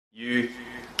You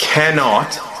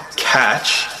cannot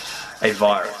catch a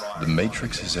virus. The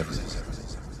Matrix is everywhere.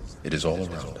 It is all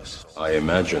around us. I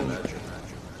imagine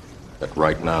that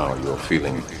right now you're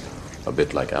feeling a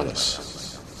bit like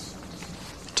Alice.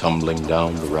 Tumbling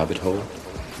down the rabbit hole?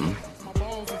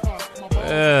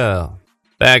 Well,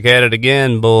 back at it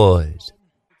again, boys.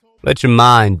 Let your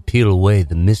mind peel away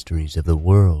the mysteries of the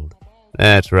world.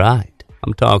 That's right.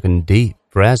 I'm talking deep,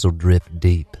 frazzle drift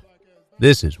deep.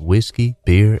 This is Whiskey,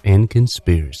 Beer, and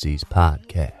Conspiracies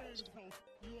podcast.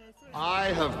 I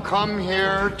have come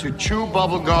here to chew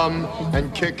bubblegum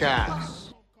and kick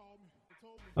ass.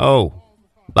 Oh,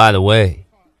 by the way,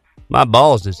 my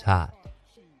balls is hot.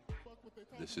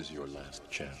 This is your last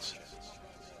chance.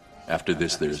 After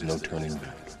this, there is no turning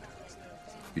back.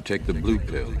 You take the blue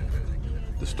pill,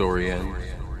 the story ends.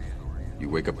 You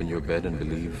wake up in your bed and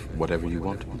believe whatever you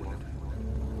want to believe.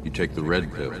 You take the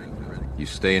red pill, you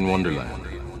stay in Wonderland,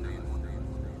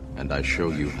 and I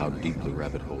show you how deep the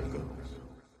rabbit hole goes.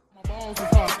 My balls is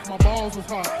hot, my balls is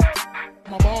hot,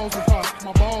 my balls is hot,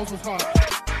 my balls is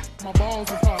hot, my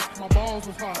balls is hot, my balls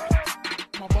is hot,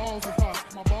 my balls is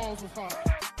hot, my balls is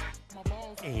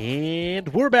hot. And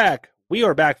we're back. We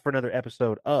are back for another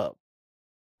episode of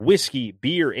Whiskey,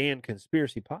 Beer, and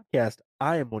Conspiracy Podcast.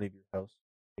 I am one of your hosts,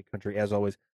 Big Country, as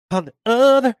always. On the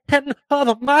other hand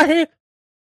of my head.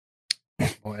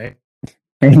 Boy.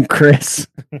 And Chris.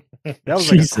 That was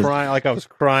Jesus. like I was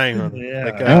crying on Yeah.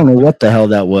 like, I don't know what the hell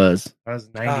that was. That was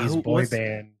 90s boy what's-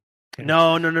 band.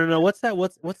 No. What's that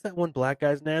one black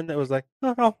guy's name that was like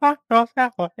Aaron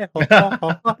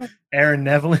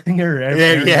Nevlinger.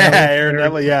 Aaron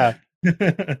Neville, yeah.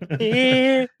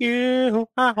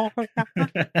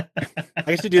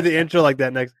 I used to do the intro like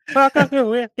that next.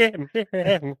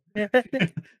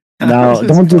 No,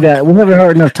 don't do that. We haven't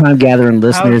had enough time gathering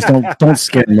listeners. Don't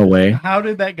scare them away. How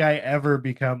did that guy ever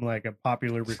become like a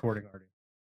popular recording artist?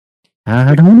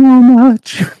 I don't know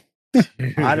much.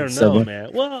 I don't So know, what-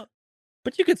 man. Well,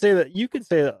 but you could say that. You could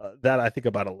say that. I think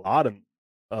about a lot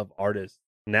of artists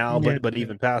now, Yeah. but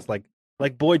even past, like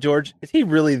Boy George. Is he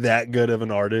really that good of an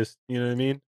artist? You know what I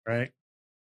mean? Right?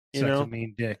 You Such know? a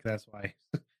mean dick. That's why.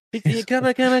 Come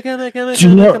on,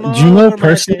 Do you know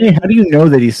personally? How do you know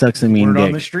that he sucks a mean Word on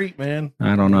dick? the street, man.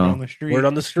 I don't Word know. on the street. Word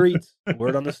on the streets.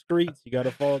 Word on the streets. You got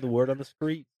to follow the word on the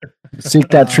street. Seek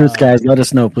that truth, guys. Let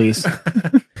us know, please.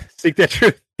 Seek that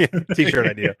truth. T-shirt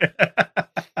idea.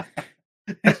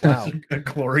 Wow. A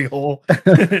glory hole.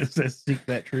 It says seek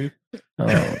that truth.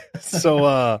 Oh,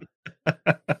 So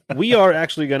we are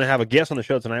actually going to have a guest on the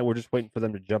show tonight. We're just waiting for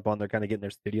them to jump on. They're kind of getting their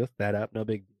studio set up. No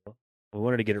big deal. We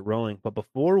wanted to get it rolling. But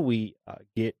before we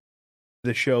get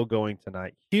the show going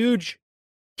tonight, huge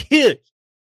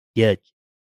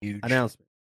announcement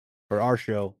for our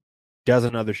show,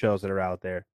 dozen other shows that are out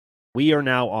there. We are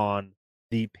now on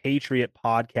the Patriot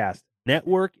Podcast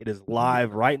Network. It is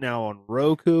live right now on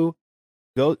Roku.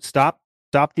 Go stop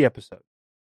the episode.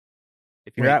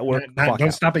 If you're Wait, at work, clock don't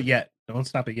out. stop it yet. Don't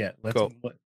stop it yet. Let's Go.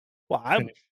 Well, finish.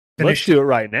 let's Finish. do it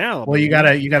right now. Well, you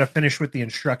baby. gotta finish with the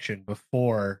instruction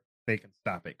before they can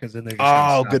stop it, because then they're just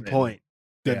gonna Oh, stop good it. point.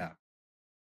 Good. Yeah.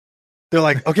 They're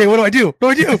like, okay, what do I do?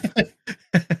 What do I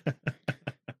do?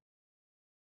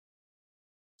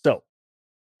 So,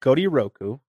 go to your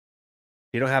Roku. If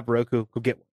you don't have Roku, go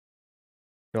get one.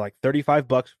 They're like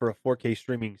 $35 for a 4K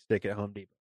streaming stick at Home Depot.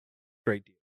 Great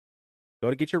deal. Go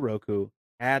to get your Roku.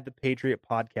 Add the Patriot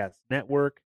Podcast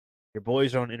Network. Your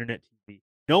boys are on Internet TV.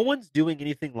 No one's doing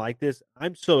anything like this.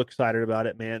 I'm so excited about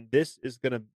it, man. This is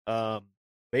going to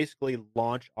basically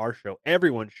launch our show,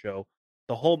 everyone's show,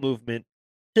 the whole movement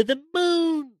to the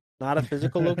moon. Not a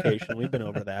physical location. We've been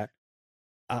over that.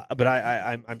 But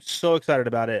I'm so excited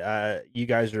about it. You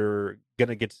guys are going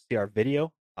to get to see our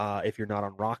video. If you're not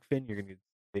on Rockfin, you're going to get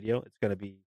the video. It's going to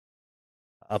be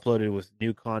uploaded with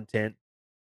new content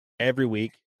every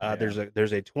week. There's a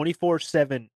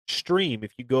 24/7 stream.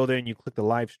 If you go there and you click the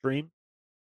live stream,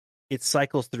 it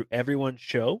cycles through everyone's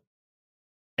show,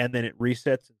 and then it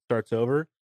resets and starts over.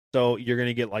 So you're going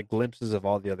to get like glimpses of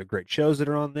all the other great shows that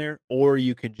are on there, or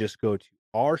you can just go to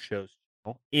our show's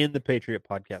channel in the Patriot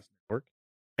Podcast Network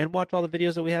and watch all the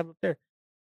videos that we have up there.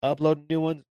 Uploading new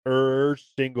ones every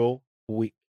single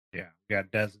week. Yeah, we got a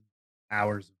dozen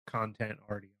hours of content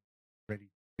already ready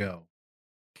to go.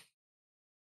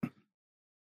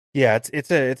 Yeah,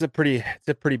 it's a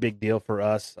pretty big deal for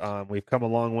us. We've come a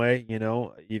long way, you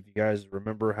know. If you guys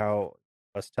remember how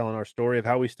us telling our story of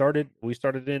how we started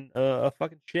in a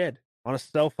fucking shed on a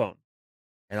cell phone,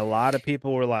 and a lot of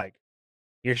people were like,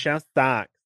 "Your show sucks.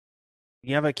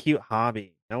 You have a cute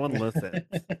hobby. No one listens.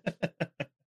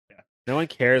 No one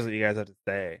cares what you guys have to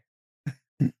say.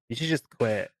 You should just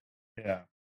quit." Yeah.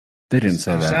 They didn't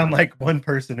say You that. sound like one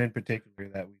person in particular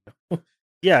that we know.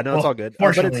 Yeah, no, it's Well, all good. But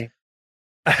Fortunately,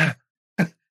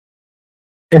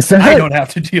 Is that I don't have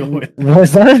to deal with.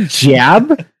 Was that a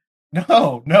jab?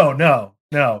 No.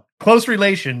 Close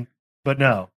relation, but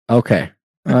no. Okay.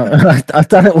 I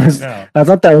thought it was. No. I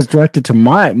thought that was directed to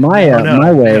my No,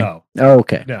 my way. no. Oh,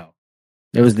 okay. No.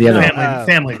 It was the other. No.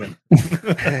 Family.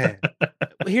 Well,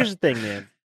 here's the thing,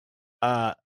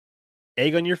 man.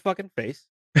 Egg on your fucking face.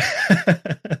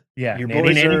 Yeah. Your nanny,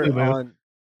 boys nanny, are boo-boo. on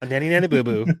a nanny nanny boo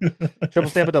boo. Triple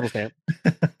stamp, a double stamp.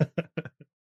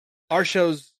 Our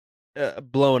show's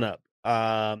blowing up,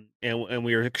 and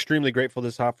we are extremely grateful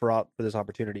for this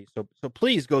opportunity. So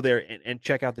please go there and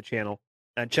check out the channel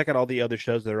and check out all the other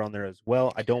shows that are on there as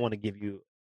well. I don't want to give you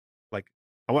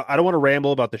I don't want to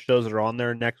ramble about the shows that are on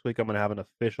there. Next week I'm going to have an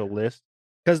official list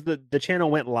because the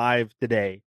channel went live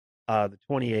today, the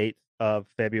 28th of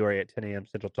February at 10 a.m.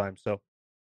 Central Time. So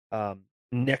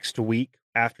next week,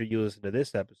 after you listen to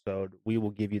this episode, we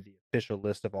will give you the official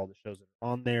list of all the shows that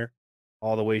are on there,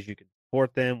 all the ways you can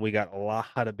support them. We got a lot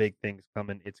of big things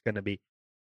coming. It's going to be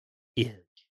huge.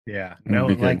 Yeah. That'd No,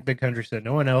 be good. like Big Country said,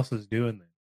 no one else is doing this.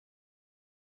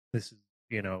 This is,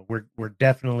 we're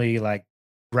definitely like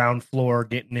ground floor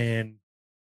getting in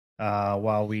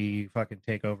while we fucking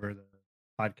take over the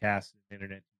podcast and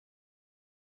internet.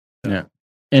 So, Yeah.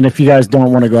 And if you guys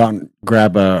don't want to go out and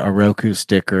grab a Roku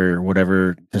stick or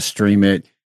whatever to stream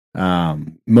it,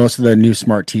 most of the new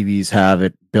smart TVs have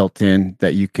it built in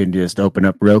that you can just open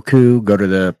up Roku, go to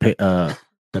the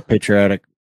Patriotic.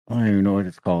 I don't even know what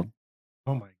it's called.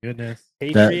 Oh my goodness.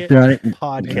 Patriot Patriotic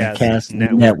Podcast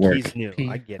Network. He's new.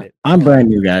 I get it. I'm brand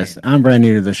new, guys. I'm brand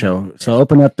new to the show. So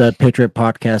open up the Patriot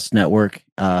Podcast Network.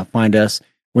 Find us.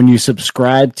 When you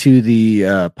subscribe to the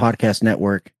podcast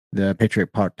network, the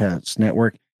Patriot Podcast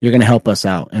Network, you're going to help us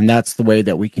out. And that's the way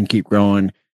that we can keep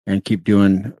growing and keep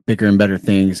doing bigger and better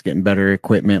things, getting better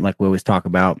equipment like we always talk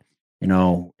about,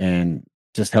 and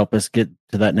just help us get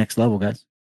to that next level, guys.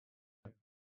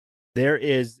 There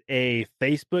is a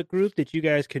Facebook group that you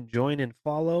guys can join and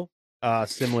follow,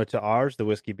 similar to ours, the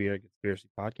Whiskey Beer Conspiracy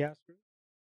Podcast group.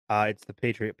 It's the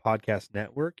Patriot Podcast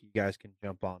Network. You guys can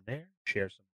jump on there, share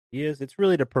some ideas. It's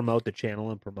really to promote the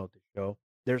channel and promote the show.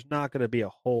 There's not going to be a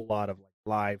whole lot of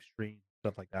live streams,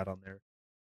 stuff like that on there.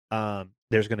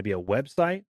 There's going to be a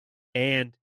website,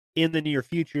 and in the near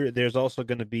future, there's also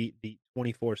going to be the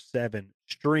 24/7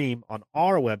 stream on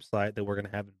our website that we're going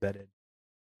to have embedded.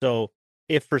 So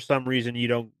if for some reason you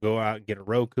don't go out and get a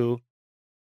Roku,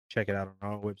 check it out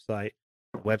on our website.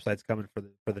 The website's coming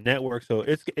for the network, so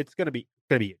it's gonna be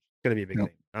a big thing.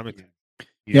 I'm excited.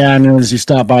 Yeah, and as you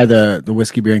stop by the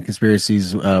Whiskey Beer and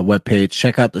Conspiracies webpage,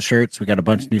 check out the shirts. We got a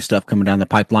bunch of new stuff coming down the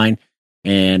pipeline,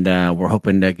 and we're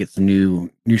hoping to get some new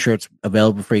shirts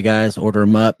available for you guys. Order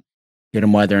them up, get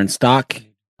them while they're in stock.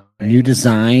 New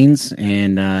designs,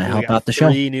 and help out the show.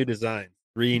 Three new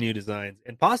designs,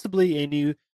 and possibly a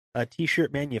new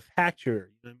t-shirt manufacturer.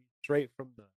 Straight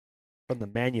from the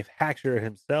manufacturer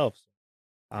himself.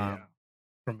 From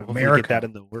hopefully America. get that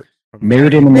in the works.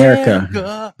 Made in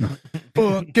America.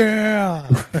 Fuck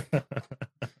yeah.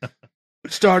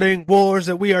 Starting wars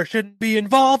that we shouldn't be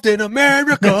involved in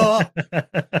America.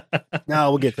 No,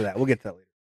 we'll get to that. We'll get to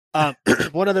that later.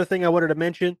 One other thing I wanted to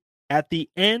mention, at the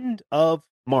end of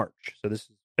March, so this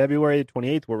is February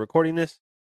 28th, we're recording this,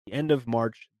 the end of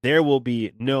March, there will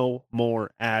be no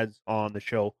more ads on the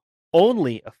show.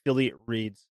 Only affiliate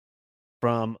reads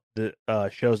from the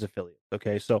show's affiliates.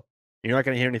 Okay, so you're not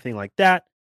going to hear anything like that.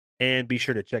 And be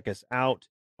sure to check us out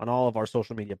on all of our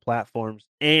social media platforms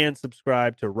and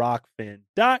subscribe to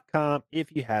rockfin.com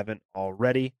if you haven't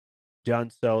already done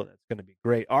so. That's going to be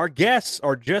great. Our guests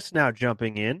are just now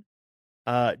jumping in.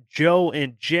 Joe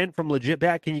and Jen from Legit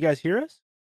Bat. Can you guys hear us?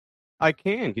 I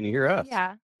can. Can you hear us?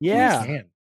 Yeah. Yeah.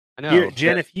 I know. Here,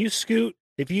 Jen, if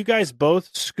you guys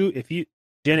both scoot,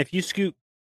 Jen, if you scoot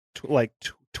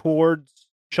towards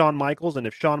Shawn Michaels, and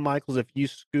if you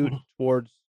scoot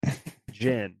towards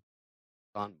Jen.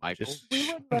 Shawn Michaels?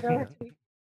 We would literally.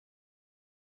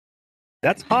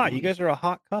 That's hot. You guys are a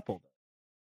hot couple.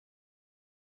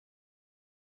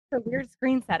 It's a weird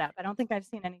screen setup. I don't think I've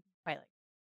seen anything quite like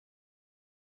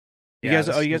You Yeah, guys,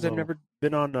 this you is guys a have little- never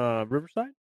been on Riverside?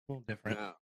 A little different.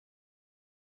 No.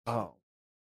 Oh,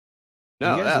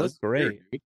 No, you guys yeah, look this is great. weird,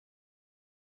 dude.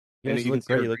 You And guys you can look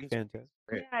see our great. You look green fantastic.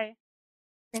 Great. Yeah,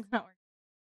 screen's not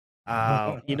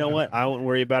working. You know what? I won't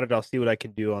worry about it. I'll see what I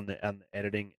can do on the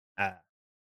editing.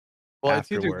 Well,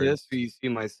 it's either afterwards. this or you see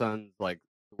my son's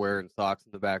wearing socks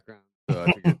in the background. So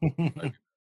I figured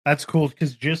That's cool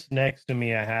because just next to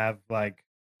me I have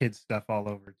kids stuff all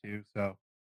over too. So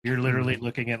you're literally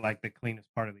looking at the cleanest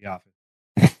part of the office.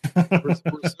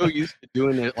 we're so used to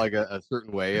doing it like a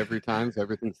certain way every time, so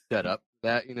everything's set up for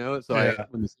that, you know. So Yeah.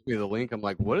 when you send me the link, I'm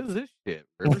like, what is this shit?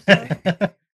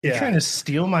 Riverside? You trying to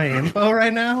steal my info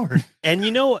right now? Or? And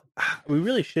you know what? We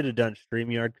really should have done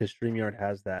StreamYard because StreamYard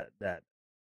has that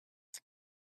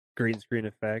green screen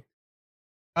effect.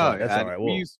 Oh, But that's yeah, all right. we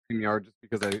We'll, use StreamYard just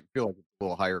because I feel like it's a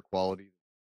little higher quality.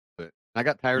 But I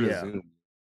got tired Yeah. of Zoom.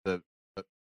 The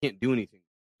can't do anything.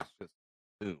 It's just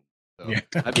Zoom. So Yeah.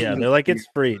 I've been yeah, using they're like, it's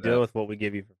StreamYard free. for Deal that. with what we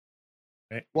give you.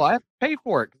 Well, I have to pay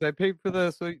for it because I paid for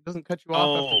the so it doesn't cut you off.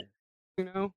 Oh, After, you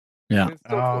know. Yeah. It's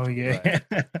still Oh full yeah.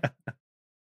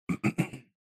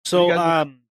 so guys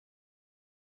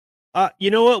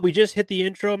you know what? We just hit the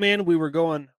intro, man. We were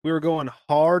going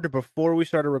hard before we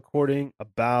started recording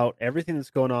about everything that's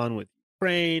going on with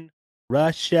Ukraine,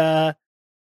 Russia.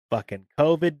 Fucking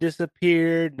COVID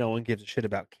disappeared. No one gives a shit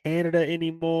about Canada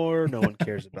anymore. No one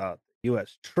cares about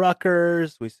U.S.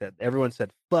 truckers. Everyone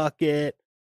said fuck it.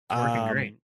 Working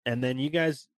great. And then you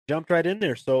guys jumped right in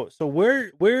there. So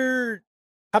we're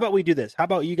how about we do this? How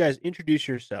about you guys introduce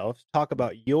yourselves, talk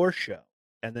about your show,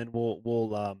 and then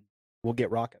we'll get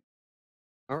rocking.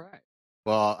 All right.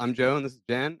 Well, I'm Joe, and this is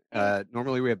Jen.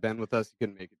 Normally we have Ben with us. He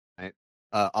couldn't make it tonight,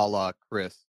 a la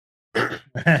Chris.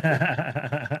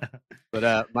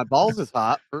 But my balls is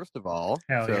hot, first of all.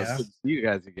 Hell so yeah. it's good to see you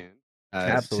guys again.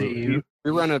 Absolutely. See you.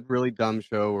 We run a really dumb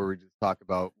show where we just talk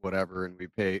about whatever, and we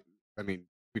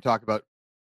talk about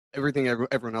everything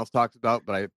everyone else talks about,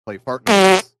 but I play fart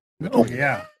noises. Oh.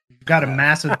 Yeah. You've got a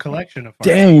massive collection of.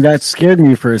 Dang, that scared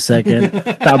me for a second.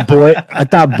 I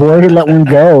thought boy let one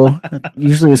go.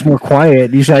 Usually it's more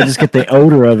quiet. Usually I just get the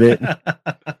odor of it.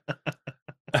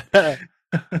 Yeah,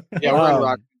 we're on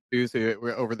Rock too, so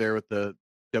we're over there with the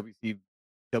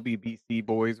WBC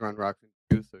boys. We're on Rock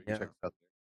too, so you can check us out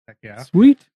there. Heck yeah.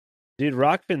 Sweet. Dude,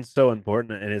 Rockfin's so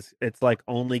important, and it's like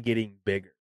only getting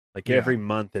bigger. Like Yeah. every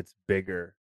month, it's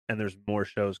bigger, and there's more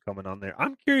shows coming on there.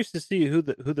 I'm curious to see who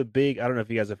the big. I don't know if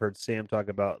you guys have heard Sam talk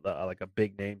about like a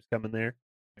big names coming there.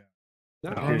 No,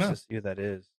 I'm I don't curious know. to see who that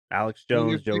is. Alex I mean,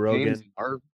 Jones, there's Joe big Rogan. names in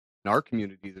our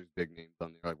community. There's big names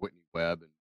on there like Whitney Webb and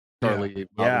Charlie Yeah.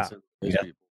 Robinson. Those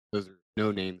people. Those are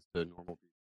no names to normal people.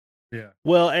 Yeah.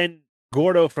 Well, and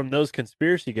Gordo from those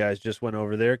conspiracy guys just went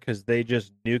over there because they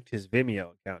just nuked his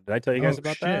Vimeo account. Did I tell you guys Oh,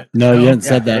 about shit. that? No, you hadn't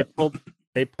said They that. pulled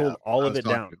all I of was it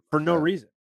talking down about for no that. reason.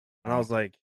 And I was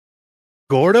like,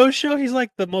 Gordo's show? He's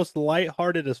like the most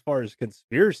lighthearted as far as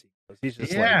conspiracy goes. He's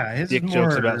just Yeah. like his dick is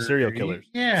jokes more- about serial killers.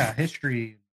 Yeah.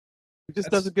 History. He just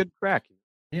That's- does a good crack.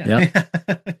 Yeah.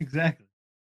 Exactly.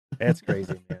 That's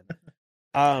crazy,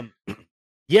 man.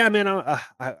 Yeah, man,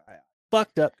 I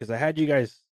fucked up because I had you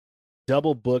guys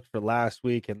double booked for last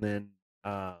week, and then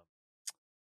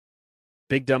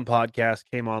Big Dumb Podcast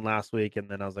came on last week, and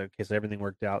then I was like, okay, so everything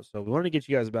worked out. So we wanted to get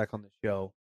you guys back on the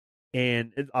show,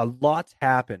 and a lot's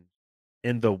happened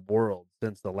in the world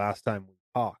since the last time we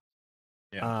talked.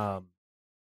 Yeah.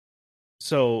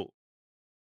 So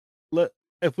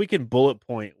if we can bullet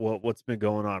point what's been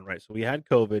going on, right? So we had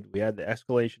COVID, we had the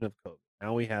escalation of COVID.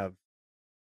 Now we have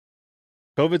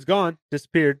COVID's gone,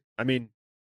 disappeared. I mean,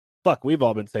 fuck, we've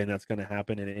all been saying that's going to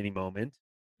happen at any moment.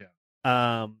 Yeah.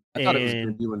 I thought it was going to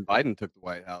And be when Biden took the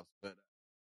White House, but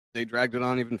they dragged it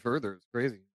on even further. It's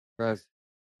crazy. Surprise.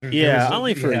 There yeah, was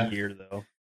only for yeah. a year though.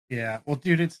 Yeah. Well,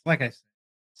 dude, it's like I said,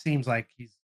 seems like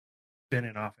he's been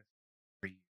in office for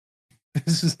years.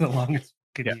 This is the longest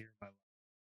fucking year of my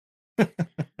life.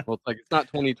 Well, it's like it's not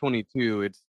 2022.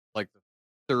 It's like the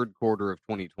third quarter of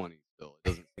 2020 still. It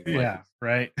doesn't seem like Yeah.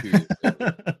 Right. it's 2 years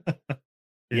later.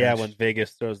 Yeah, when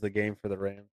Vegas throws the game for the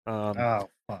Rams. Oh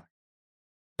fuck.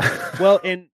 Well,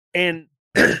 and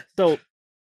so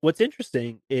what's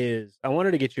interesting is I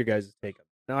wanted to get your guys' take on it.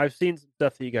 Now I've seen some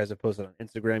stuff that you guys have posted on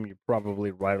Instagram. You're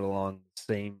probably right along the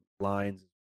same lines,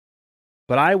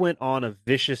 but I went on a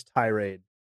vicious tirade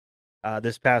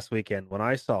this past weekend when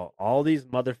I saw all these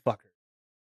motherfuckers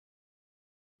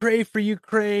pray for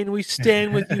Ukraine. We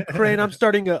stand with Ukraine. I'm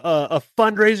starting a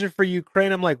fundraiser for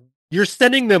Ukraine. I'm like, you're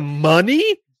sending them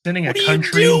money? Sending What a are you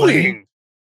country doing? money?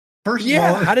 First Yeah,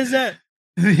 of all, how does that?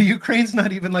 Ukraine's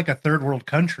not even like a third world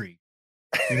country.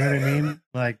 You know what I mean?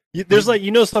 Like, There's like,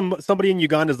 somebody in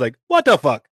Uganda is like, what the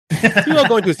fuck? You are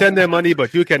going to send them money,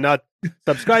 but you cannot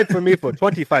subscribe for me for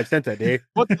 25 cents a day.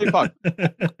 What the fuck?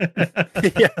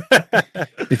 Yeah.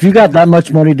 If you got that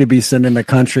much money to be sending a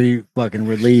country fucking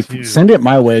relief, Dude. send it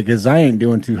my way because I ain't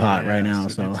doing too hot right now.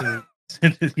 send So it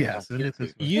send it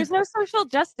this way. There's no social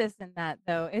justice in that,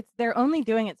 though. They're only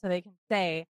doing it so they can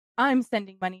say, "I'm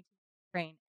sending money to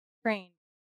Ukraine."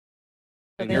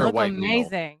 So And they you're a look white male.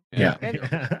 amazing. Yeah. Good.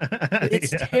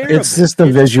 It's Yeah. terrible. It's just the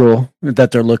visual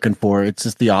that they're looking for. It's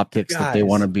just the optics that they Guys.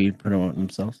 want to be putting on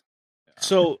themselves.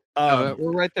 So, No,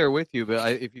 we're right there with you.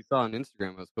 But if you saw on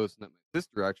Instagram, I was posting that my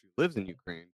sister actually lives in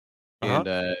Ukraine, Uh-huh.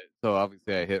 and so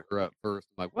obviously I hit her up first.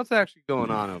 I'm like, "What's actually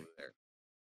going on over there?"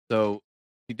 So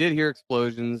she did hear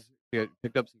explosions. She had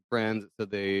picked up some friends that said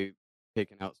they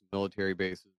taken out some military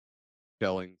bases,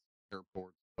 shelling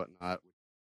airports, whatnot.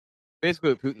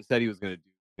 Basically, what Putin said he was going to do,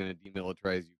 going to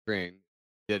demilitarize Ukraine.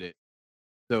 Did it.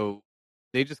 So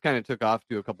they just kind of took off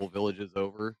to a couple villages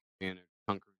over and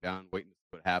hunkered down, waiting to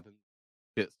see what happens.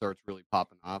 Shit starts really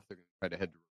popping off. They're going to try to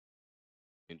head to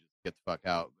and just get the fuck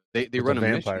out. They with run the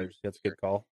a vampires. mission. That's a good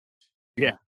call.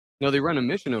 Yeah. No, they run a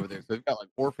mission over there. So they've got like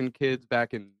orphan kids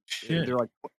back in. Shit. They're like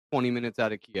 20 minutes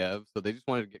out of Kiev. So they just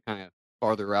wanted to get kind of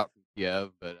farther out from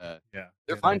Kiev. But Yeah.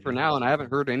 they're good fine idea. for now. And I haven't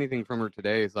heard anything from her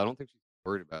today. So I don't think she's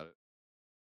worried about it.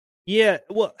 Yeah.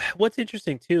 Well, what's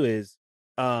interesting too is,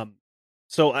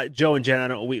 so Joe and Jen, I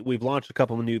know we've launched a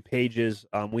couple of new pages.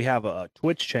 We have a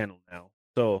Twitch channel now.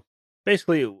 So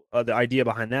basically, the idea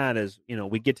behind that is,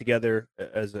 we get together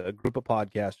as a group of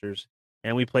podcasters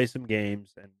and we play some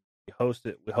games and we host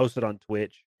it. We host it on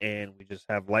Twitch and we just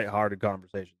have lighthearted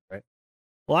conversations, right?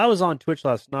 Well, I was on Twitch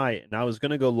last night and I was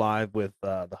going to go live with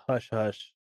the Hush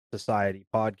Hush Society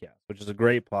podcast, which is a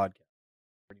great podcast.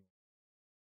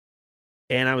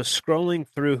 And I was scrolling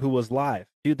through who was live.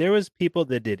 Dude, there was people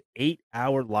that did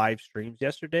 8-hour live streams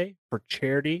yesterday for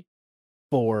charity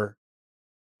for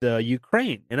the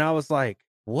Ukraine. And I was like,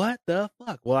 what the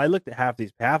fuck? Well, I looked at half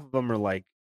these. Half of them are like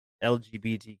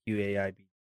LGBTQAIB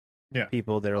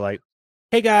people that are like,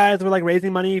 hey guys, we're like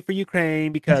raising money for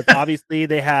Ukraine because obviously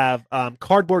they have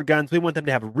cardboard guns. We want them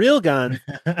to have real guns.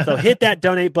 So hit that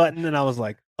donate button. And I was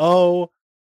like, oh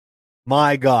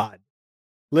my God.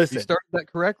 Listen, You started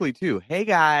that correctly too. Hey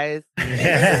guys. you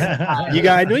guys,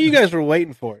 I know you guys were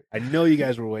waiting for it. I know you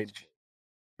guys were waiting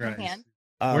for Right. Hand.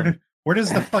 it. Where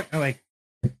does the fuck like?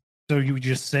 So you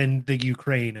just send the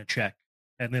Ukraine a check,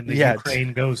 and then the Yeah.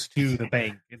 Ukraine goes to the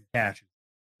bank and cashes.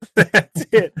 That's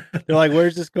it. They're like,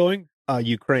 where's this going?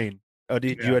 Ukraine. Oh,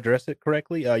 did you Yeah. address it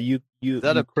correctly? You Is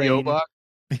that Ukraine. a PO box?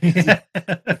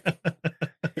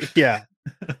 Yeah.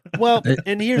 Well, They-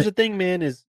 and here's the thing, man,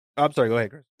 is I'm sorry, go ahead,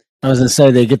 Chris. I was gonna say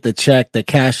they get the check, they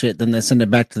cash it, then they send it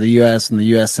back to the U.S. and the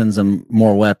U.S. sends them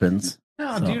more weapons.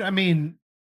 No, So- dude. I mean,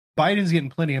 Biden's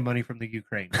getting plenty of money from the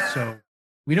Ukraine, so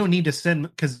we don't need to send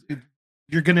because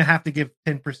you're gonna have to give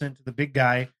 10% to the big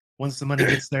guy once the money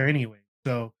gets there anyway.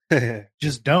 So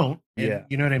just don't. And Yeah.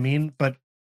 you know what I mean. But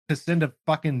to send a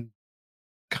fucking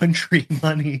country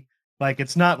money, like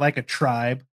it's not like a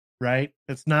tribe, right?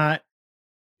 It's not.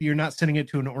 You're not sending it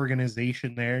to an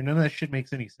organization there. None of that shit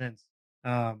makes any sense.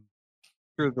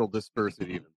 Sure, they'll disperse it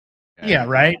even. Yeah,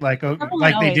 right. Like Everyone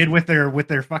like they always- did with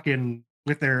their fucking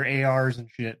with their ARs and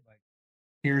shit. Like,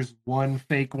 here's one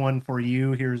fake one for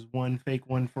you. Here's one fake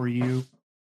one for you.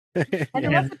 And a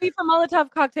And- recipe for Molotov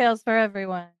cocktails for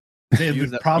everyone. They Use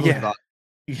would that probably, PO box.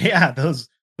 yeah, those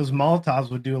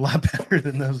Molotovs would do a lot better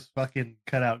than those fucking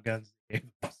cutout guns. they gave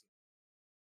us.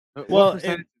 What Well,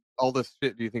 percentage of all this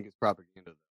shit do you think is propaganda?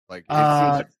 Though? Like, it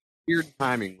Uh, seems like weird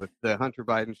timing with the Hunter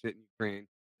Biden shit in Ukraine,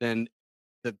 then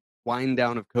the wind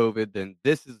down of COVID, then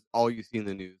this is all you see in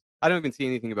the news. I don't even see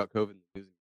anything about COVID in the news,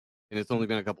 and it's only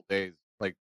been a couple days.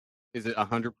 Like, is it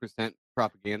 100%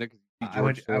 propaganda? Because I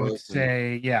would Soros and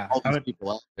say, yeah, all I these would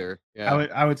people out there. Yeah,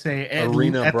 I would say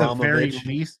Arena at the very Abramovich.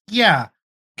 least, yeah.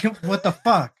 What the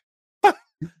fuck?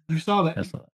 You saw that?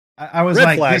 That's what- I was Red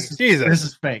like, flag. this Jesus.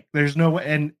 is fake. There's no way.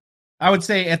 And I would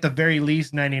say at the very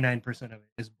least, 99% of it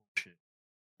is bullshit.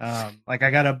 Like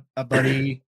I got a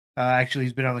buddy, actually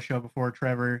he's been on the show before,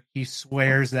 Trevor. He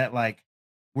swears that like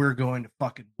we're going to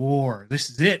fucking war. This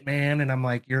is it, man. And I'm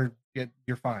like, you're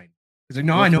fine. He's like,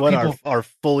 no, I With know what, people. our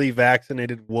fully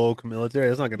vaccinated woke military.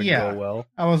 That's not going to Yeah. go well.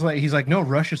 I was like, he's like, no,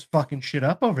 Russia's fucking shit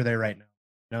up over there right now.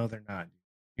 No, they're not.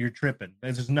 You're tripping.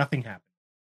 There's nothing happening.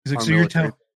 He's like, our so you're military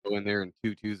telling, go in there in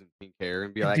tutus and pink hair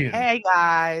and be like, Dude. "Hey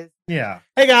guys, yeah.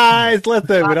 Hey guys,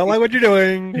 listen, we don't like what you're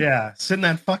doing. Yeah, send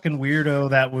that fucking weirdo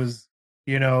that was,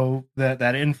 that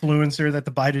influencer that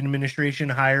the Biden administration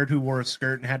hired who wore a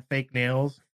skirt and had fake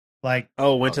nails. Like,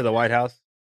 Oh, went to the White House.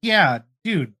 yeah,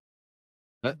 dude.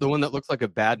 the one that looks like a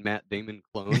bad Matt Damon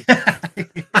clone."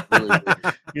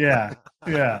 yeah,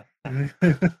 yeah.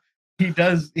 He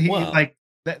does. He Well- like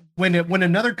that when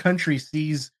another country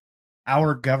sees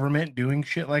our government doing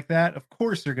shit like that. Of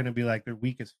course, they're gonna be like they're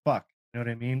weak as fuck. You know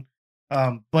what I mean?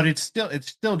 But it's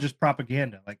still just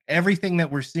propaganda. Like everything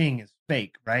that we're seeing is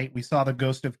fake, right? We saw the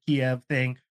Ghost of Kiev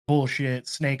thing, bullshit.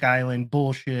 Snake Island,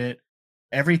 bullshit.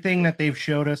 everything that they've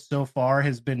showed us so far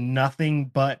has been nothing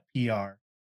but PR.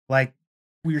 Like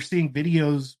we're seeing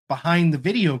videos behind the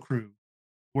video crew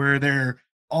where they're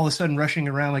all of a sudden rushing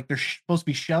around like they're supposed to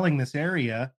be shelling this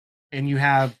area, and you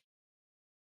have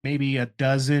maybe a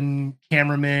dozen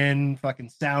cameramen, fucking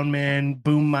soundmen,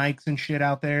 boom mics and shit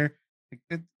out there.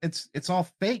 It's all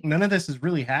fake. None of this is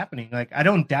really happening. Like I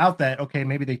don't doubt that. Okay,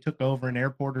 maybe they took over an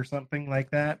airport or something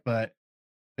like that. But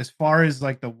as far as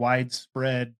like the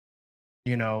widespread,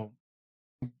 you know,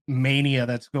 mania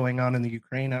that's going on in the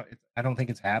Ukraine, I don't think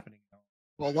it's happening.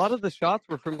 Well, a lot of the shots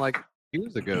were from like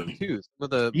years ago too. Some of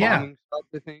the Yeah. bombing shots,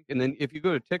 I think. And then if you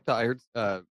go to TikTok, I heard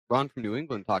Ron from New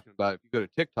England talking about if you go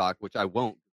to TikTok, which I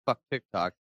won't, fuck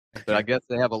TikTok, but I guess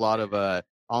they have a lot of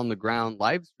on the ground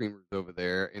live streamers over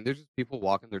there, and there's just people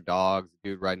walking their dogs,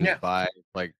 dude riding his bike.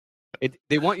 Like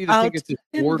they want you to think it's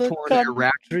a war-torn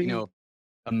Iraq,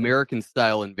 American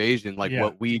style invasion, like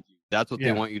what we do. That's what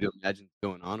they want you to imagine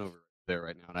going on over there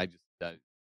right now. And I just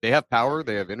they have power,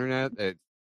 they have internet. It's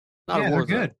not a war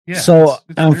they're zone. good. Yeah. So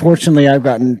unfortunately, I've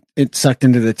gotten it sucked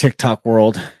into the TikTok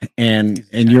world, and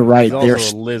you're right. He's also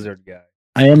There's a lizard guy.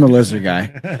 I am a lizard guy,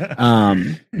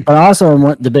 but I also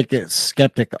am the biggest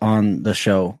skeptic on the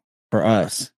show for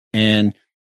us, and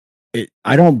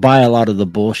I don't buy a lot of the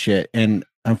bullshit. And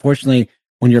unfortunately,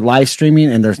 when you're live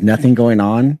streaming and there's nothing going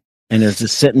on, and it's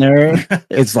just sitting there,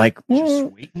 it's like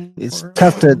it's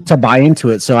tough to buy into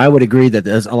it. So I would agree that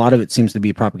there's a lot of it seems to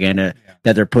be propaganda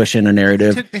that they're pushing a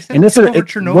narrative. And this is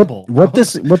Chernobyl. What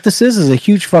this is a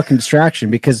huge fucking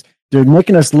distraction because they're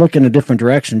making us look in a different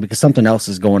direction because something else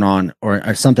is going on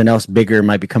or something else bigger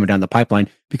might be coming down the pipeline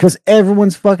because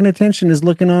everyone's fucking attention is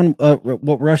looking on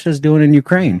what Russia's doing in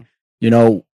Ukraine, you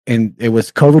know, and it was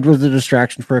COVID was a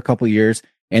distraction for a couple of years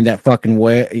and that fucking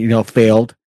way, you know,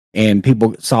 failed and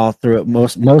people saw through it.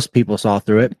 Most people saw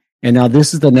through it. And now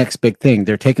this is the next big thing.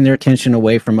 They're taking their attention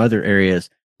away from other areas.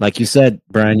 Like you said,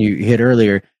 Brian, you hit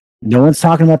earlier, no one's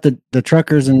talking about the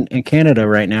truckers in Canada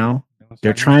right now.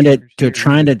 They're trying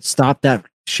to stop that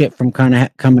shit from kind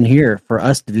of coming here for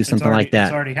us to do something like that.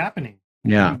 It's already happening.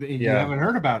 Yeah. You haven't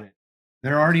heard about it.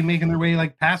 They're already making their way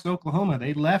like past Oklahoma.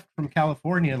 They left from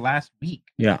California last week.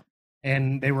 Yeah.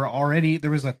 And there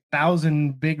was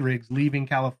 1,000 big rigs leaving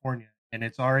California. And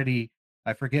it's already,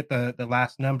 I forget the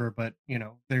last number, but you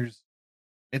know,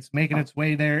 it's making its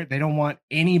way there. They don't want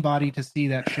anybody to see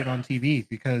that shit on TV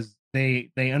because they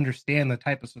understand the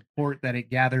type of support that it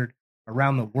gathered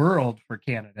around the world for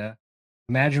Canada.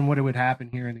 Imagine what it would happen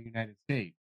here in the United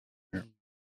States.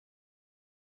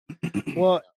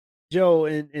 Well, Joe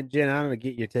and Jen, I'm gonna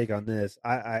get your take on this.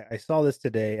 I saw this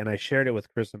today and I shared it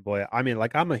with Chris and Boy. I mean,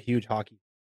 like I'm a huge hockey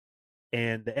fan,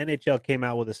 and the NHL came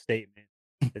out with a statement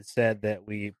that said that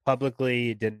we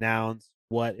publicly denounce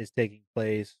what is taking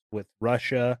place with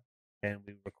Russia, and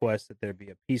we request that there be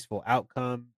a peaceful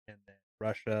outcome, and that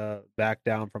Russia back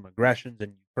down from aggressions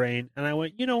in Ukraine. And I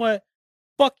went, you know what?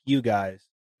 Fuck you guys.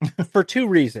 For two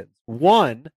reasons.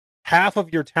 One, half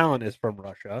of your talent is from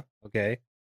Russia, okay?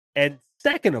 And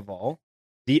second of all,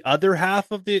 the other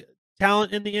half of the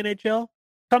talent in the NHL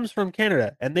comes from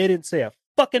Canada. And they didn't say a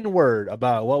fucking word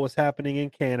about what was happening in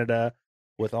Canada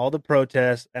with all the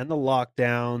protests and the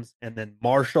lockdowns and then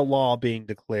martial law being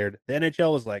declared. The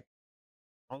NHL was like,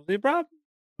 I don't see a problem.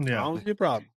 Yeah. I don't see a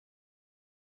problem.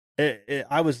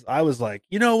 I was like,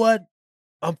 you know what?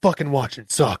 I'm fucking watching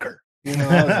soccer. You know,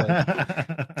 I was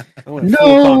like, I went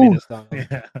full communist on them.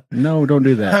 Yeah. No, don't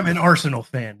do that. I'm an Arsenal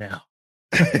fan now.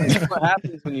 That's what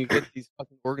happens when you get these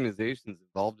fucking organizations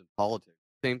involved in politics.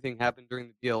 Same thing happened during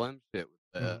the BLM shit with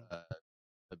the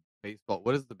baseball.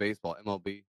 What is the baseball?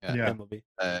 MLB. Yeah. MLB.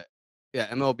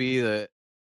 MLB.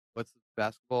 What's the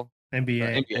basketball?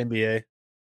 NBA. NBA.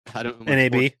 I don't know.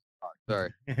 NAB. Sorry,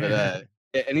 but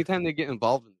anytime they get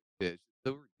involved in this, it's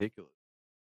so ridiculous.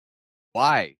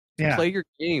 Why? Yeah. Play your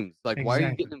games. Like, why are you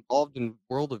Exactly. getting involved in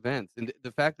world events? And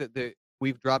the fact that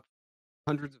we've dropped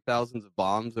hundreds of thousands of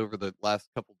bombs over the last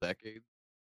couple decades,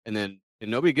 and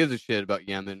nobody gives a shit about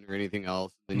Yemen or anything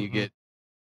else. Then you get,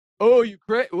 oh,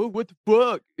 Ukraine, what the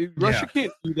fuck? Russia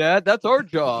can't do that. That's our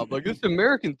job. Like, it's an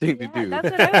American thing to do. That's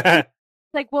what I was thinking.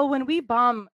 Like, well, when we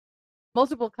bomb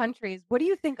multiple countries, what do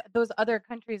you think those other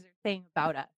countries are saying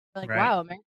about us? They're like, Right. wow,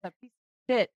 America's a piece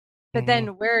of shit. But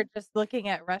then we're just looking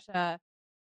at Russia,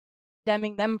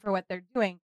 condemning them for what they're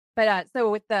doing. But so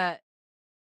with the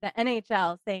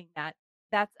NHL saying that,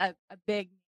 that's a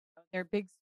big, they're big,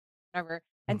 whatever.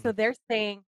 And so they're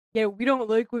saying, yeah, we don't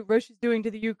like what Russia's doing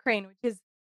to the Ukraine, which is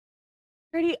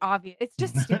pretty obvious. It's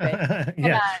just stupid.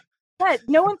 But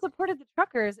no one supported the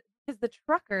truckers because the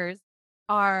truckers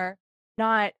are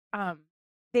not,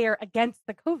 they are against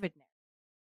the COVID narrative.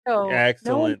 So no one's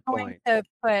Excellent going point. to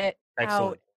put out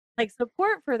Excellent. like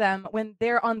support for them when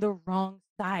they're on the wrong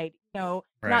side. Not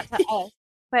Right. to us,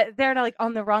 but they're like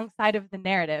on the wrong side of the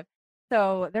narrative.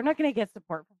 So they're not going to get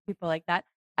support from people like that.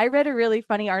 I read a really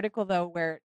funny article though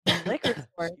where the liquor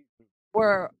stores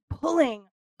were pulling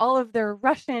all of their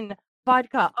Russian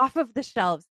vodka off of the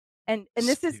shelves, and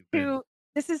this is to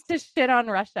shit on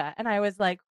Russia. And I was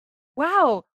like,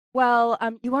 wow, well,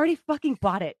 you already fucking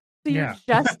bought it, so you're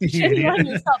Yeah. just You shitting idiot. on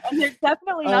yourself, and they're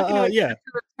definitely not going to yeah.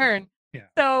 return. Yeah.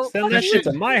 So Send fuck that you. shit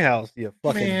to my house, you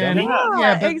fucking Man, dummy.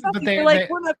 Yeah, but exactly. they, They're like, they-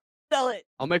 we're not gonna sell it.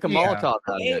 I'll make a Yeah. Molotov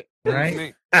out of it. Right?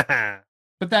 Me.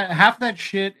 But that half that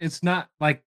shit, it's not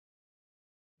like.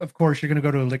 Of course, you're going to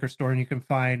go to a liquor store and you can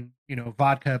find,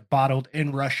 vodka bottled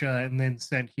in Russia and then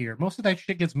sent here. Most of that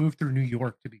shit gets moved through New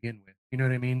York to begin with. You know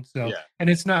what I mean? So, Yeah. and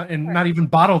it's not even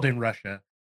bottled in Russia.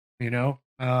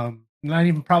 Not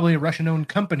even probably a Russian-owned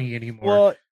company anymore.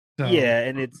 Well, So- yeah,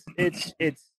 and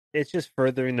it's just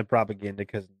furthering the propaganda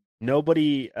because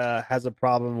nobody has a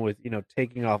problem with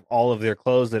taking off all of their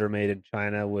clothes that are made in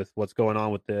China with what's going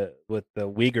on with the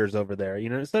Uyghurs over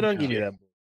there. So don't give you that.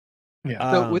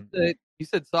 Yeah. So with you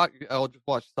said soccer, I'll just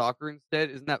watch soccer instead.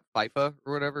 Isn't that FIFA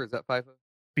or whatever? Is that FIFA?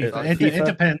 FIFA. It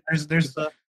depends.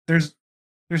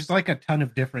 There's like a ton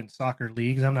of different soccer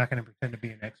leagues. I'm not going to pretend to be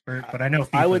an expert, but I know FIFA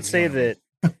I would is say one of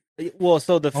them. that. Well,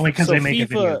 so Only because they make FIFA, a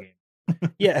video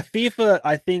game. yeah, FIFA.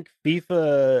 I think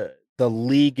FIFA, the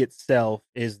league itself,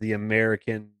 is the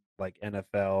American like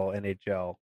NFL,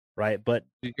 NHL, right? But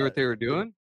Did you hear what they were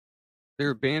doing? They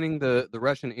were banning the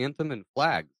Russian anthem and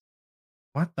flags.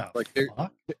 What the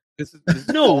fuck? This is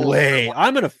no all- way.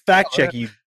 I'm gonna fact check you,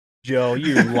 Joe.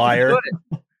 You liar.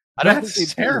 I don't That's think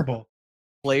they banned terrible.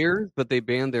 players, but they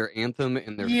banned their anthem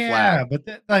and their Yeah, flag.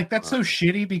 but that's so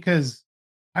shitty because,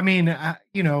 I mean,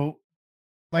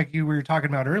 like you were talking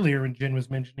about earlier when Jen was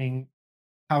mentioning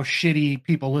how shitty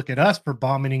people look at us for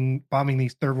bombing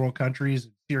these third world countries,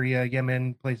 Syria,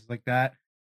 Yemen, places like that.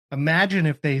 Imagine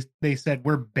if they said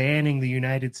we're banning the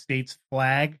United States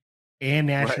flag and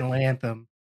national anthem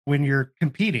when you're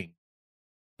competing.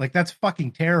 Like that's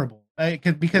fucking terrible.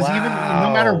 Because even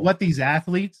no matter what these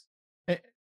athletes,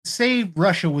 say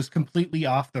Russia was completely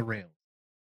off the rails,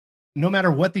 no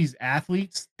matter what these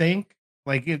athletes think,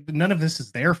 none of this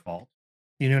is their fault.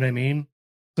 You know what I mean?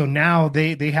 So now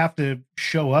they have to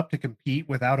show up to compete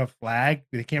without a flag.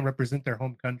 They can't represent their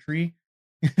home country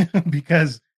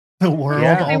because the world.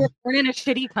 We're in a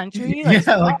shitty country. That's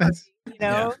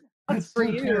that's for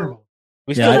so you. terrible.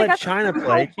 We still Like let us China from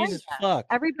play. California. Jesus fuck.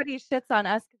 Everybody shits on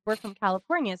us because we're from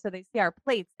California, so they see our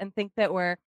plates and think that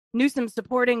we're Newsom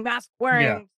supporting mask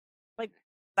wearing like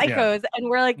psychos, and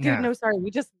we're like, dude, Yeah. no, sorry,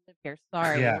 we just live here.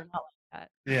 Sorry, Yeah. we're not like that.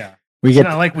 Yeah. We It's get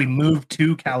not like we moved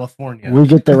to California. we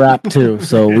get the rap too,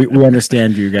 so we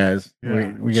understand you guys.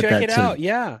 Yeah. We get Check that it too. out.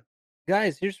 Yeah.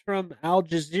 Guys, here's from Al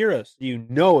Jazeera, so you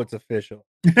know it's official.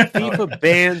 FIFA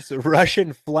bans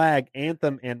Russian flag,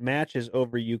 anthem, and matches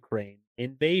over Ukraine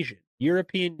invasion.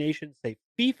 European nations say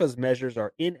FIFA's measures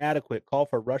are inadequate. Call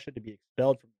for Russia to be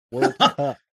expelled from the World Cup.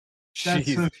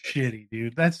 That's so shitty,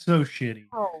 dude. That's so shitty.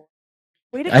 Oh,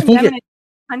 way to I think condemn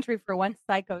a country for one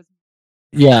psycho's.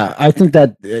 Yeah, I think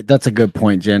that's a good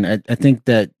point, Jen. I think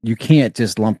that you can't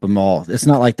just lump them all. It's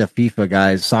not like the FIFA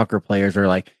guys, soccer players are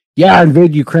like, yeah,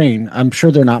 invade Ukraine. I'm sure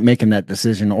they're not making that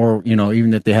decision, or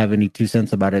even if they have any 2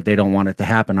 cents about it, they don't want it to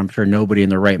happen. I'm sure nobody in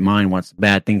their right mind wants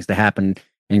bad things to happen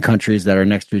in countries that are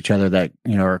next to each other that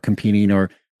are competing or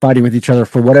fighting with each other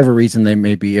for whatever reason they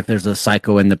may be. If there's a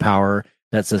psycho in the power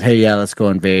that says, "Hey, yeah, let's go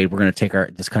invade. We're going to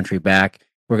take this country back.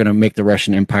 We're going to make the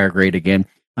Russian Empire great again."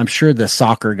 I'm sure the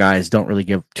soccer guys don't really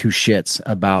give two shits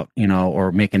about,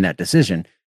 or making that decision.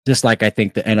 Just like I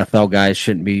think the NFL guys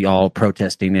shouldn't be all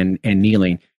protesting and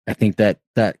kneeling. I think that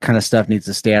kind of stuff needs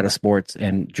to stay out of sports.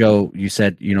 And Joe, you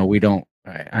said, we don't,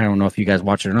 I don't know if you guys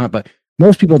watch it or not, but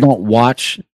most people don't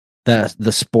watch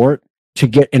the sport to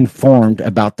get informed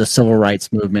about the civil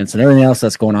rights movements and everything else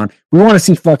that's going on. We want to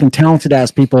see fucking talented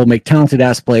ass people make talented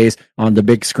ass plays on the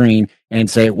big screen and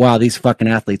say, wow, these fucking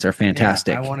athletes are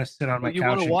fantastic. Yeah, I want to sit on my You couch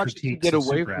want to and watch it to critique get some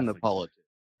away super from the athletes. politics.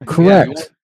 Correct. Yeah, you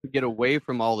want to get away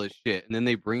from all this shit, and then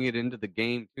they bring it into the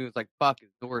game too. It's like, fuck,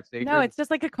 it's North Sacred. No, it's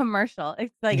just like a commercial.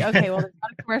 It's like, okay, well, there's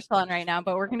not a commercial on right now,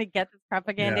 but we're gonna get this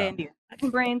propaganda Yeah. into your fucking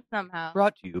brain somehow.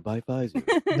 Brought to you by Pfizer.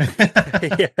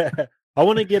 Yeah. I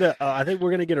want to get I think we're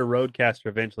going to get a roadcaster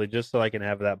eventually just so I can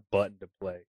have that button to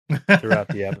play throughout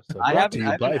the episode. I Brought to you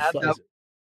haven't by had that. Pfizer.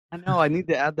 I know. I need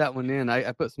to add that one in.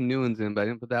 I put some new ones in, but I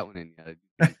didn't put that one in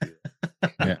yet.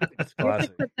 Yeah, it's We have to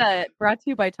put the brought to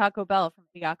you by Taco Bell from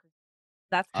Theocracy.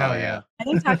 That's Hell yeah. I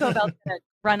think Taco Bell's gonna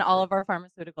run all of our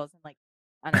pharmaceuticals in like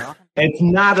I don't know. It's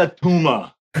not a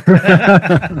tumor.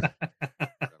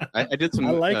 I did some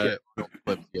I like it.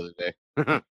 clips the other day.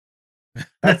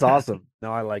 That's awesome.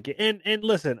 No, I like it. And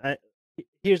listen,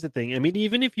 here's the thing. I mean,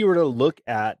 even if you were to look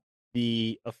at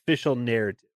the official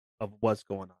narrative of what's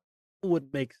going on, it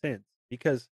would make sense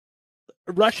because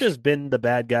Russia's been the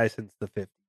bad guy since the 50s,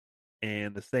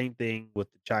 and the same thing with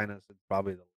China since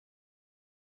probably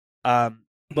the.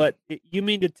 But you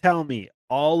mean to tell me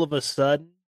all of a sudden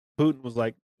Putin was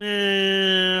like,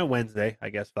 Wednesday, I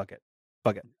guess, fuck it,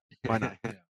 why not?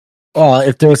 Well,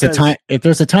 if there was Because-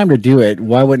 a time to do it,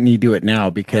 why wouldn't he do it now?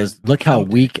 Because look how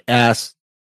weak ass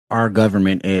our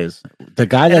government is. The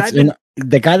guy And that's I've been the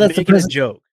making a president.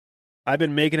 joke. I've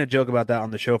been making a joke about that on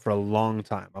the show for a long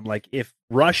time. I'm like, if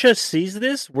Russia sees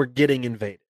this, we're getting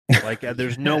invaded. Like,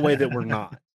 there's no way that we're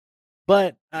not.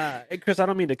 But Chris, I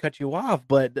don't mean to cut you off,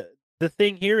 but the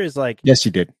thing here is like, Yes,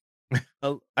 you did.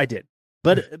 I did.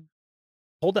 But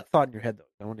hold that thought in your head, though.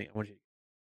 I want you.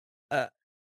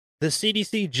 The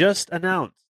CDC just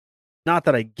announced. Not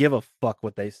that I give a fuck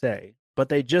what they say, but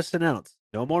they just announced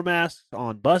no more masks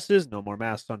on buses, no more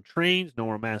masks on trains, no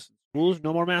more masks in schools,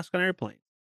 no more masks on airplanes.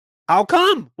 How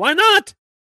come? Why not?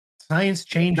 Science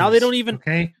changes. Now they don't even.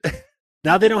 Okay.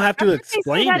 Now they don't have to That's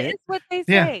what they say. explain That it. is what they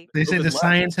Yeah, say. they say the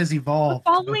science has We're evolved.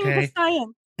 following okay? the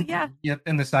science. Yeah. Yep,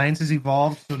 and the science has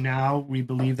evolved. So now we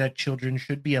believe that children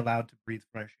should be allowed to breathe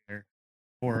fresh air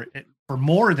for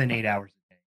more than 8 hours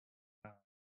a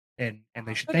day, and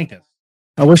they should thank us.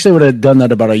 I wish they would have done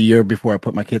that about a year before I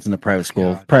put my kids in the private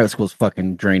school. Private school's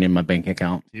fucking draining my bank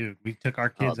account. Dude, we took our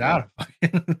kids out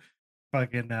of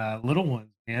fucking little ones,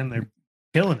 man. They're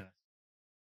killing us.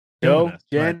 Joe,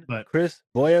 Jen, but Chris,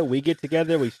 Boya, we get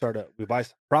together. We buy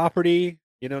some property.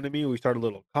 You know what I mean? We start a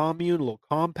little commune, a little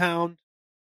compound.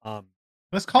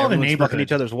 Let's call it a everyone's neighborhood. fucking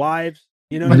each other's wives.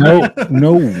 You know what I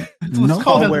mean? Let's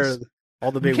call All it wear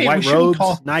all the we big can't- we white shouldn't robes,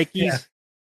 call- Nikes. yeah.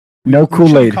 No We shouldn't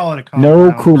Kool-Aid. call it a No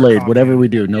compound or Kool-Aid. Whatever we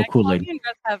do, no Yeah, Kool-Aid. commune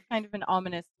does have kind of an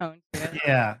ominous tone to it.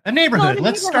 Yeah, a neighborhood. Well, a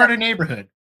Let's start a neighborhood.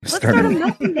 Let's start a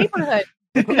Milton neighborhood.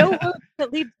 No roads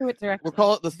that lead to it directly. We'll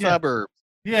call it the suburbs.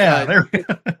 Yeah, there we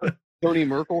Tony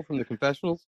Merkel from the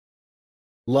Confessionals.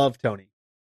 Love Tony.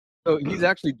 So he's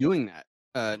actually doing that.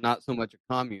 Not so much a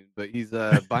commune, but he's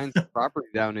buying some property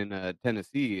down in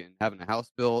Tennessee and having a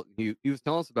house built. He was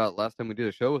telling us about it last time we did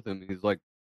a show with him, and he's like,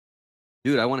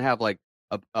 "Dude, I want to have like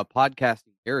a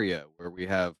podcasting area where we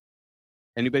have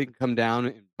anybody can come down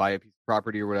and buy a piece of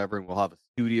property or whatever, and we'll have a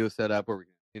studio set up where we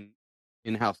can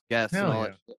in-house guests and Hell all yeah.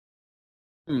 that shit."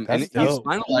 And That's he's dope.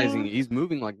 finalizing it. He's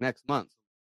moving like next month.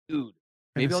 Dude,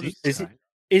 maybe I'll just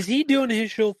Is he doing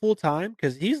his show full time?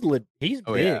 Because he's he's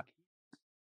Oh, big. yeah.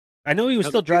 I know he was No,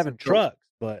 still the driving Jason's dope. trucks,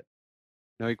 but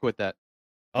No, he quit that.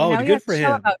 oh, Now he good has for a show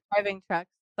him. about driving trucks.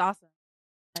 It's awesome.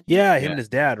 Yeah, him Yeah. and his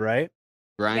dad, right?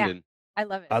 Grinding. I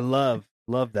love it. I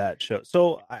love that show.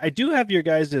 So I do have your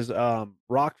guys'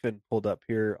 Rockfin pulled up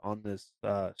here on this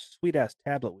sweet ass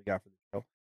tablet we got for the show.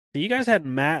 So you guys had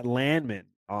Matt Landman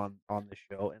on the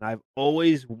show, and I've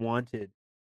always wanted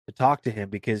to talk to him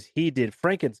because he did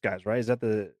Frankenskies, right? Is that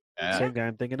the Yeah. same guy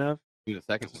I'm thinking of? Do the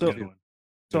second So, one. too.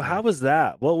 so how was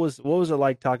that? What was it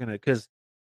like talking to? Because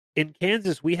in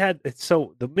Kansas we had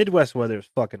so the Midwest weather is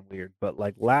fucking weird, but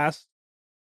like last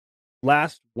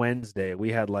Wednesday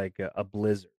we had like a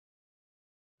blizzard,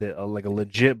 like a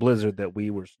legit blizzard that we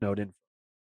were snowed in,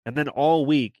 and then all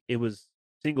week it was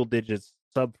single digits,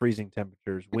 sub freezing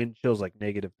temperatures, wind chills like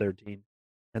 -13,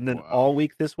 and then Wow. all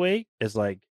week this way is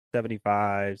like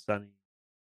 75, sunny,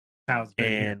 Sounds good.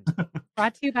 and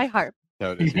Brought to you by Harp.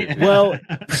 So it is here. well,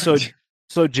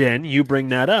 so Jen, you bring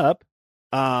that up.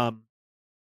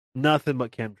 Nothing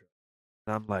but chemtrails.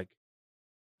 And I'm like,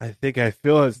 I think I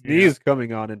feel a sneeze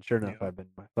coming on, and sure enough,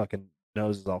 my fucking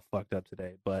nose is all fucked up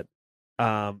today. But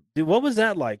dude, what was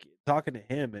that like talking to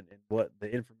him and what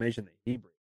the information that he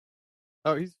brings?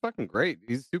 Oh, he's fucking great.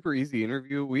 He's super easy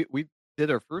interview. We did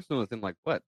our first one with him like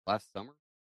what, last summer?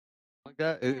 Like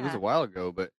that. It was Yeah. a while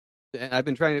ago, but and I've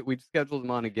been trying to. We scheduled him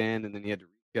on again, and then he had to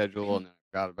reschedule, and then I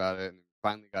forgot about it, and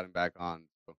finally got him back on.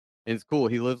 So, and it's cool.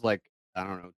 He lives like I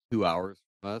don't know 2 hours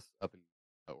from us up in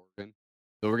Oregon,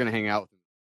 so we're gonna hang out with him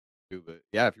too. But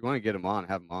yeah, if you want to get him on,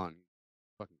 have him on. He's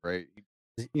fucking great.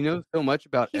 He knows so much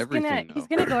about everything. He's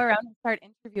though. gonna go around and start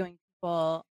interviewing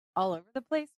people all over the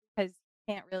place because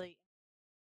he can't really.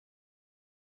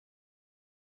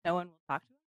 No one will talk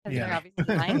to him because they're obviously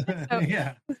blind. So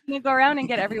Yeah. he's gonna go around and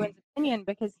get everyone's opinion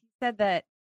because he said that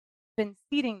he's been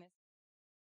seeding this.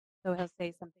 So he'll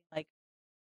say something like,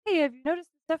 "Hey, have you noticed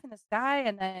the stuff in the sky?"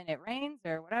 And then it rains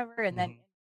or whatever, and then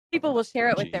people will share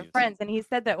it with their friends. And he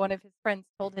said that one of his friends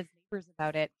told his neighbors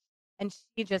about it, and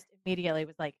she just immediately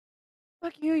was like,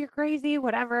 "Fuck you, you're crazy,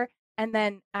 whatever." And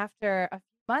then after a few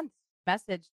months,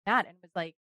 messaged Matt and was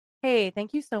like, "Hey,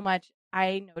 thank you so much.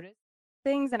 I noticed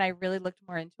things and I really looked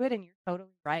more into it, and you're totally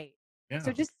right." So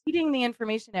Yeah. just seeding the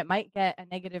information, it might get a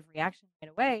negative reaction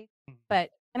right away, but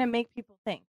it's gonna make people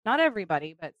think. Not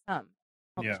everybody, but some.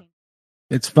 Help Yeah. change.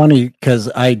 It's funny because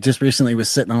I just recently was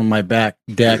sitting on my back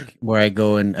deck where I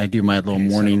go and I do my little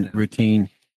morning routine,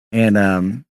 and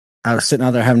I was sitting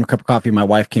out there having a cup of coffee. My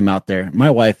wife came out there. My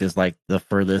wife is like the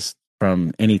furthest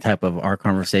from any type of our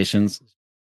conversations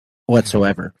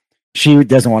whatsoever. She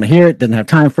doesn't want to hear it, doesn't have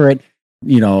time for it,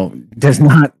 does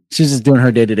not. She's just doing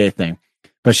her day-to-day thing.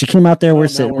 But she came out there. We're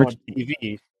sitting. We're on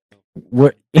TV.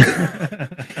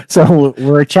 So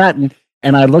we're chatting,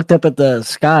 and I looked up at the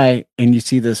sky, and you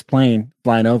see this plane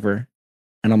flying over,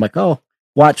 and I'm like, "Oh,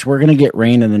 watch! We're gonna get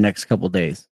rain in the next couple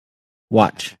days.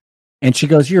 Watch." And she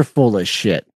goes, "You're full of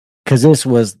shit," because this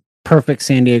was perfect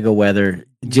San Diego weather,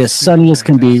 just sunny as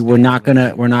can be. We're not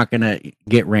gonna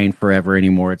get rain forever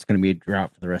anymore. It's gonna be a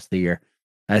drought for the rest of the year.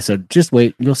 I said, "Just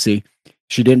wait, you'll see."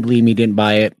 She didn't believe me, didn't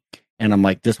buy it, and I'm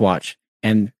like, "Just watch."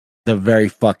 And the very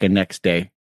fucking next day,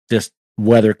 just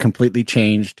weather completely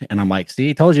changed, and I'm like,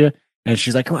 "See, I told you." And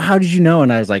she's like, "Well, how did you know?"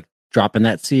 And I was like, dropping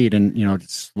that seed, and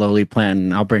just slowly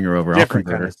planting. I'll bring her over. Different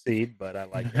I'll kind convert of seed, but I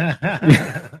like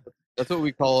it. That's what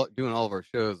we call doing all of our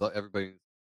shows. Everybody's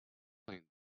playing.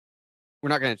 We're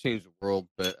not going to change the world,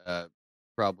 but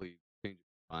probably change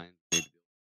your mind. Maybe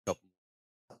a couple.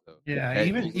 So, Yeah,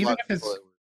 even there's a lot if of it's people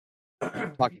that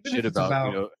were talking even shit if it's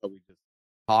about, about how we just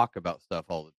talk about stuff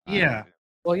all the time. Yeah.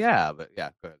 Well, yeah, but yeah,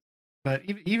 go ahead. But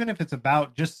even if it's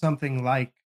about just something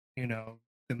like,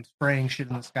 them spraying shit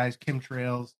in the skies,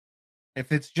 chemtrails,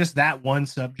 if it's just that one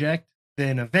subject,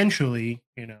 then eventually,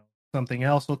 something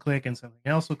else will click and something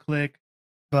else will click.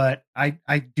 But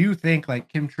I do think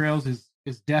like chemtrails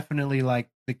is definitely like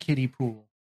the kiddie pool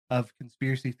of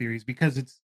conspiracy theories, because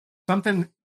it's something,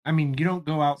 I mean, you don't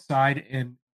go outside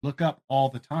and look up all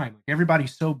the time. Like,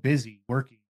 everybody's so busy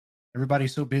working.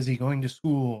 Everybody's so busy going to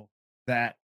school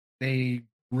that they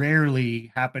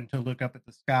rarely happen to look up at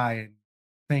the sky and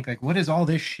think like, what is all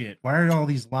this shit? Why are all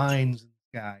these lines in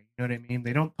the sky? You know what I mean?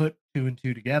 They don't put two and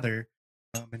two together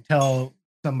until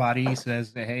somebody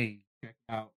says, "Hey, check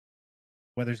out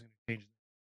weather's going to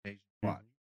change." Watch.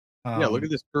 Yeah, look at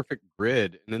this perfect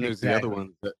grid, and then there's the other Exactly.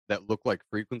 ones that look like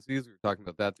frequencies. We were talking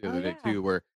about that the Oh, other day yeah. too,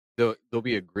 where there'll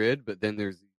be a grid, but then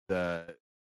there's the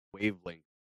wavelength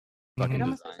fucking It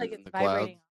almost looks designs like in it's the clouds.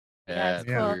 vibrating. Yeah, Yeah, it's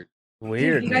it's cool. weird.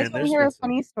 Weird, Do you guys man. want to There's hear a been some-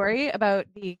 funny story about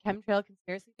the chemtrail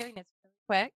conspiracy theory? And it's really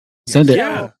quick. Send it.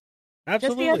 Yeah, Just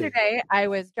the other absolutely. day, I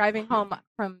was driving home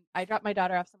I dropped my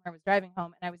daughter off somewhere. I was driving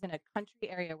home, and I was in a country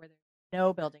area where there's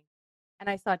no buildings. And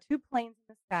I saw two planes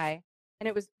in the sky, and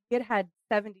it had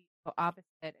 70 so opposite.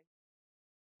 It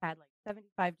had like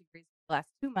 75 degrees for the last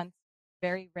 2 months.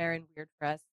 Very rare and weird for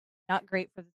us. Not great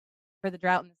for the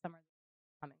drought in the summer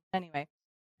coming. Anyway,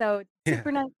 so Yeah.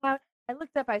 super nice out. I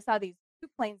looked up, I saw these two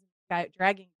planes in the sky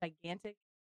dragging gigantic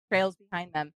trails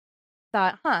behind them.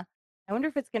 Thought, I wonder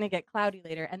if it's going to get cloudy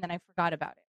later. And then I forgot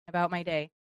about my day.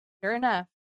 Sure enough,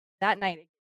 that night it was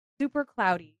super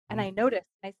cloudy. And I noticed,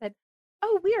 and I said,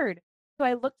 "Oh, weird." So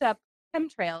I looked up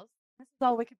chemtrails. This is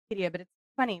all Wikipedia, but it's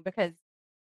funny because,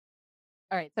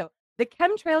 all right, so the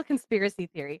chemtrail conspiracy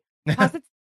theory posits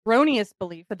the erroneous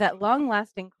belief that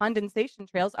long-lasting condensation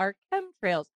trails are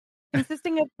chemtrails,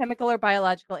 consisting of chemical or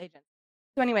biological agents.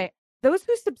 So anyway, those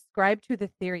who subscribe to the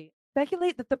theory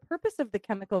speculate that the purpose of the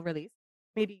chemical release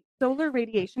may be solar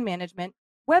radiation management,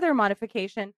 weather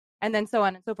modification, and then so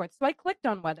on and so forth. So I clicked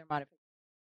on weather modification.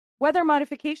 Weather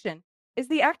modification is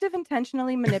the act of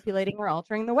intentionally manipulating or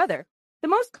altering the weather. The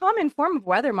most common form of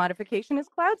weather modification is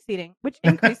cloud seeding, which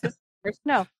increases or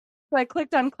snow. So I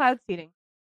clicked on cloud seeding.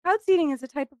 Cloud seeding is a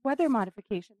type of weather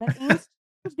modification that aims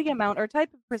to change the amount or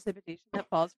type of precipitation that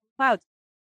falls from clouds.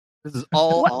 This is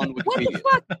all What, on what Wikipedia. the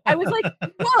fuck? I was like,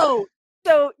 whoa.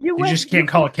 So You just can't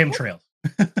call it chemtrails.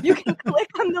 You can click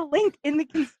on the link in the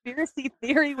conspiracy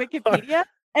theory Wikipedia,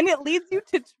 and it leads you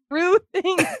to true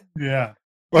things. Yeah.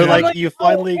 Or Yeah. I'm like you "Oh,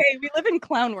 finally okay, we live in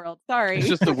clown world. Sorry. It's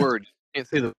just a word. You can't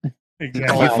say the. Exactly.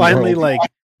 you Clown finally world.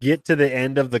 like get to the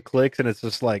end of the clicks and it's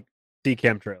just like see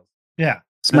chemtrails. Yeah.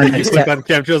 It's my And then you next click step. on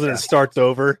chemtrails and it starts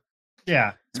over.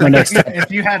 Yeah. It's my Like, next step. if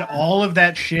you had all of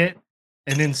that shit,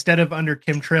 and instead of under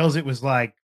chemtrails, it was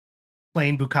like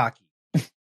plain bukkake,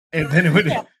 and then it would,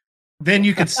 Yeah. then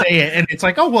you could say it, and it's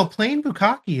like, oh well, plain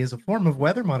bukkake is a form of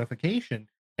weather modification,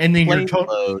 and then Plane you're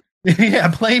totally, load. yeah,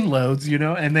 plane loads,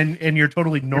 and you're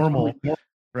totally normal,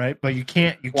 right? But you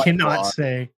Flat cannot block.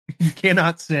 say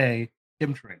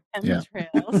chemtrail. Yeah.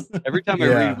 Every time I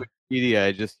Yeah. read Wikipedia,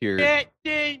 I just hear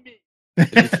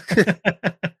It's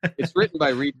it's written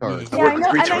by retards. Yeah, I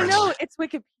know, and I know it's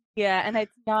Wikipedia, and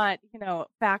it's not,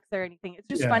 facts or anything. It's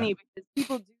just Yeah. funny because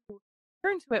people do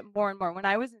turn to it more and more. When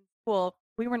I was in school,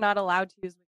 we were not allowed to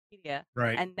use Wikipedia,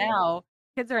 Right. and now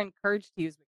kids are encouraged to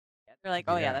use Wikipedia. They're like,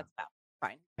 "Oh yeah, Yeah. that's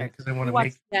fine." Yeah, because they want We to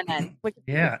watch make CNN. Wikipedia.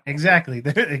 Yeah, exactly.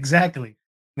 Exactly.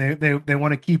 They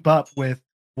want to keep up with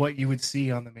what you would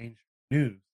see on the mainstream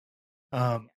news,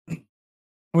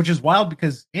 which is wild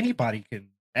because anybody can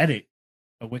edit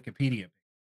a Wikipedia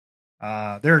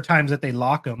page. There are times that they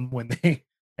lock them when they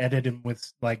edit them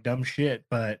with like dumb shit,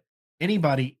 but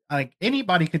anybody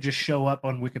could just show up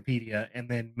on Wikipedia and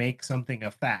then make something a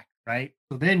fact, right?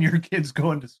 So then your kid's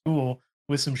going to school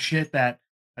with some shit that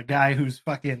a guy who's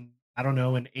fucking, I don't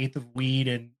know, an eighth of weed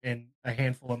and a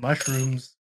handful of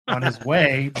mushrooms on his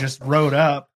way just wrote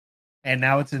up, and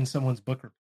now it's in someone's book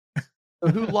report.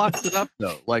 So who locks it up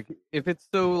though? Like, if it's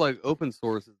so like open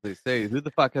source as they say, who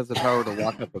the fuck has the power to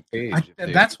lock up a page?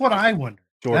 That's what I wonder.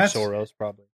 George Soros,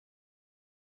 probably.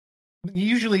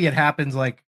 Usually it happens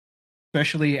like,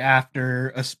 especially after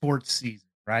a sports season,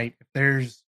 right? If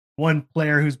there's one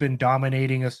player who's been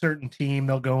dominating a certain team,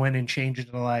 they'll go in and change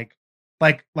it to like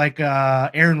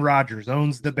Aaron Rodgers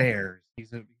owns the Bears.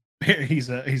 He's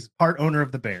part owner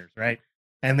of the Bears, right?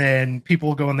 And then people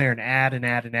will go in there and add, and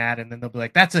then they'll be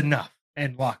like, that's enough,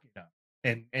 and lock it up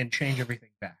and change everything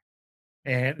back.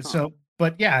 And so,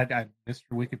 but yeah, Mr.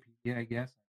 Wikipedia, I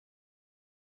guess.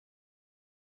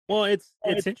 Well, it's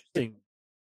interesting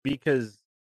because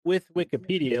with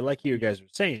Wikipedia, like you guys were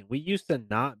saying, we used to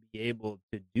not be able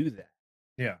to do that.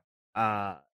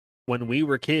 Yeah. When we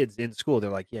were kids in school, they're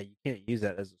like, yeah, you can't use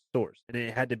that as a source. And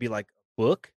it had to be like a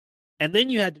book. And then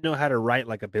you had to know how to write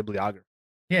like a bibliography.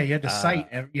 Yeah, you had to cite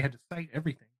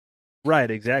everything. Right,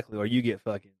 exactly. Or you get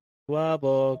fucking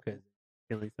trouble because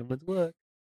you're killing someone's work.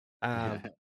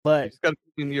 But you just got to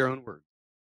put in your own words.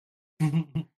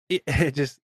 it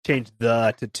just changed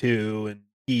the to two and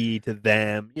he to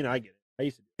them. I get it. I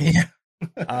used to do it.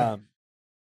 Yeah.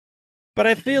 But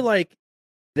I feel like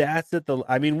that's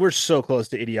we're so close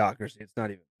to idiocracy. It's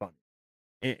not even funny.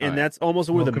 And that's almost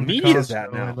where the media is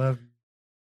at now. I love you.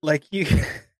 Like you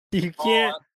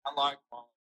can't. I like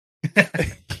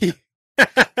you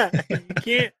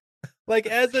can't, like,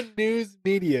 as a news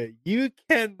media, you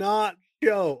cannot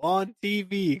show on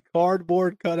TV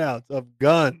cardboard cutouts of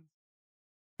guns.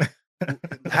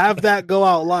 Have that go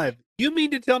out live. You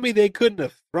mean to tell me they couldn't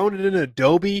have thrown it in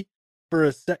Adobe for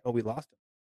a sec? Oh, we lost them.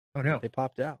 Oh no, they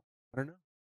popped out. I don't know.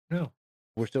 No,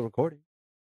 we're still recording.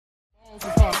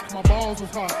 My balls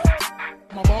was hot.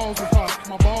 My balls was hot.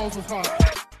 My balls was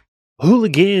hot.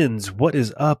 Hooligans, what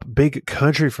is up? Big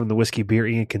country from the Whiskey, Beer,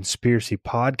 and Conspiracy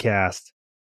podcast.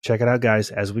 Check it out,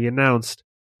 guys. As we announced,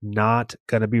 not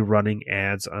going to be running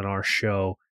ads on our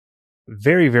show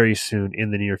very, very soon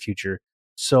in the near future.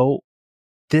 So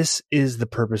this is the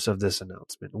purpose of this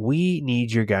announcement. We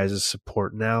need your guys'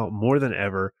 support now more than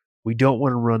ever. We don't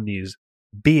want to run these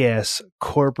BS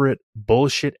corporate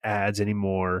bullshit ads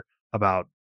anymore about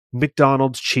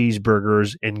McDonald's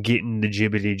cheeseburgers and getting the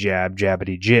jibbity jab,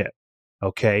 jabbity jib.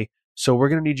 Okay, so we're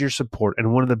going to need your support.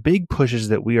 And one of the big pushes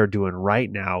that we are doing right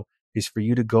now is for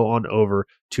you to go on over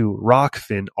to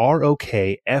Rokfin,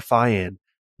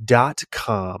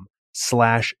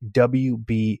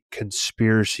 ROKFIN.com/WB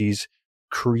Conspiracies.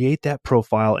 Create that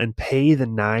profile and pay the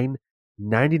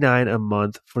 $9.99 a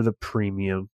month for the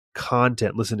premium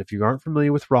content. Listen, if you aren't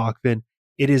familiar with Rokfin,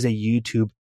 it is a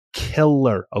YouTube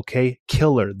killer, okay?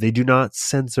 Killer. They do not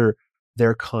censor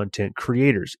their content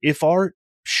creators. If our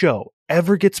show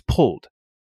ever gets pulled,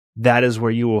 that is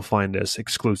where you will find us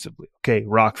exclusively, okay?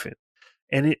 Rokfin.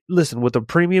 And listen, with the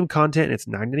premium content, it's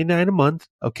 $9.99 a month,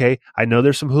 okay? I know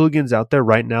there's some hooligans out there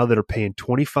right now that are paying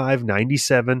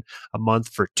 $25.97 a month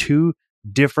for 2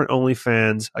 different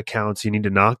OnlyFans accounts. You need to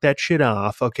knock that shit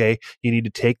off, okay? You need to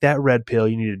take that red pill.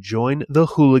 You need to join the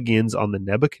hooligans on the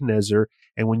Nebuchadnezzar.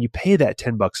 And when you pay that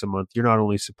 $10 a month, you're not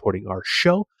only supporting our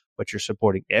show, but you're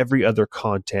supporting every other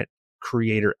content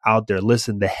creator out there.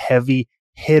 Listen, the heavy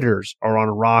hitters are on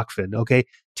Rokfin, okay?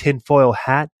 Tinfoil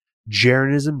Hat,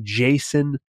 Jeranism,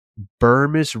 Jason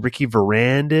Burmis, Ricky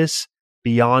Verandis,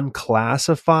 Beyond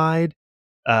Classified,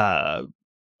 ODD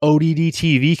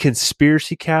TV,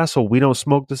 Conspiracy Castle, We Don't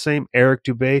Smoke the Same, Eric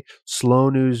Dubé,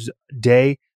 Slow News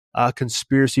Day,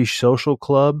 Conspiracy Social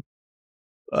Club.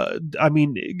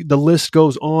 The list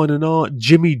goes on and on.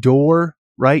 Jimmy Dore,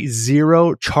 right?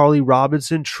 Zero, Charlie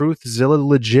Robinson, Truthzilla,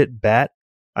 Legit Bet.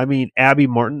 Abby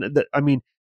Martin.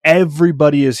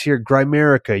 Everybody is here.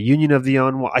 Grimerica, Union of the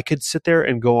Unwell. I could sit there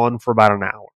and go on for about an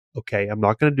hour. Okay, I'm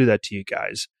not going to do that to you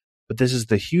guys. But this is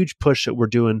the huge push that we're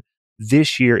doing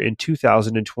this year in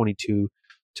 2022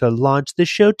 to launch the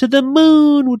show to the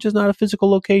moon, which is not a physical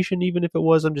location. Even if it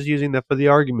was, I'm just using that for the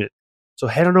argument. So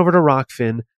head on over to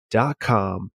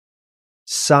rockfin.com,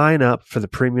 sign up for the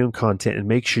premium content, and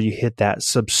make sure you hit that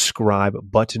subscribe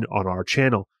button on our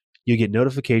channel. You get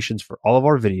notifications for all of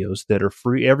our videos that are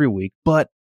free every week, but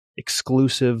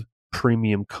exclusive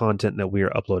premium content that we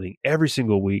are uploading every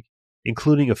single week,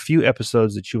 including a few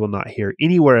episodes that you will not hear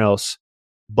anywhere else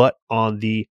but on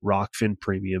the Rockfin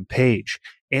Premium page.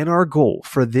 And our goal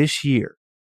for this year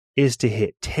is to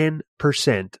hit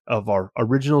 10% of our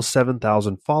original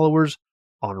 7,000 followers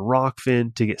on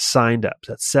Rockfin to get signed up.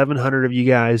 So that's 700 of you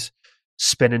guys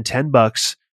spending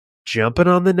 $10, jumping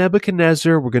on the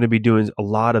Nebuchadnezzar. We're going to be doing a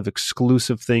lot of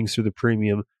exclusive things through the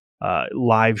premium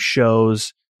live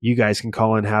shows. You guys can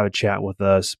call in and have a chat with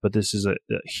us, but this is a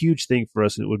huge thing for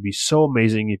us, and it would be so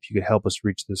amazing if you could help us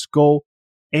reach this goal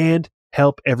and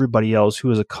help everybody else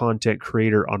who is a content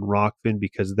creator on Rockfin,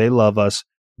 because they love us,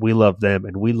 we love them,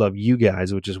 and we love you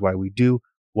guys, which is why we do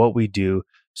what we do.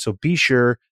 So be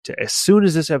sure to, as soon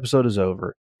as this episode is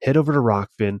over, head over to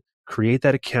Rockfin, create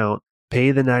that account,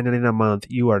 pay the $9.99 a month.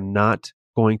 You are not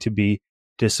going to be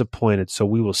disappointed. So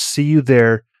we will see you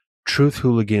there, Truth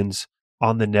Hooligans,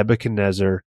 on the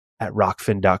Nebuchadnezzar at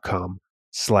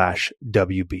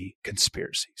rockfin.com/WB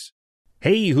Conspiracies.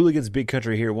 Hey, Hooligans, Big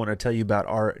Country here. I want to tell you about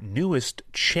our newest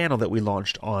channel that we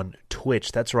launched on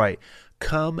Twitch. That's right.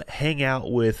 Come hang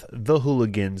out with the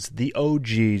Hooligans, the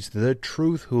OGs, the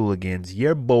Truth Hooligans,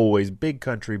 your boys, Big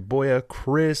Country, Boya,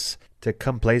 Chris, to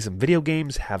come play some video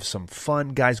games, have some fun.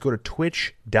 Guys, go to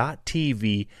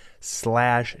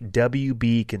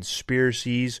twitch.tv/WB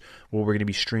Conspiracies, where we're going to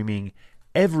be streaming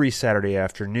every Saturday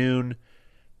afternoon.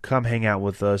 Come hang out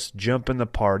with us, jump in the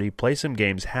party, play some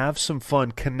games, have some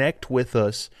fun, connect with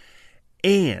us,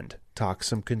 and talk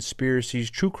some conspiracies,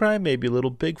 true crime, maybe a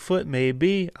little Bigfoot,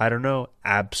 maybe, I don't know.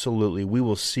 Absolutely. We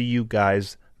will see you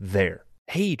guys there.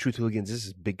 Hey, Truth Hooligans, this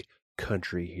is Big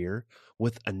Country here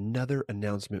with another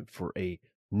announcement for a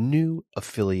new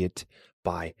affiliate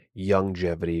by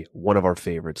Youngevity, one of our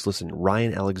favorites. Listen,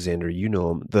 Ryan Alexander, you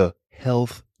know him, the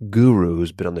health guru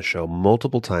who's been on the show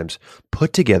multiple times,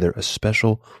 put together a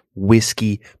special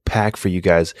whiskey pack for you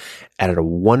guys at a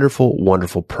wonderful,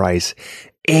 wonderful price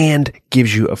and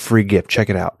gives you a free gift. Check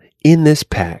it out. In this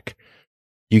pack,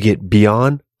 you get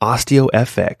Beyond Osteo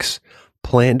FX,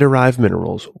 plant-derived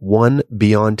minerals, one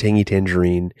Beyond Tangy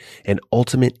Tangerine, and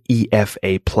Ultimate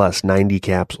EFA Plus 90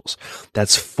 capsules.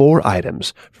 That's 4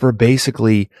 items for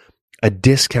basically a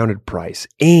discounted price.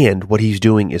 And what he's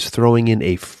doing is throwing in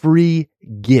a free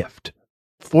gift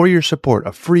for your support,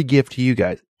 a free gift to you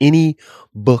guys. Any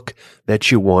book that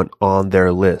you want on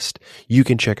their list. You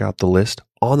can check out the list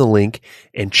on the link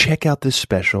and check out this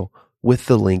special with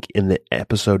the link in the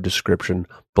episode description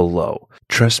below.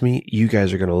 Trust me, you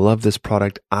guys are going to love this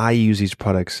product. I use these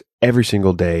products every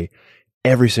single day,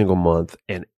 every single month,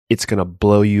 and it's going to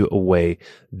blow you away.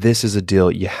 This is a deal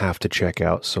you have to check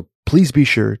out. So please be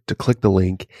sure to click the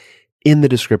link in the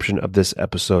description of this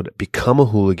episode. Become a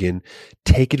hooligan,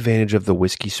 take advantage of the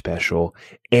whiskey special,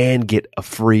 and get a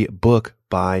free book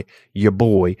by your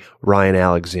boy, Ryan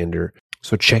Alexander.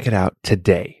 So check it out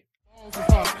today.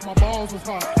 My balls was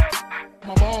hot.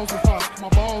 My balls was hot. My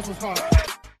balls was hot.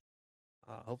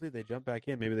 Hopefully they jump back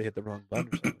in. Maybe they hit the wrong button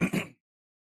or something.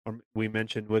 Or we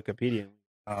mentioned Wikipedia.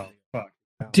 Oh, fuck.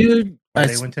 Dude, Or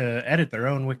they went to edit their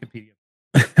own Wikipedia.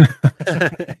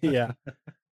 Yeah.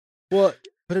 Well,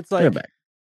 but it's like, They're back.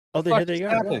 oh, Fuck they just are.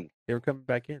 happened? They were coming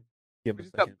back in. Give We us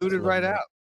just a got second. booted Slow right down. out.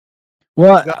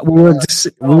 Well, we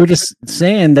were just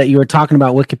saying that you were talking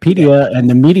about Wikipedia and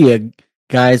the media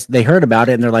guys. They heard about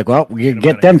it and they're like, "Well, we them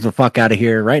get outta them the fuck out of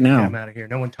here right Get now." them out of here.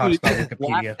 No one talks Dude, about it just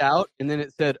Wikipedia. blacked out, and then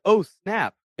it said, "Oh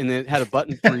snap!" and then it had a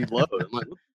button to reload. I'm like,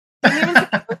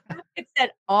 It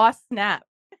said, "Aw, snap."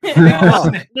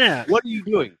 Oh, yeah. "What are you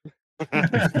doing?"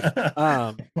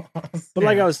 But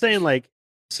like I was saying, like,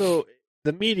 so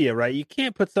the media, right? You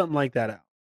can't put something like that out.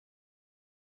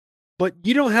 But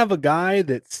you don't have a guy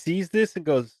that sees this and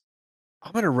goes,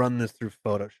 "I'm gonna run this through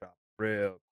Photoshop,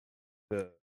 real good.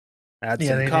 Add Yeah,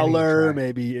 some they didn't color, even try.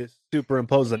 maybe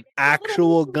superimpose an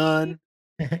actual gun."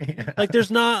 Yeah. Like,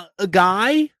 there's not a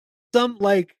guy. Some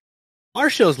like our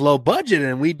show's low budget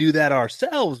and we do that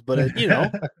ourselves. But you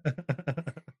know,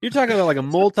 you're talking about like a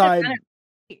multi.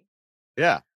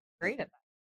 Yeah, Great at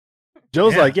that.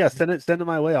 Joe's Yeah. like, yeah, send it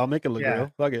my way. I'll make it look Yeah.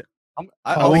 real. Fuck it. I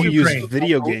I won't use Ukraine.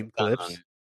 video game clips.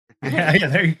 Yeah,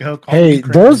 there you go. Call Hey,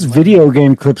 Ukraine. those video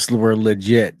game clips were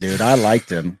legit, dude. I liked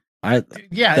them.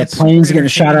 Yeah, The it's planes super getting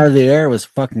shot out of entertaining. the air was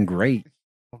fucking great.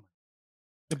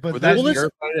 But Were that's those just-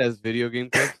 verified as video game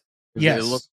clips? 'Cause Yes. It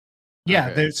looked, Yeah,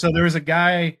 okay. so there was a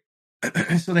guy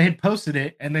so they had posted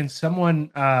it, and then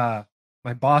someone,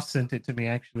 my boss sent it to me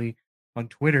actually on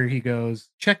Twitter. He goes,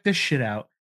 "Check this shit out,"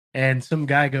 and some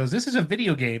guy goes, "This is a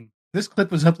video game. This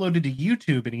clip was uploaded to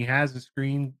YouTube," and he has the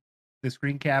screen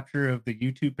capture of the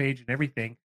YouTube page and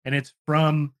everything, and it's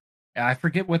from, I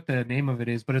forget what the name of it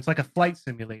is, but it's like a flight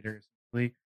simulator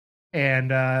essentially.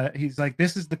 And he's like,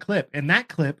 "This is the clip," and that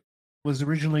clip was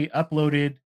originally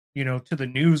uploaded, to the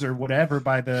news or whatever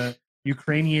by the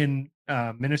Ukrainian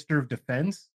Minister of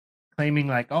Defense, claiming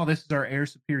like, "Oh, this is our air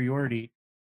superiority."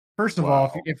 First of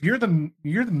all, if you're the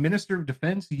Minister of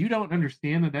Defense, you don't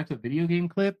understand that that's a video game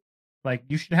clip. Like,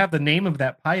 you should have the name of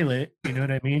that pilot. You know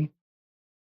what I mean?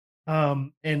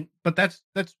 But that's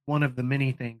one of the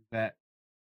many things that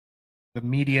the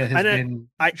media has been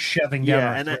shoving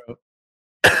down our throat.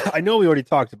 I know we already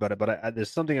talked about it, but there's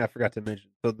something I forgot to mention.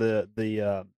 So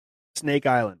the Snake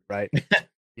Island, right?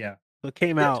 Yeah. So it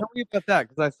came out. Tell me about that,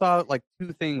 because I saw like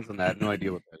 2 things on that. No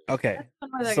idea what that is. Okay.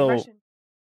 Like So Russian.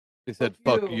 They said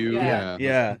 "fuck you."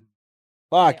 yeah.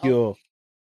 Fuck you.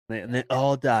 And they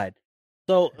all died.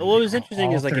 So what was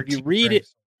interesting is, like, if you read it,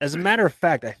 as a matter of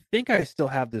fact, I think I still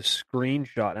have this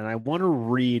screenshot, and I want to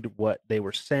read what they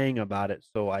were saying about it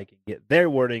so I can get their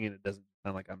wording and it doesn't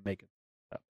sound like I'm making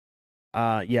stuff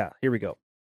up. Yeah, here we go.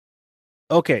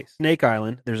 Okay, Snake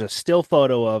Island. There's a still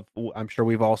photo of, I'm sure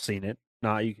we've all seen it.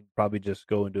 You can probably just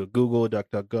go into a Google,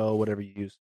 DuckDuckGo, whatever you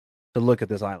use to look at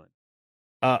this island.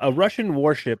 A Russian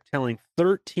warship telling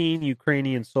 13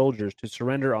 Ukrainian soldiers to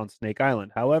surrender on Snake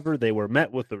Island. However, they were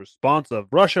met with the response of,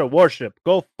 "Russia warship,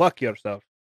 go fuck yourself."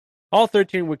 All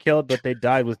 13 were killed, but they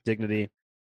died with dignity.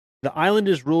 The island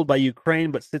is ruled by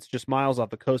Ukraine, but sits just miles off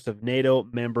the coast of NATO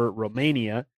member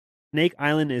Romania. Snake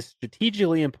Island is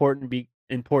strategically important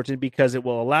because it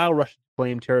will allow Russia to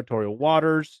claim territorial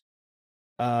waters,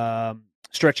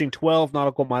 stretching 12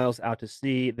 nautical miles out to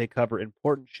sea. They cover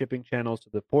important shipping channels to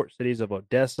the port cities of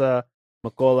Odessa,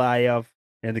 Mykolaiv,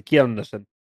 and the Kiev.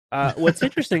 What's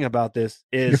interesting about this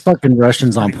is your fucking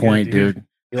Russian's on point, dude.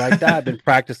 You like that? I've been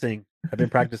practicing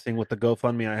with the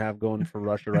GoFundMe I have going for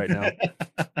Russia right now.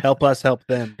 Help us, help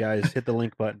them, guys. Hit the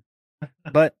link button.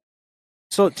 But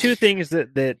so 2 things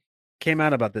that came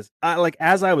out about this.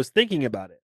 As I was thinking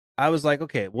about it, I was like,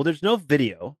 okay, well, there's no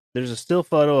video. There's a still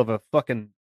photo of a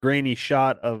fucking grainy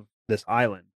shot of this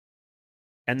island,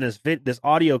 and this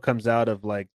audio comes out of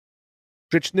like,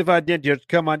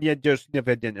 come on, and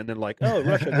then like, "Oh,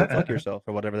 Russia, go fuck yourself,"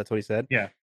 or whatever. That's what he said. Yeah.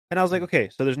 And I was like, okay,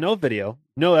 so there's no video,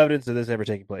 no evidence of this ever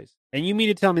taking place, and you mean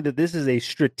to tell me that this is a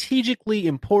strategically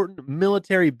important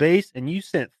military base, and you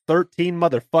sent 13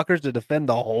 motherfuckers to defend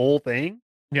the whole thing?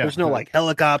 Yeah. There's no like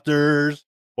helicopters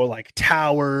or like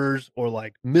towers or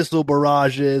like missile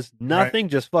barrages, nothing.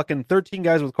 Right. Just fucking 13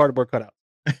 guys with cardboard cutouts.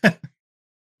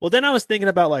 Well, then I was thinking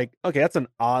about like, okay, that's an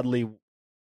oddly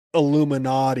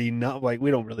Illuminati. Not like,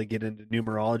 we don't really get into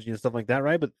numerology and stuff like that,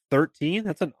 right? But 13,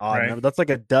 that's an odd number. That's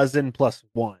like a dozen plus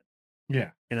 1.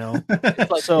 Yeah, you know.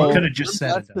 Like, so you could have just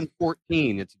said less than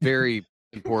 14. It's very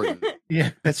important. Yeah,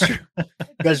 that's true.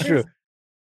 That's true.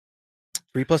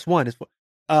 3 plus 1 is 4.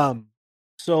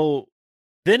 So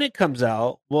then it comes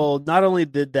out. Well, not only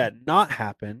did that not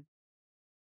happen,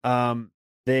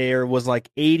 there was like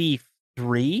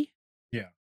 83. Yeah,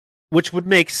 which would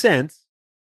make sense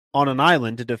on an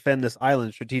island to defend this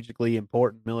island, strategically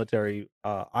important military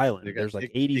island. There's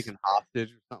like 80 taken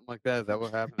hostage or something like that. Is that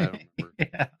what happened? I don't remember.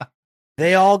 Yeah.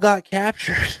 They all got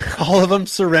captured. All of them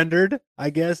surrendered, I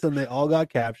guess, and they all got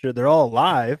captured. They're all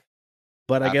alive,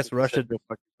 but I guess Russia. Go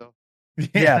fuck yourself.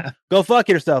 Yeah, go fuck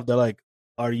yourself. They're like,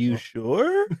 "Are you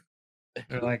sure?"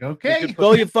 They're like, "Okay,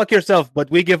 go you fuck yourself," but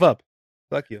we give up.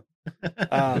 Fuck you.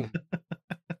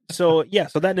 So yeah,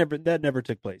 so that never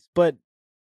took place. But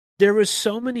there was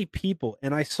so many people,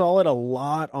 and I saw it a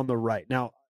lot on the right.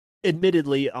 Now,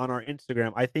 admittedly, on our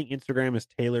Instagram, I think Instagram is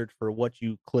tailored for what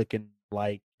you click and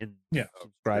like and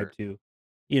subscribe to.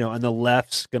 You know, and the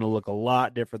left's going to look a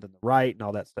lot different than the right and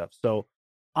all that stuff. So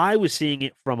I was seeing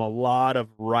it from a lot of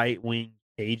right-wing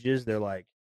pages. They're like,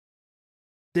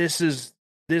 this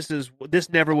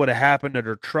never would have happened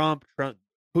under Trump.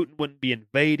 Putin wouldn't be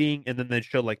invading. And then they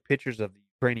show like pictures of the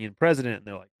Ukrainian president, and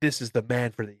they're like, this is the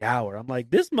man for the hour. I'm like,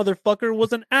 this motherfucker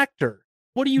was an actor.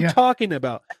 What are you talking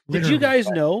about? Literally. Did you guys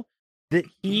know that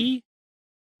he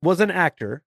was an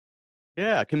actor?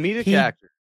 Yeah, comedic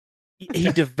actor.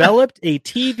 He developed a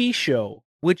TV show,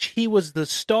 which he was the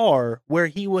star, where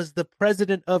he was the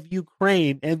president of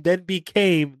Ukraine and then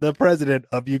became the president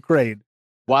of Ukraine.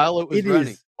 While it was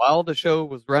running. While the show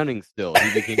was running still,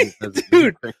 he became president.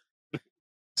 Dude.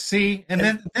 See, and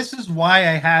then this is why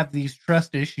I have these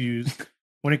trust issues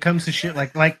when it comes to shit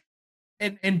like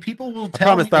and people will tell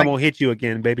I promise me, I won't hit you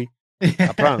again, baby.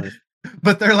 I promise.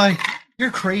 But they're like,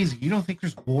 you're crazy. You don't think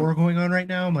there's war going on right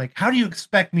now? I'm like, how do you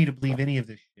expect me to believe any of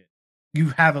this shit? You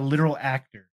have a literal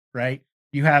actor, right?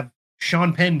 You have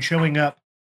Sean Penn showing up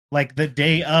like the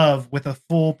day of with a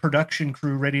full production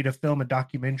crew ready to film a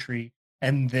documentary,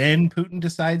 and then Putin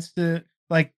decides to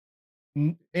like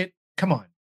it. Come on.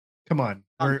 Sean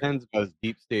Penn's about as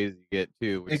deep state as you get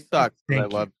too, which It- sucks. But I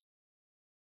thank you. love.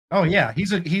 Oh yeah,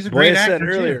 he's a Boy, great I said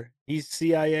actor too. earlier, he's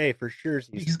CIA for sure.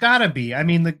 He's got to be. I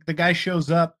mean, the guy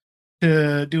shows up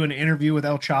to do an interview with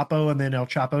El Chapo, and then El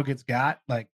Chapo gets got.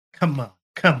 Like, come on.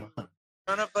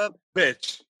 Son of a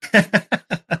bitch.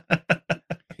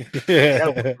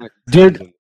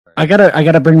 Dude, I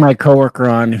gotta bring my coworker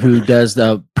on who does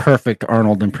the perfect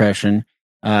Arnold impression.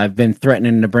 I've been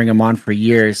threatening to bring him on for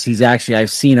years.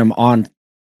 I've seen him on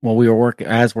while we're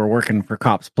working for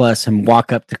Cops Plus, him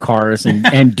walk up to cars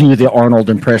and do the Arnold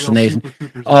impersonation.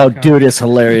 Oh, dude, it's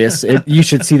hilarious. You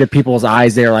should see the people's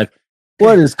eyes there, like,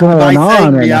 what is going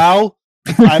on? right now?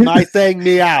 Am I saying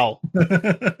meow?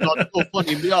 Not so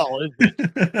funny, meow. Is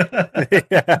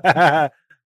it?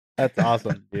 That's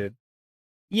awesome, dude.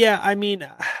 Yeah, I mean,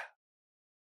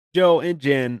 Joe and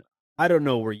Jen, I don't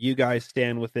know where you guys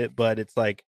stand with it, but it's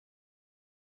like,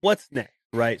 what's next,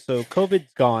 right? So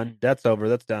COVID's gone. That's over.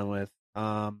 That's done with.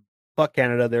 Fuck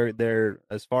Canada. They're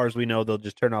as far as we know, they'll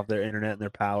just turn off their internet and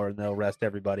their power, and they'll arrest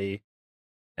everybody.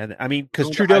 And I mean, because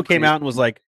Trudeau came out and was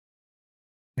like,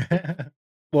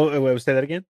 well, say that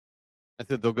again. I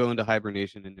said they'll go into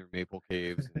hibernation in their maple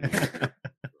caves.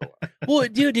 Well,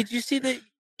 dude, did you see that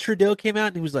Trudeau came out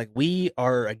and he was like, "We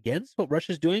are against what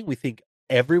Russia's doing. We think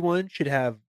everyone should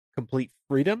have complete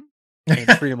freedom and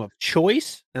freedom of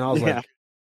choice." And I was like,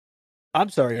 "I'm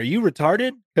sorry, are you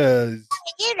retarded?" Because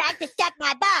you like to suck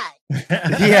my butt.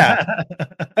 yeah,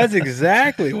 that's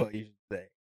exactly what you should say.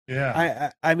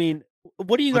 Yeah, I mean,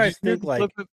 what do you guys think? Like,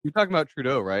 you're talking about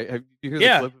Trudeau, right? Have you heard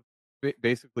the clip of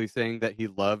basically saying that he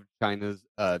loved China's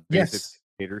basic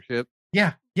dictatorship?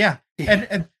 Yeah.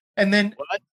 And then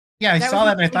What? yeah, I That saw was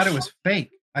that and I thought it was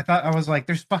fake. I was like,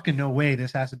 there's fucking no way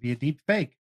this has to be a deep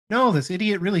fake. No, this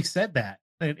idiot really said that.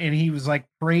 And he was like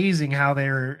praising how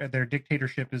their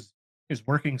dictatorship is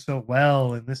working so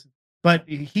well and this, but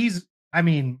he's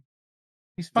fucking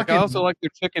I also like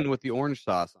their chicken with the orange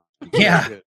sauce on. Yeah.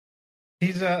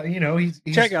 He's he's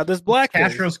check out this black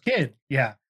Castro's kid.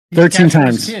 Yeah. He's 13 Castro's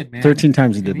times. kid, man. 13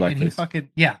 times he did And he blackface. fucking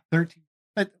 13.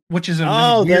 Which is a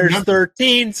oh, weird there's number.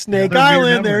 13 Snake Another weird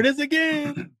Island. There number. it is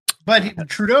again. But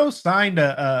Trudeau signed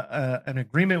an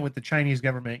agreement with the Chinese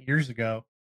government years ago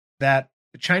that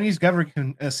the Chinese government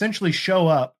can essentially show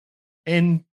up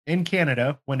in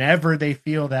Canada whenever they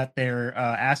feel that their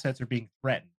assets are being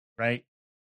threatened, right?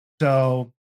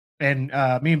 So, and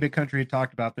me and Big Country had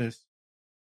talked about this.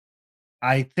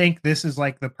 I think this is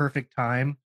like the perfect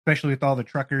time, especially with all the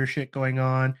trucker shit going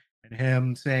on and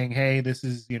him saying, hey, this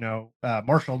is,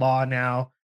 martial law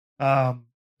now.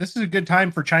 This is a good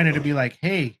time for China to be like,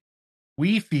 hey,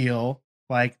 we feel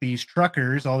like these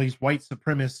truckers, all these white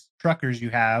supremacist truckers you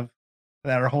have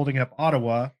that are holding up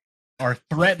Ottawa are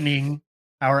threatening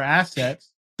our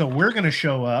assets. So we're going to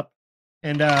show up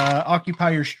and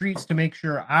occupy your streets to make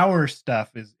sure our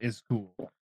stuff is cool.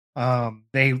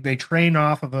 They train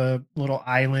off of a little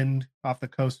island off the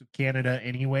coast of Canada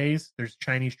anyways. There's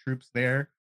Chinese troops there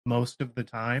most of the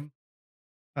time.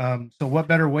 So what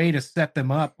better way to set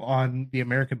them up on the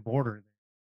American border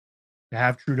to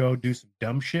have Trudeau do some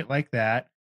dumb shit like that,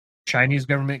 Chinese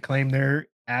government claim their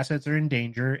assets are in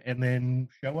danger, and then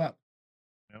show up.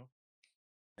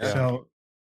 So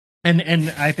and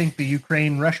I think the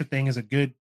Ukraine Russia thing is a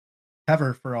good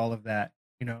cover for all of that.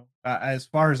 As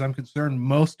far as I'm concerned,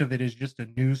 most of it is just a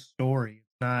news story.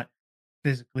 It's not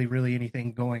physically really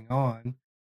anything going on.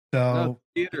 So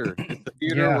theater. It's the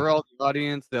theater. Yeah. We're all the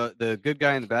audience. The good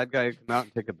guy and the bad guy come out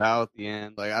and take a bow at the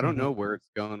end. Like, I don't know where it's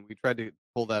going. We tried to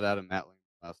pull that out of Matt Lang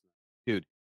last night. Dude,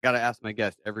 got to ask my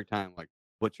guest every time, like,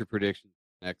 what's your prediction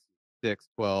for the next 6,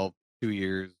 12, 2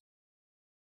 years?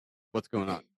 What's going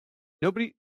on?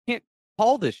 Nobody can't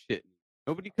call this shit.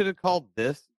 Nobody could have called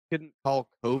this. Couldn't call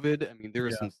COVID. I mean, there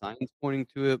was some signs pointing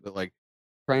to it, but like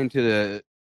trying to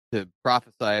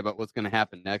prophesy about what's going to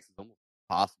happen next is almost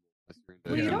impossible.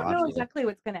 Well, you don't know exactly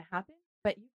what's going to happen,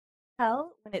 but you can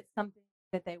tell when it's something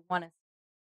that they want to see.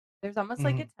 There's almost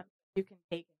like a template you can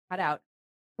take and cut out,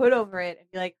 put over it, and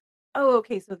be like, oh,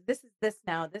 okay, so this is this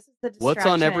now. This is the distraction. What's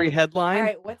on every headline? All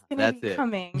right, what's going to be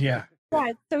coming? Yeah. Yeah,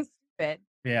 it's so stupid.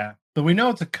 Yeah. So we know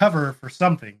it's a cover for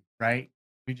something, right?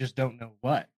 We just don't know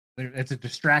what. It's a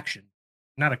distraction,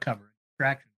 not a cover.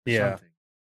 Distraction for something.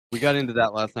 We got into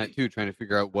that last night too, trying to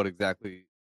figure out what exactly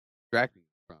distracting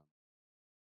from.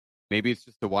 maybe it's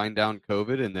just to wind down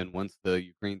COVID, and then once the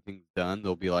Ukraine thing's done,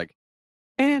 they'll be like,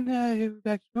 and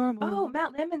back to normal. Oh,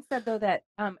 Matt Lemon said though that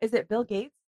is it Bill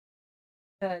Gates,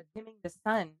 the dimming the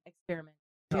sun experiment?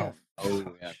 Oh,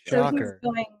 yeah. So Shocker. he's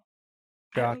going.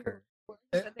 Shocker.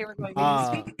 That they were going.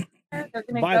 Uh, They're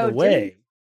going by to go the way,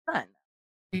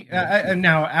 dimming the sun. And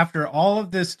now, after all of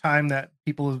this time that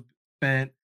people have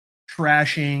spent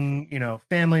trashing,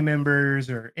 family members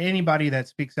or anybody that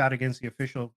speaks out against the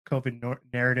official COVID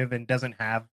narrative and doesn't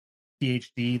have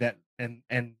PhD that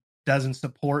and doesn't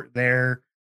support their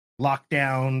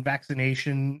lockdown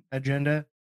vaccination agenda,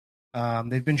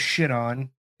 they've been shit on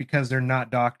because they're not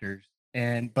doctors.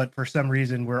 But for some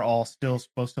reason, we're all still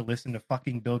supposed to listen to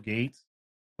fucking Bill Gates.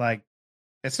 Like,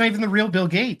 it's not even the real Bill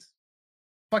Gates.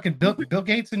 Fucking Bill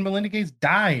Gates and Melinda Gates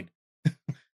died.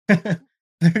 yeah,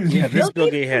 this Bill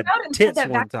Gates had came out and said tits that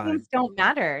one vaccines time. don't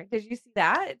matter. Did you see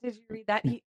that? Did you read that?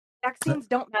 Vaccines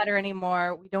don't matter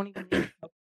anymore. We don't even need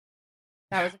them.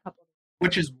 That was a couple.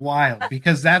 Which is wild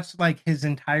because that's like his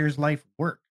entire life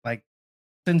work. Like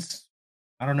since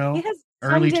I don't know, He has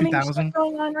early sun dimming 2000. shit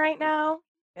going on right now.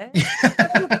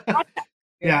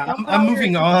 Yeah, I'm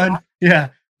moving on. Yeah,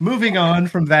 moving on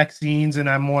from vaccines, and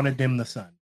I want to dim the sun.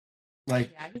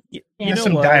 Like, You know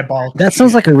some what? diabolical. That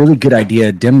sounds like a really good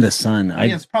idea. Dim the sun. I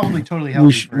mean, it's probably totally healthy.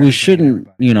 we for we everybody.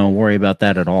 shouldn't worry about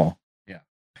that at all.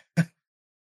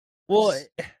 Well,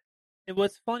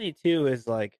 what's funny too is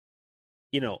like,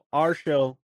 our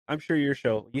show. I'm sure your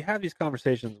show. You have these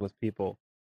conversations with people.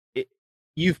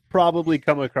 You've probably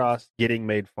come across getting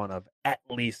made fun of at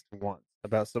least once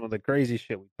about some of the crazy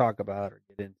shit we talk about or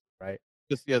get into, right?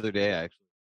 Just the other day, actually.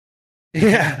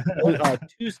 Yeah,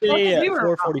 Tuesday we at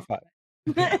were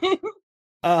 4:45.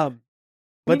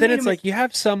 But then it's like you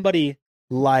have somebody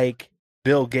like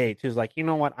Bill Gates who's like, you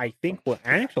know what? I think what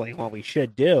we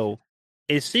should do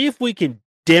is see if we can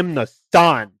dim the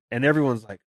sun, and everyone's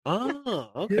like, oh,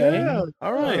 okay, Yeah.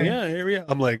 all right, yeah, here we go.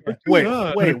 I'm like,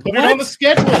 Yeah. wait, Put it on the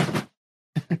schedule.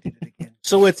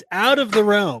 So it's out of the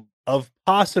realm of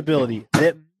possibility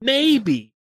that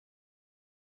maybe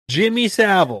Jimmy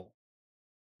Savile,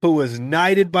 who was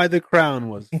knighted by the crown,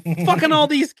 was fucking all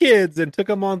these kids and took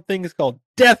them on things called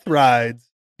death rides.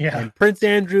 Yeah. And Prince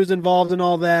Andrew's involved in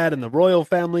all that, and the royal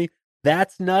family.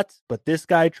 That's nuts. But this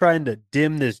guy trying to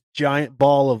dim this giant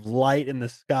ball of light in the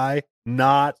sky,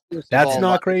 that's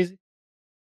not crazy.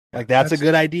 Like, that's a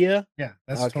good idea. Yeah,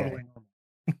 that's Okay. totally normal.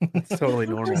 It's totally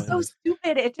normal. We're so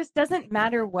stupid. It just doesn't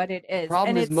matter what it is.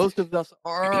 Problem and is, most of us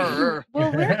are.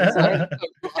 Well, the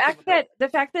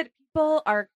fact that people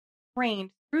are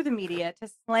trained through the media to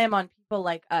slam on people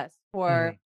like us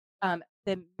for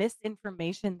the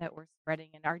misinformation that we're spreading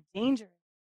and our danger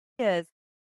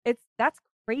that's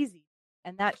crazy,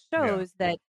 and that shows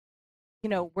that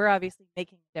we're obviously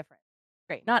making a difference.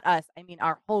 Great, not us. I mean,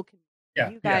 our whole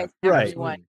community. You guys,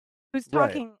 everyone who's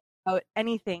talking about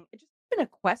anything. Just even a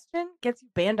question gets you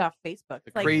banned off Facebook.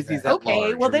 It's like, crazies at okay,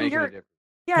 large well are then making a you're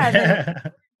difference.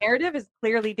 then narrative is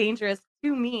clearly dangerous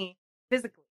to me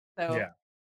physically. So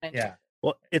yeah.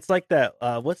 Well, it's like that.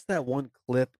 What's that one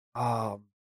clip?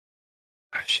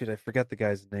 Shit, I forgot the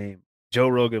guy's name. Joe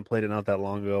Rogan played it not that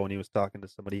long ago when he was talking to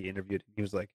somebody he interviewed. He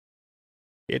was like,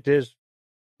 "It is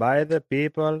by the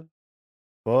people,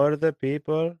 for the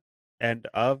people, and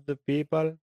of the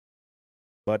people,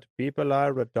 but people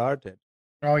are retarded."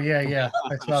 Oh yeah.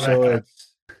 I saw that. So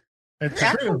it's Your true.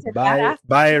 accents are by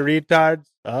badass. retards,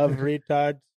 of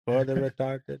retards, for the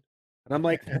retarded. And I'm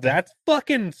like, that's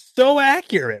fucking so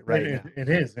accurate right now. It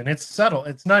is, and it's subtle.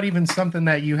 It's not even something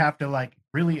that you have to like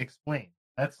really explain.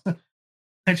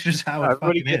 That's just how it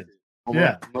Everybody fucking gets is. it.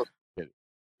 Yeah. Most get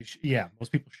it. Yeah,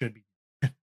 most people should be.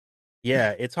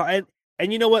 Yeah, it's hard,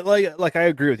 and you know what? Like I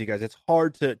agree with you guys. It's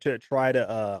hard to try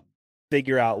to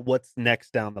figure out what's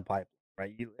next down the pipeline,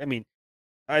 right? I mean,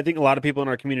 I think a lot of people in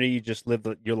our community, you just live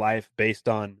your life based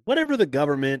on whatever the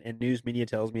government and news media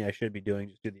tells me I should be doing.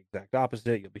 Just do the exact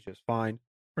opposite. You'll be just fine.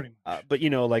 Pretty much. But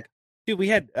like, dude, we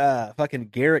had fucking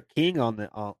Garrett King on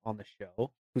the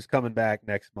show, who's coming back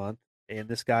next month, and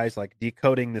this guy's like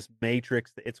decoding this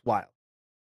matrix. It's wild,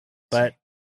 but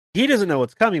he doesn't know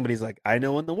what's coming. But he's like, I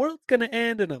know when the world's gonna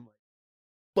end, and I'm like,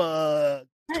 but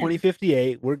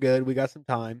 2058, we're good. We got some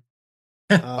time.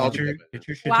 Get your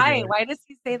shit Why? together. Why does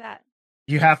he say that?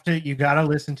 You gotta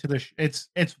listen to the. It's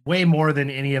way more than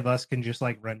any of us can just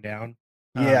like run down.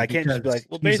 Yeah, I can't just be because like,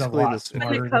 well, he's a basically lot this. smarter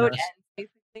When the than code us. ends,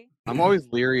 basically. I'm always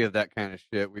leery of that kind of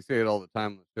shit. We say it all the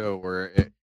time on the show, where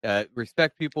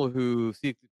respect people who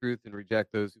seek the truth and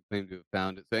reject those who claim to have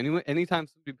found it. So anytime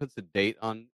somebody puts a date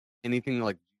on anything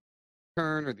like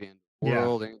turn or the end of the Yeah.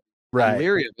 world, Right. I'm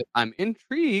leery of it. I'm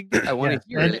intrigued. I want to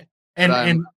hear it. And but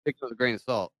I'm take it with a grain of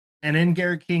salt. And in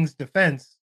Gary King's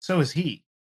defense, so is he.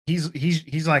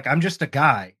 He's like, I'm just a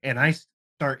guy, and I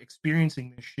start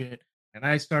experiencing this shit, and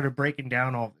I started breaking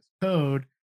down all this code,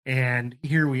 and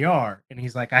here we are. And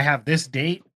he's like, I have this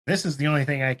date. This is the only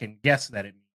thing I can guess that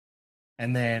it means,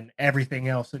 and then everything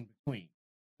else in between.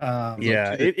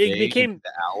 Yeah, To the it day, became to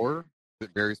the hour. Is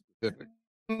it very specific?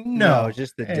 no,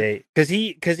 just the date. Because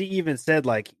he even said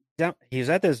like he was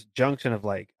at this junction of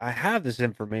like, I have this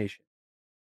information.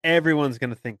 Everyone's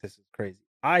gonna think this is crazy.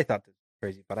 I thought this was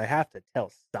crazy, but I have to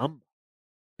tell somebody.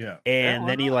 Yeah. And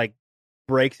then he like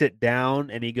breaks it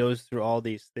down and he goes through all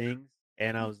these things,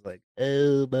 and I was like,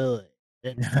 oh boy,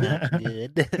 that's not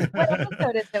good. What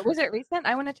episode is it? Was it recent?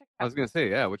 I want to check. I was gonna say,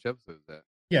 yeah. Which episode is that?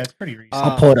 Yeah, it's pretty recent.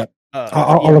 I'll pull it up.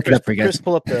 I'll look it up for you guys. Chris,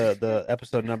 pull up the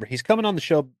episode number. He's coming on the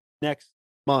show next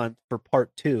month for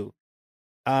part 2.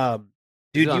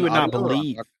 Dude, you would not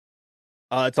believe.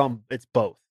 It's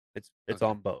both. It's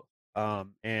on both.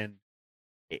 And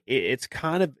it's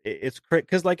kind of it's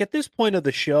because like at this point of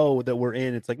the show that we're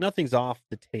in, it's like nothing's off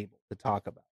the table to talk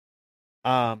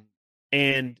about.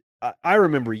 And I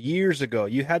remember years ago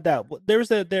you had that. There's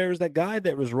that guy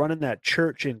that was running that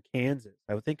church in Kansas.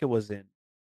 I would think it was in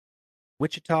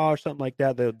Wichita or something like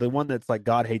that. The one that's like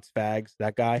God hates fags.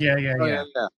 That guy. Yeah.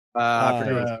 I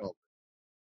forget what it's called.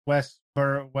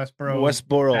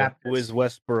 Westboro Baptist. Was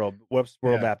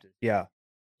Westboro Baptist. Yeah.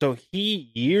 So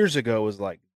he years ago was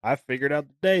like, I figured out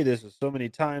the day. This is so many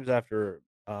times after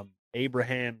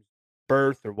Abraham's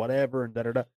birth or whatever, and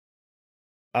da.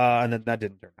 And then that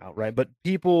didn't turn out right. But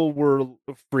people were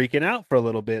freaking out for a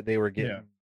little bit. They were getting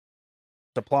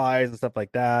supplies and stuff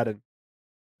like that. And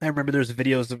I remember there's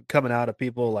videos coming out of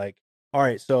people like, all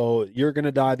right, so you're going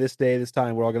to die this day, this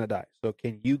time, we're all going to die. So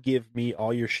can you give me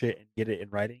all your shit and get it in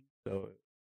writing? So,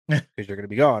 because you're going to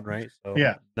be gone, right? So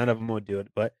none of them would do it.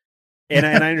 But, and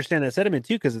I understand that sentiment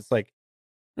too, because it's like,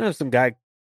 you know, some guy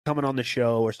coming on the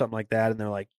show or something like that, and they're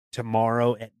like,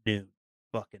 tomorrow at noon,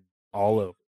 fucking all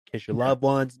over. Kiss your loved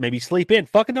ones, maybe sleep in,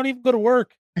 fucking don't even go to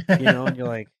work. You know, and you're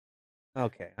like,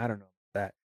 okay, I don't know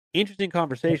that. Interesting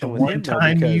conversation with him.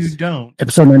 Time you don't.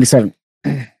 Episode 97.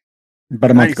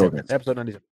 But a month ago. Episode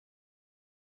 97.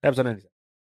 Episode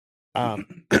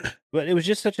 97. But it was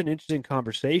just such an interesting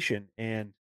conversation,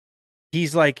 and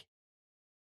he's like,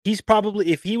 he's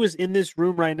probably, if he was in this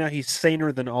room right now, he's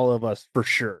saner than all of us for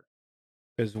sure.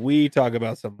 Because we talk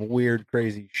about some weird,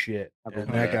 crazy shit. And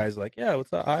that guy's like, yeah,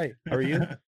 what's up? Hi, how are you?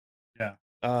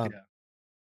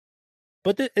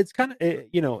 But it's kind of,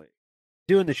 you know,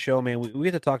 doing the show, man, we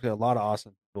get to talk to a lot of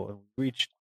awesome people, and we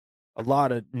reached a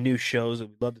lot of new shows that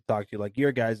we'd love to talk to, like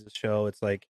your guys' show. It's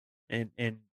like, and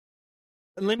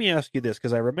let me ask you this,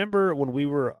 because I remember when we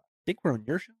were, I think we're on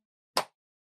your show,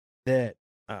 that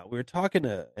we were talking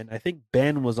to, and I think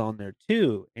Ben was on there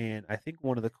too, and I think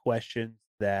one of the questions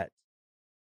that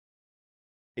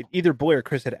either Boy or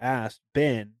Chris had asked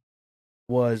Ben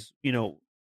was, you know,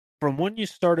 from when you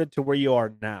started to where you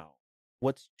are now,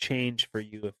 what's changed for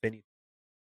you, if anything?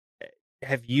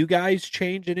 Have you guys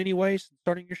changed in any way since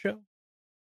starting your show?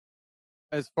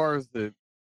 As far as the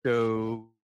show,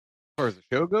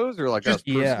 goes, or like just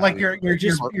like your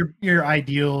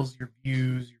ideals, your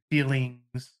views, your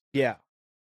feelings. Yeah.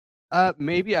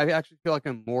 Maybe I actually feel like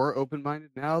I'm more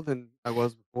open-minded now than I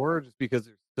was before, just because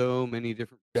there's so many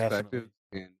different perspectives,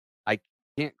 and I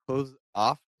can't close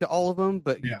off to all of them,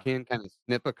 but you can kind of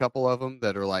snip a couple of them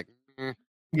that are like, eh.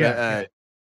 Yeah.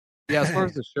 As far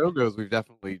as the show goes, we've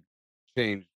definitely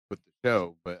changed with the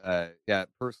show, but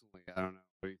personally, I don't know.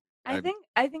 What do you think?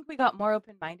 I think we got more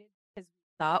open-minded because we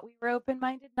thought we were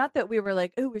open-minded. Not that we were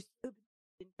like, oh, we're so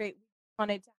open-minded, great. We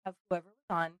wanted to have whoever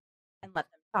was on and let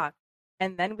them talk.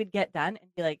 And then we'd get done and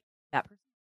be like, that person.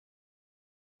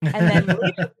 And then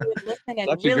later we would listen and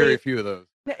actually very few of those.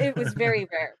 It was very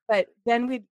rare. But then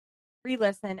we'd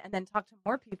re-listen and then talk to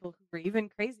more people who were even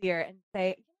crazier and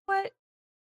say, you know what?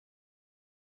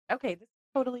 Okay, this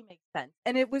totally makes sense.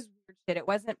 And it was weird shit. It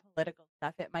wasn't political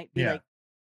stuff. It might be like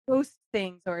ghost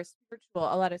things or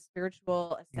a lot of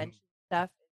spiritual ascension stuff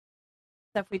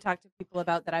we talked to people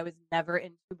about that I was never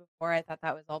into before. I thought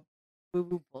that was all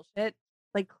woo-woo bullshit.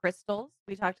 Like crystals.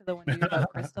 We talked to the one dude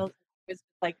about crystals. It was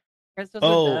like crystals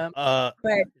are dumb.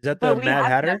 Is that the Mad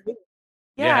Hatter?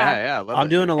 Yeah. I'm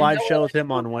doing a live show with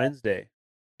him on Wednesday.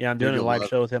 Yeah, I'm doing a live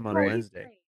show with him on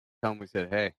Wednesday. Tell him we said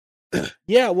hey.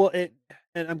 Yeah, well,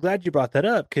 and I'm glad you brought that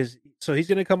up, because so he's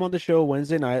going to come on the show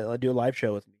Wednesday night. I'll do a live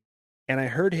show with me, and I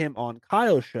heard him on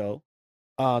Kyle's show,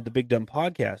 the Big Dumb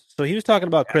Podcast. So he was talking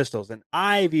about crystals, and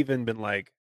I've even been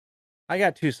like, I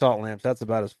got 2 salt lamps. That's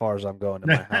about as far as I'm going to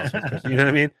my house with crystals. You know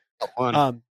what I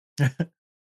mean?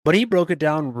 But he broke it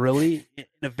down really in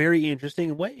a very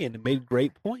interesting way, and it made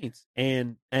great points.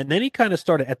 And then he kind of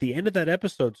started at the end of that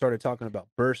episode, started talking about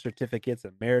birth certificates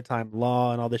and maritime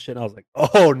law and all this shit. And I was like,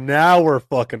 oh, now we're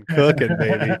fucking cooking,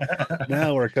 baby.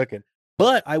 Now we're cooking.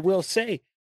 But I will say,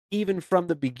 even from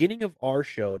the beginning of our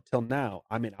show till now,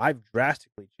 I mean, I've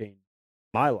drastically changed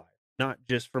my life, not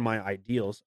just for my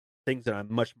ideals, things that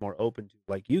I'm much more open to,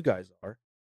 like you guys are.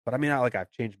 But I mean,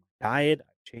 I've changed my diet.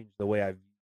 I've changed the way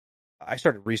I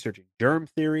started researching germ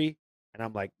theory, and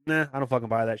I'm like, nah, I don't fucking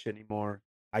buy that shit anymore.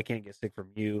 I can't get sick from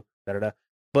you, da da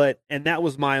da. And that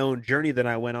was my own journey that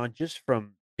I went on just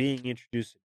from being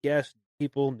introduced to guests,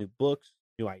 people, new books,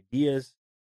 new ideas,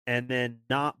 and then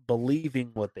not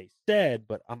believing what they said.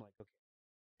 But I'm like, okay,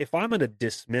 if I'm gonna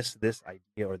dismiss this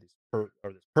idea or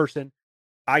this person,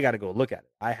 I got to go look at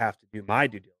it. I have to do my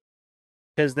due diligence,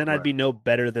 because then I'd be no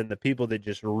better than the people that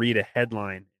just read a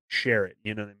headline and share it.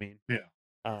 You know what I mean? Yeah.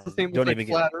 It's the same with like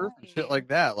flat Earth and shit like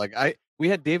that. Like we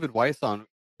had David Weiss on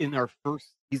in our first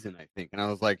season, I think, and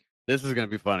I was like, "This is gonna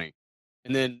be funny."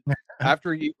 And then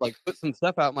after he like put some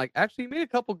stuff out, I'm like, "Actually, he made a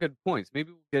couple good points.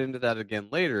 Maybe we'll get into that again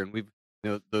later." And we've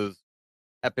those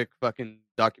epic fucking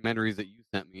documentaries that you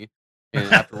sent me, and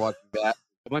after watching that,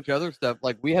 a bunch of other stuff.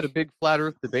 Like we had a big flat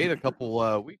Earth debate a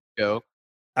couple weeks ago.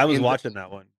 I was watching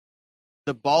that one.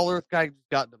 The Ball Earth guy just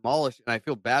got demolished, and I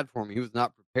feel bad for him. He was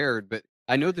not prepared, but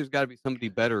I know there's got to be somebody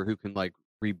better who can like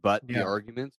rebut the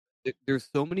arguments. There's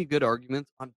so many good arguments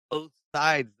on both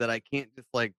sides that I can't just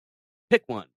like pick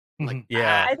one. Like,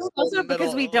 I think also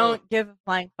because we don't give a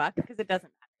flying fuck because it doesn't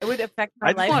matter. It would affect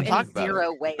my life in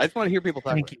zero ways. I just want to hear people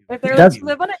talk about it. If they're like,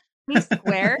 live on a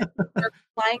square, they're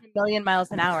flying a million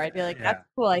miles an hour, I'd be like, that's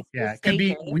cool. I it could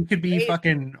be. We could be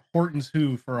fucking Horton's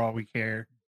Who for all we care.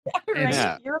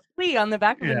 Right? You're a flea on the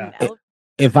back of an elephant.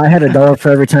 If I had $1 for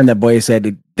every time that boy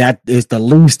said that is the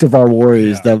least of our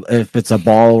worries, if it's a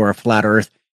ball or a flat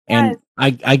Earth, and I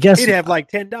guess he'd have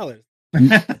like $10,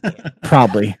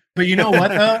 probably. But you know what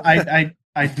though,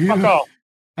 I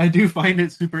do find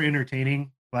it super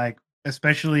entertaining, like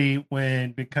especially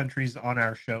when Big Country's on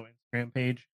our show Instagram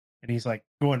page, and he's like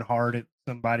going hard at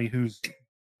somebody who's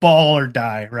ball or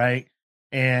die, right?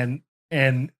 And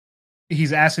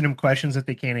he's asking them questions that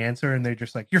they can't answer, and they're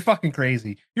just like, "You're fucking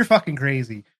crazy. You're fucking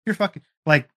crazy. You're fucking..."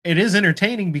 Like, it is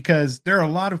entertaining because there are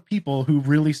a lot of people who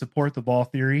really support the ball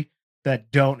theory that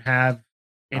don't have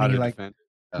any like.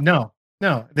 No,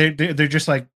 they're just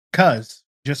like cuz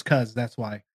that's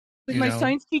why. Like my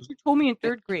science teacher told me in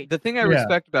 3rd grade. The thing I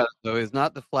respect about it though is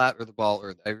not the flat or the ball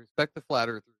Earth. I respect the flat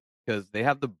Earth because they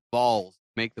have the balls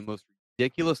to make the most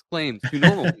ridiculous claims to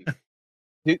normal people.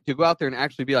 To go out there and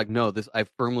actually be like, no, I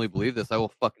firmly believe this. I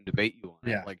will fucking debate you on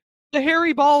it. Like the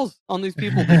hairy balls on these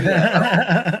people. Do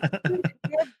that. They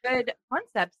have good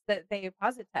concepts that they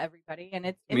posit to everybody, and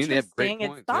it's interesting.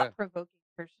 It's thought provoking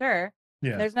for sure.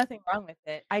 Yeah. There's nothing wrong with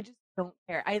it. I just don't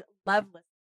care. I love listening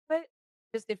to it.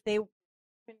 Just if they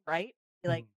can write, be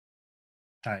like,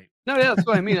 no, that's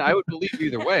what I mean. I would believe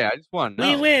either way. I just want to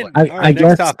know. We win. I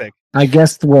guess. Topic. I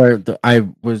guess where I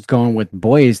was going with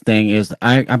Boy's thing is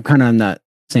I'm kind of on that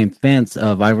same fence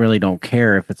of I really don't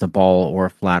care if it's a ball or a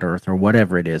flat Earth or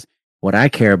whatever it is. What I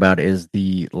care about is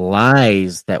the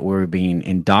lies that we're being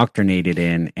indoctrinated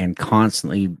in and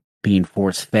constantly being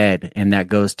force fed, and that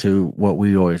goes to what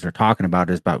we always are talking about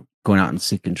is about going out and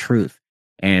seeking truth.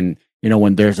 And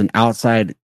when there's an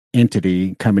outside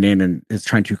entity coming in and is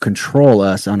trying to control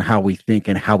us on how we think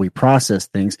and how we process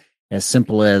things, as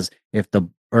simple as if the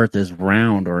Earth is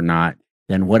round or not,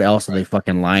 then what else are they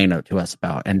fucking lying to us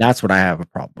about? And that's what I have a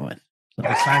problem with. So.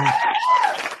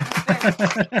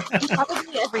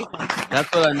 probably everything.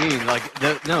 That's what I mean. Like,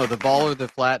 the ball or the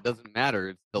flat doesn't matter.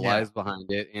 It's the lies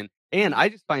behind it, and I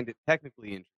just find it technically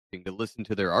interesting to listen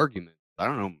to their arguments. I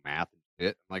don't know math and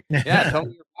shit. I'm like, yeah, tell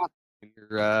me your math and your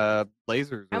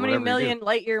lasers. How many million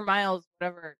light year miles,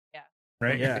 whatever. Yeah.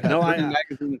 Right. Yeah. No,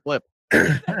 magazine clip.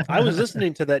 I was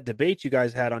listening to that debate you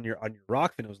guys had on your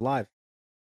Rockfin. It was live,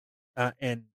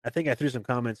 and I think I threw some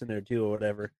comments in there too, or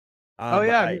whatever.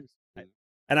 I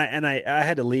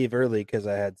had to leave early because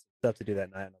I had stuff to do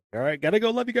that night. All right, gotta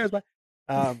go. Love you guys. Bye.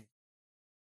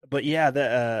 But yeah,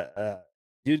 the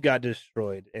dude got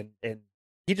destroyed, and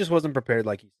he just wasn't prepared,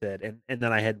 like he said. And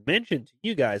then I had mentioned to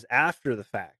you guys after the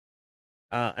fact,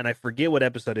 and I forget what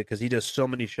episode it because he does so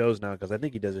many shows now. Because I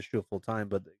think he does a show full time.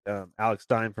 But Alex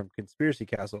Stein from Conspiracy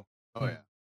Castle. Oh yeah.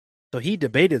 So he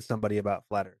debated somebody about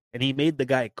flat Earth, and he made the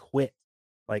guy quit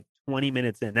like 20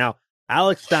 minutes in. Now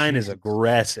Alex Stein is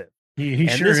aggressive. He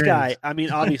and sure this is. guy, I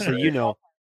mean, obviously,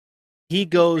 he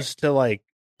goes to like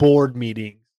board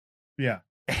meetings, yeah,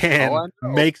 and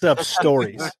makes up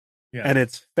stories, yeah, and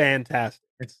it's fantastic.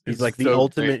 He's like the so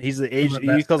ultimate. great. He's the Some age. of the He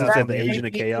best calls stuff himself on the the agent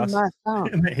of internet. chaos.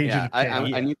 The agent Yeah, of I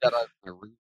chaos. need that on my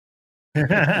read.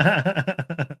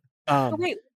 So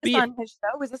wait, was but this yeah, on his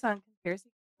show? Was this on Conspiracy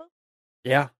People?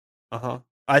 yeah,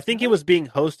 I think it was being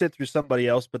hosted through somebody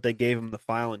else, but they gave him the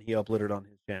file and he uploaded it on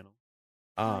his channel.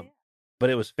 But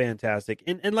it was fantastic,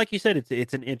 and like you said,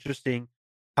 it's an interesting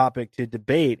topic to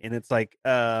debate, and it's like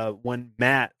when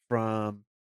Matt from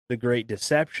The Great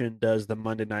Deception does the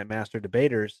Monday Night Master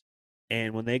Debaters,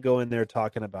 and when they go in there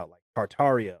talking about like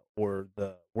Tartaria or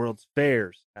the World's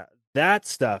Fairs, that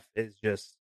stuff is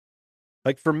just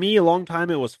like, for me, a long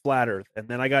time it was Flat Earth, and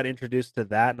then I got introduced to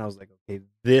that, and I was like, okay,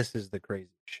 this is the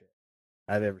craziest shit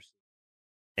I've ever seen.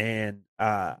 And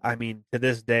I mean, to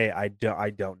this day, I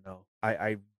don't know.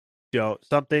 I don't.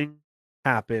 Something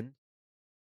happened.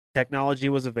 Technology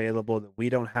was available that we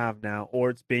don't have now,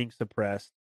 or it's being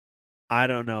suppressed. I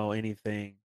don't know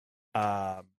anything.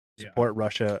 Support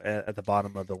Russia at the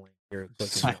bottom of the link here.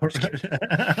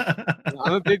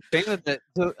 I'm a big fan of that.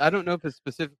 So I don't know if it's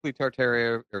specifically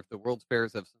Tartaria or if the World's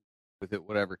Fairs have something with it,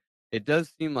 whatever. It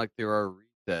does seem like there are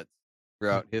resets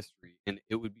throughout history, and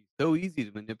it would be so easy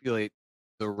to manipulate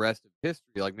the rest of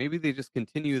history. Like maybe they just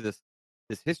continue this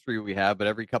history we have, but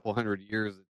every couple hundred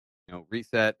years,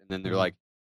 reset, and then they're like,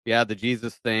 yeah, the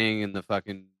Jesus thing and the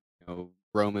fucking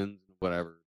Romans and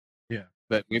whatever. Yeah.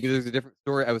 But maybe there's a different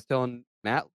story. I was telling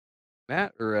Matt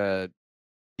or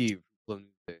Steve from Flow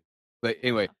News Day. But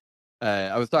anyway,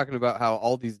 I was talking about how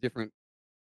all these different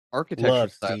architecture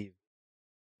Love styles. Steve.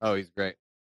 Oh, he's great.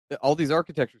 All these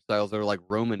architecture styles are like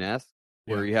Romanesque,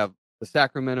 where you have the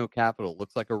Sacramento Capitol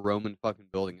looks like a Roman fucking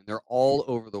building, and they're all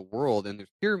over the world, and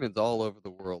there's pyramids all over the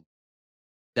world.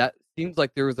 That seems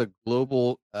like there was a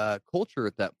global culture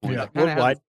at that point. Yeah, That kinda has-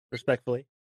 worldwide, respectfully.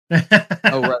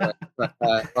 Oh, right.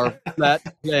 Our flat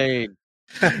plane.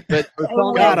 But we're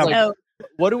talking Got about, 'em. like,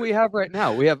 what do we have right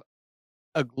now? We have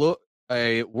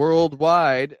a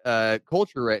worldwide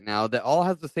culture right now that all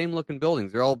has the same looking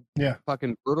buildings. They're all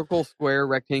fucking vertical, square,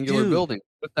 rectangular Dude. buildings.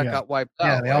 What if that got wiped out?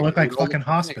 Yeah, they all look like they all fucking look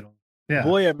the same. hospitals. Yeah.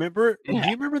 Boy, I remember. Yeah. Do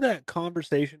you remember that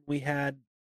conversation we had a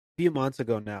few months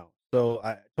ago now? So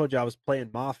I told you I was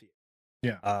playing Mafia.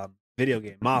 Yeah. Video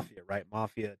game Mafia, right?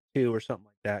 Mafia 2 or something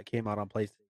like that came out on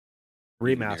PlayStation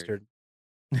remastered.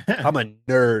 I'm a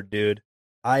nerd, dude.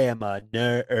 I am a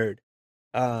nerd.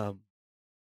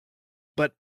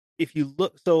 But if you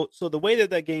look, so the way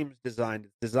that game's designed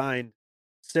is designed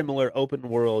similar open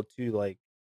world to, like,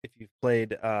 if you've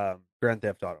played Grand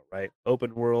Theft Auto, right?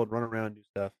 Open world, run around, do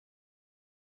stuff.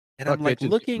 And Fuck I'm like bitches, get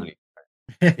looking. money.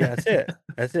 Yeah, that's it.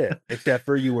 That's it. Except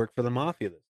for you work for the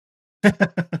Mafia.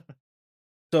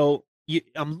 So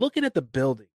I'm looking at the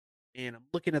building, and I'm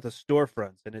looking at the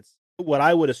storefronts, and it's what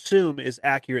I would assume is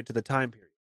accurate to the time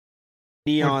period.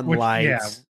 Neon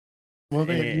lights. Well,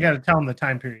 you got to tell them the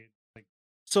time period. Like,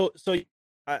 So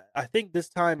I think this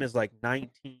time is like 19.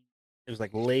 It was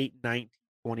like late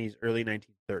 1920s, early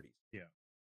 1930s. Yeah.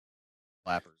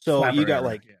 Flappers. So Flapper you got era,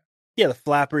 like the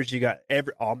flappers. You got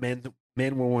all men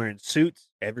were wearing suits.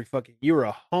 You were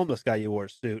a homeless guy. You wore a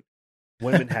suit.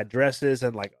 Women had dresses,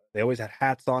 and like they always had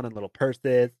hats on and little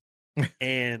purses,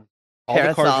 and all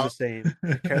the cars were the same.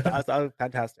 Carousel,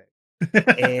 fantastic.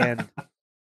 And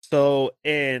so,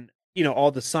 and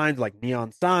all the signs, like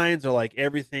neon signs, or like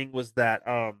everything was that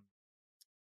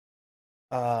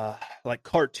like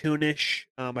cartoonish.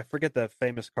 I forget the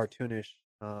famous cartoonish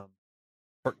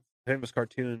famous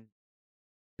cartoon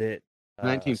that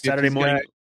 1950s Saturday morning. guy?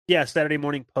 Yeah, Saturday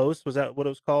Morning Post, was that what it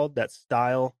was called? That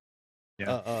style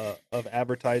of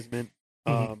advertisement.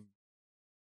 that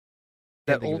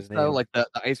can't think of old his style, name. like the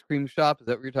ice cream shop. Is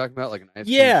that what you're talking about? Like an ice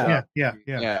Yeah. cream shop?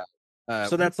 Yeah.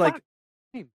 So that's what's like that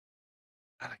name?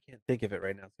 I can't think of it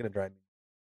right now. It's gonna drive me.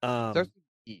 Starts with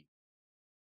E.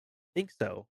 Think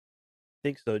so.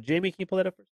 Jamie, can you pull that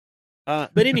up first?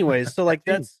 But anyways, so like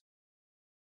that's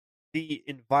the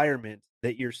environment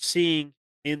that you're seeing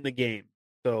in the game.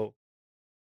 So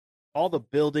all the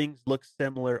buildings look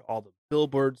similar, all the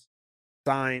billboards,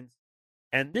 signs,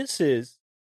 and this is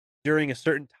during a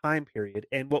certain time period.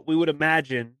 And what we would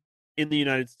imagine in the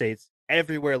United States,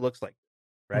 everywhere looks like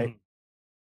this, right?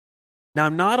 Now,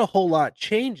 not a whole lot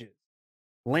changes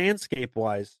landscape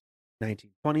wise.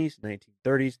 1920s,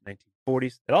 1930s,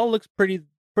 1940s. It all looks pretty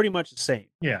much the same.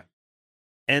 Yeah.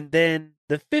 And then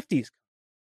the 50s.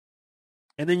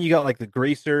 And then you got like the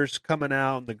greasers coming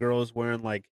out, and the girls wearing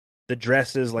like the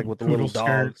dresses, like with the little Poodle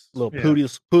dogs, skirts. little Yeah.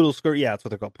 poodle skirt. Yeah, that's what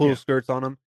they're called. Poodle Yeah. skirts on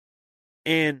them.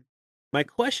 And my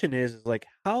question is like,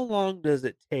 how long does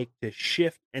it take to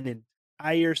shift an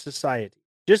entire society?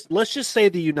 Let's just say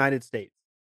the United States,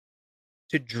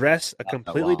 to dress a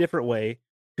completely long. different way,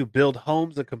 to build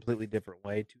homes a completely different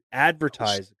way, to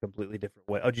advertise a completely different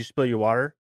way. Oh, did you spill your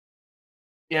water?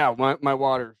 Yeah, my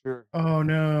water, sure. Oh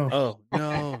no! Oh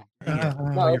no! Dang it.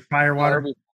 No, Your fire water.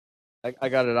 it'll be- I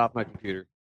got it off my computer.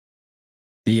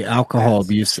 The alcohol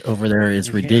abuse over there is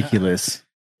Yeah. ridiculous.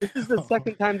 This is the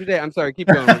second time today. I'm sorry. Keep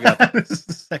going. We got This is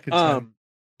the second time.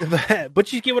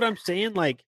 But you get what I'm saying?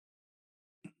 Like,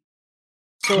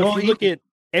 so Well, if you look at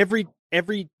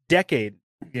every decade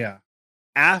Yeah.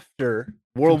 after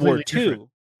World War Completely different.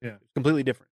 II, Yeah. it's completely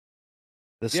different.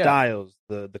 The Yeah. styles,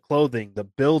 the clothing, the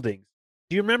buildings.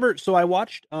 Do you remember? So I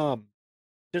watched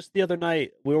just the other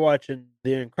night we were watching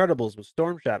The Incredibles with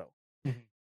Storm Shadow, Mhm.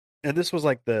 and this was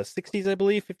like the 60s, I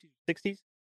believe, 50s, 60s.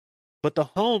 But the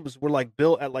homes were like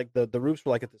built at like the roofs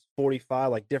were like at this 45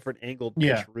 like different angled pitch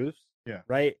Yeah. roofs, Yeah.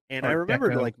 right? And I Art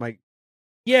remembered Deco. like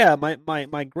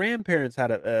my grandparents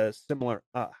had a similar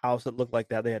house that looked like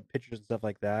that. They had pictures and stuff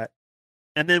like that,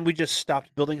 and then we just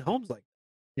stopped building homes like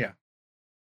that. Yeah.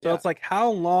 So Yeah. it's like, how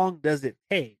long does it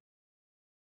take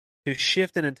to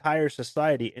shift an entire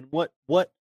society, and what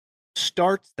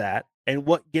starts that, and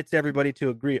what gets everybody to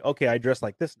agree? Okay, I dress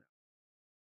like this now.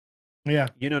 Yeah.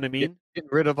 You know what I mean? Getting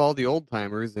rid of all the old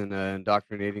timers and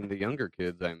indoctrinating the younger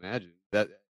kids. I imagine that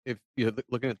if you're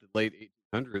looking at the late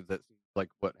 1800s, that seems like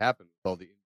what happened with all the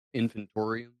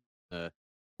infantorium,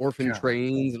 orphan Yeah.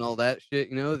 trains, and all that shit.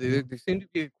 You know, there seemed to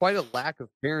be quite a lack of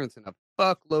parents and a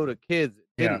fuckload of kids that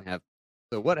Yeah. didn't have.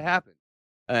 So what happened?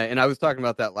 And I was talking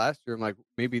about that last year. I'm like,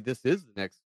 maybe this is the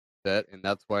next set, and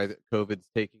that's why COVID's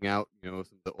taking out, some of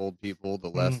the old people, the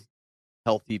less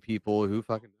healthy people. Who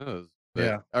fucking knows?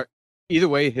 But either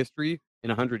way, history in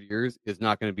 100 years is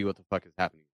not going to be what the fuck is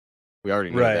happening. We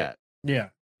already know Right. that. Yeah.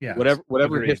 Yeah. Whatever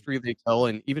Agreed. history they tell,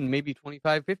 and even maybe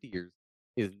 25, 50 years,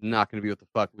 is not going to be what the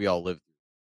fuck we all live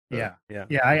through. So, Yeah.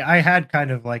 Yeah. I had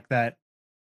kind of like that,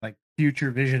 like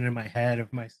future vision in my head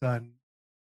of my son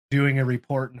doing a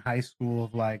report in high school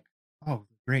of like, oh,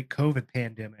 the great COVID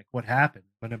pandemic. What happened?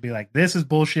 I'm gonna be like, this is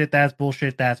bullshit. That's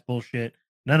bullshit. That's bullshit.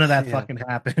 None of that Yeah. fucking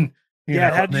happened. You Yeah,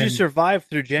 know? how And did you then- survive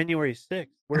through January 6th?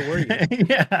 Where were you?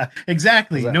 yeah,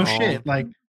 exactly. Was at No home. shit. Like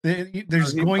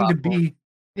there's he going to popped off. be,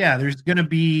 there's going to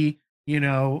be,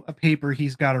 a paper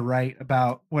he's got to write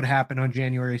about what happened on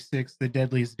January 6th, the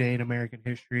deadliest day in American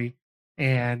history,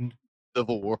 and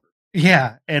Civil War.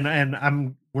 yeah,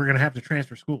 and we're gonna have to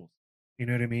transfer schools. You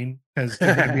know what I mean? Because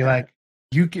they're gonna be like,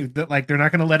 they're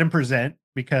not gonna let him present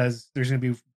because there's gonna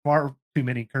be far too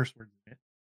many curse words in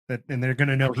it, and they're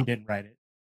gonna know he didn't write it.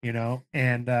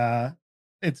 And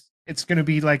it's gonna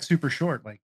be like super short,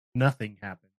 like nothing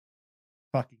happened,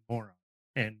 fucking moron,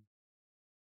 and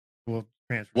we'll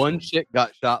transfer. One schools. chick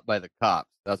got shot by the cops.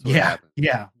 That's what Yeah, happened.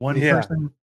 yeah. One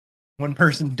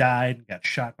person died and got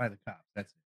shot by the cops.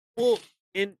 That's it. Well,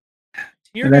 to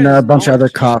your And then a guys' bunch of other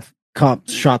knowledge-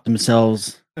 cops shot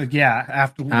themselves. Yeah,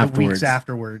 after the weeks Afterwards.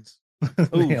 afterwards.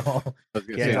 They Oof. all- I was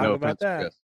gonna Can't say talk no about offense, that.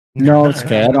 Chris. No, it's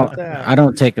okay. About that. I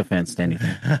don't take offense to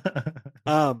anything.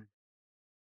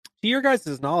 To your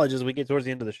guys' knowledge, as we get towards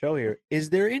the end of the show here, is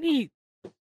there any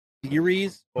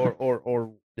theories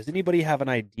or does anybody have an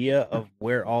idea of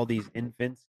where all these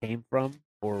infants came from,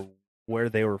 or where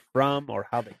they were from, or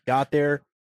how they got there?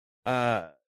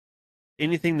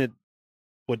 Anything that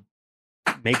would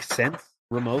make sense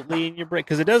remotely in your brain?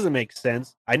 Because it doesn't make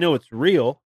sense. I know it's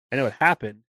real. I know it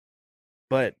happened,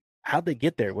 but how'd they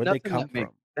get there? Where'd they Nothing come that makes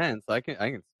from? sense. I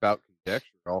can spout conjecture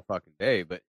all fucking day,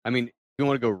 but I mean, if you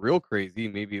want to go real crazy,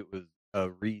 maybe it was a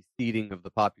reseeding of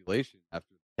the population after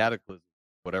the cataclysm,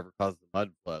 whatever caused the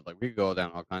mud flood. Like we could go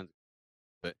down all kinds of,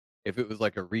 but if it was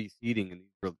like a reseeding and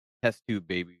these were test tube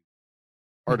babies,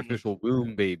 artificial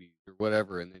womb babies or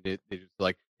whatever, and they just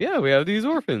like, yeah, we have these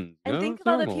orphans. And think it's of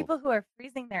all the normal. people who are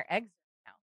freezing their eggs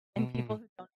now, and people who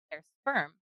donate their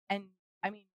sperm. And I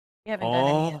mean, we haven't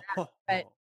done any of that,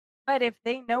 but if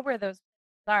they know where those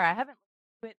places are, I haven't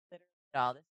looked into it literally at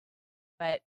all this,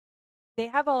 but they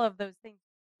have all of those things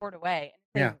stored away. And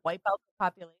if they Yeah. wipe out the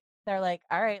population, they're like,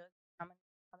 all right,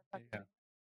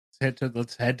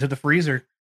 Let's head to the freezer.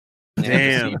 And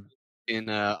they have to Damn. see in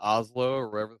Oslo or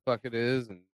wherever the fuck it is,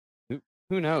 and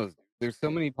who knows? There's so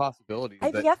many possibilities.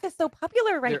 but IVF is so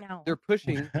popular right they're, now. They're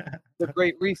pushing the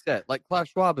Great Reset. Like Klaus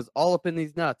Schwab is all up in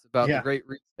these nuts about Yeah. the Great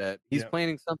Reset. He's Yeah.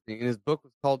 planning something, and his book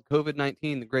was called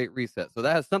COVID-19: The Great Reset. So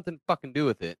that has something to fucking do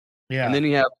with it. Yeah. And then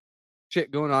you have shit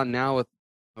going on now with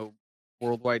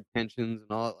worldwide tensions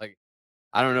and all that. Like,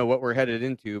 I don't know what we're headed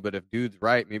into, but if dude's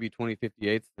right, maybe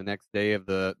 2058's the next day of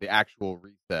the actual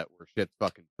reset where shit's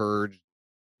fucking purged.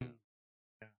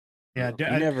 Yeah, You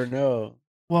never know.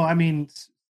 Well, I mean,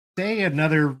 say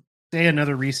another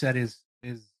reset is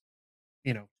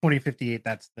 2058.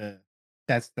 That's the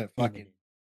fucking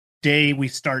day we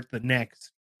start the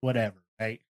next whatever,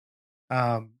 right?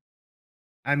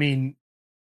 I mean,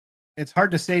 it's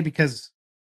hard to say because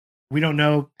we don't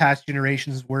know past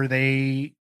generations were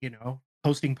they,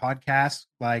 hosting podcasts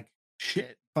like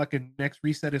shit. Fucking next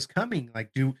reset is coming. Like,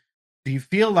 do you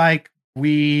feel like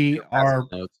we are?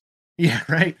 Yeah,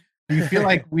 right. Do you feel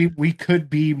like we could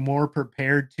be more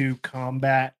prepared to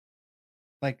combat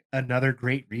like another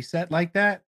great reset like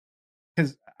that?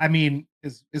 Because I mean,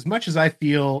 as much as I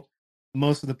feel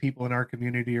most of the people in our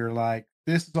community are like,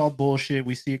 this is all bullshit.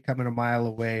 We see it coming a mile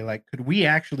away. Like, could we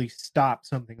actually stop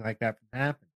something like that from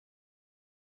happening?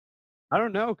 I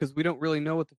don't know because we don't really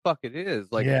know what the fuck it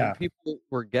is. Like, Yeah. people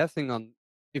were guessing on,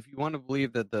 if you want to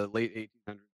believe that the late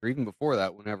 1800s or even before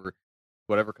that, whatever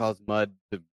caused mud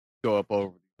to go up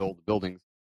over these old buildings,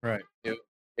 Right.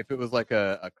 If it was like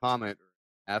a comet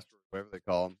or asteroid, whatever they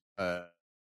call them,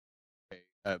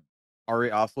 Ari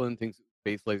Oslin thinks it was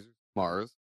space lasers from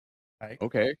Mars. Right.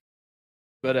 Okay,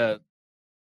 but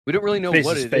we don't really know Space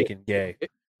what is it fake is. and gay.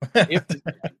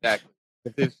 Exactly.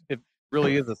 If it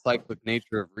really is a cyclic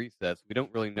nature of resets, we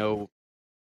don't really know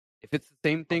if it's the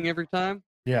same thing every time.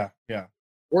 Yeah.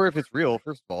 Or if it's real,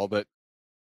 first of all. But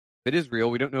if it is real,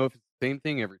 we don't know if it's the same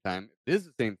thing every time. If it is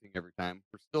the same thing every time,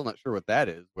 we're still not sure what that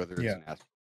is, whether it's an asteroid,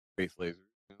 space laser.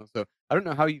 So I don't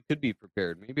know how you could be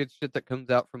prepared. Maybe it's shit that comes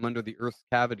out from under the Earth's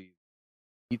cavities,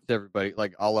 eats everybody,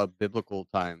 like a la biblical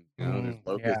times. There's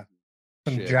locusts. Yeah.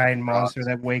 Some shit, giant rocks. monster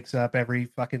that wakes up every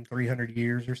fucking 300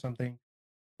 years or something.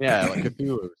 Yeah, like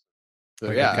Cthulhu. So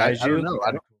Like a yeah, I kaiju? don't know.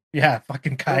 I don't. Yeah,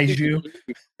 fucking I don't think kaiju. we need to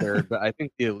be prepared, but I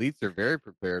think the elites are very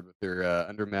prepared with their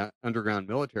underground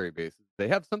military bases. They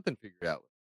have something figured out.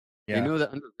 Yeah. They know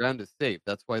that underground is safe.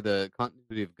 That's why the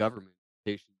continuity of government is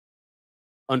stationed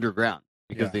underground,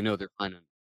 because Yeah. they know they're fine under.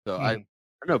 So I don't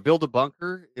know. Build a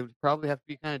bunker. It would probably have to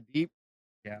be kind of deep.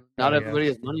 Yeah. Not Oh, everybody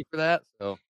yeah. has money for that.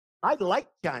 So I like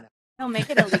China. They'll make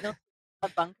it illegal to a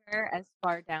bunker as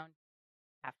far down.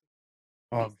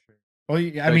 Oh, I'm sure. Well,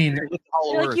 yeah, I So mean, it's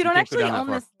all Like, Earth. you don't can't go actually down that own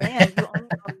far. this land. You only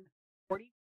own 40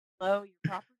 feet below your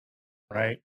property.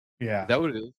 right? Yeah. Is that what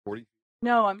it is? 40.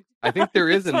 No, I'm. I think there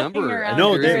is a fucking number. around.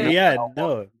 No, there is a there, number. yeah,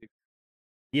 no.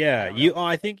 Yeah,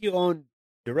 I think you own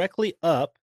directly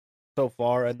up so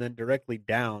far and then directly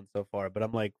down so far. But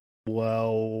I'm like,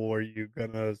 well, are you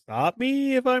gonna stop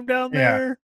me if I'm down Yeah.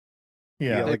 there? You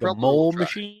Yeah. got They like a probably mole will try.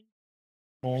 machine?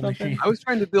 Mole something? machine. I was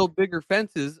trying to build bigger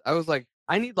fences. I was like,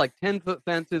 I need like 10-foot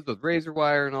fences with razor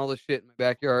wire and all this shit in my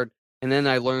backyard. And then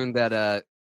I learned that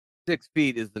 6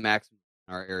 feet is the maximum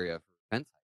in our area for fence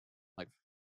height. Like,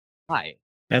 why?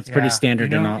 That's pretty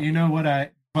standard You and know, all. you know what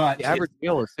but The average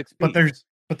male is 6 feet.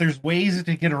 but there's ways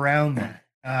to get around that.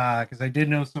 Because I did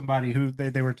know somebody who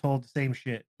they were told the same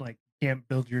shit. Like, you can't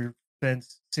build your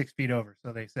fence 6 feet over.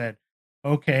 So they said,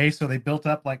 okay. So they built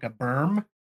up like a berm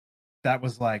that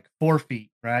was like 4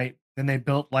 feet, right? Then they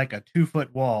built like a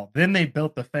 2-foot wall. Then they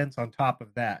built the fence on top of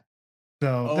that.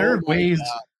 So there are my ways.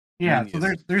 God. Yeah, so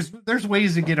there's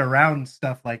ways to get around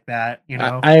stuff like that. You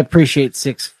know, I appreciate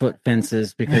 6-foot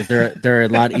fences because they're a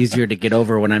lot easier to get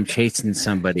over when I'm chasing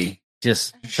somebody.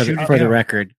 Just for Shoot the, it for the down.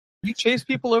 record, You chase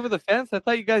people over the fence? I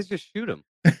thought you guys just shoot them.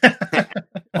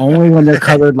 only when they're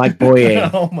colored like Boye.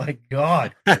 Oh my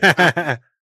god! I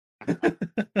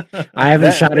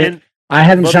haven't shot it. and- I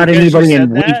haven't but shot because you anybody in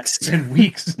said that- weeks. In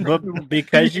weeks. But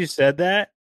because you said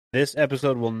that, this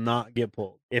episode will not get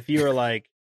pulled. If you were like,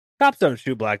 cops don't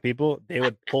shoot black people, they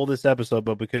would pull this episode.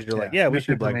 But because you're like, yeah, we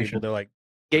shoot black people, misinformation. they're like,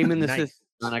 Game in the Nice. system,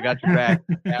 and I got your back.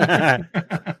 Yeah.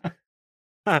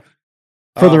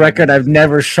 For the Oh, record, man. I've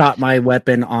never shot my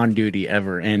weapon on duty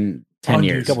ever in 10 On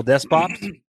years. duty. couple desk pops.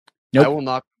 Nope. I will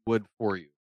knock wood for you.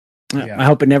 Yeah. I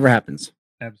hope it never happens.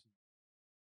 Absolutely.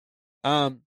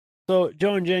 So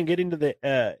Joe and Jen, get into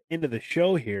the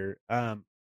show here.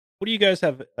 What do you guys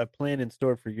have a plan in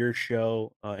store for your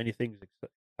show? Anything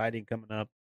exciting coming up?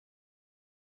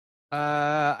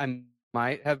 I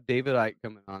might have David Icke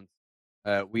coming on.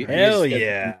 We Hell scheduled him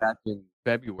yeah. back in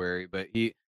February, but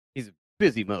he's a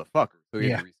busy motherfucker, so he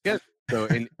had to reschedule. So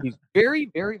and he's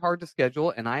very, very hard to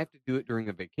schedule, and I have to do it during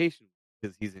a vacation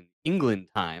because he's in England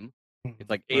time. It's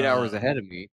like 8 hours ahead of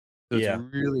me, so it's Yeah.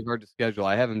 really hard to schedule.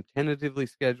 I have him tentatively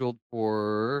scheduled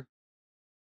for.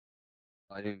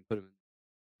 I didn't put him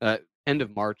in end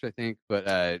of March, I think, but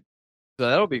so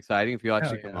that'll be exciting if you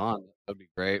actually come on. That'd be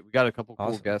great. We got a couple cool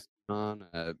Awesome. guests on.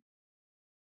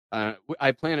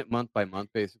 I plan it month by month,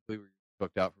 basically. We're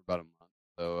booked out for about a month,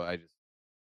 so I just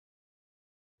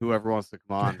whoever wants to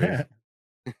come on. basically.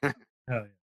 Hell yeah.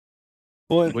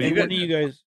 Well, What do you and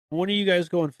guys- when are you guys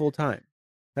going full time?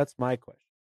 That's my question.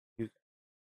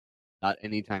 Not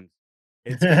anytime.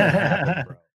 It's gonna happen,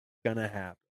 bro. It's gonna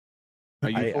happen. Are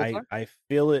you I full-time? I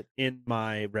feel it in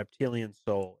my reptilian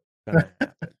soul. It's gonna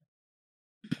happen.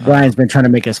 Brian's been trying to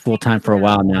make us full time for a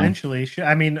while now. Eventually,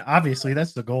 I mean, obviously,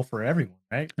 that's the goal for everyone,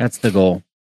 right? That's the goal.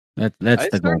 That's It's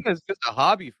the goal. starting as just a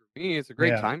hobby for me. It's a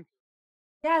great Yeah. time.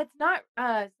 Yeah, it's not.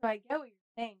 So I get what you're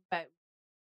saying, but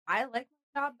I like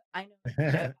my job. I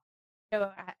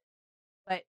know.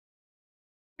 But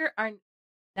you are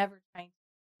never trying to make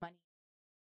money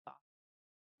off.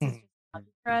 It's just a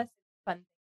hobby for us. It's a fun thing,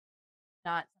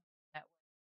 not something that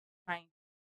we're trying.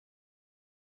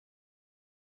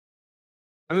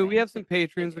 I mean, we have some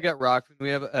patrons. We got Rockfin. We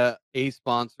have a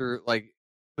sponsor. Like,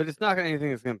 but it's not anything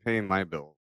that's going to pay my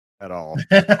bill at all.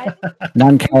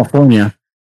 Not in California.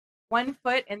 1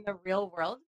 foot in the real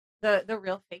world, the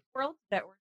real fake world that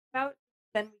we're talking about,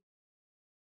 then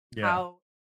we how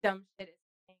dumb shit is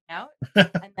playing out,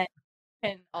 and then we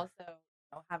can also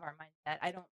have our mindset.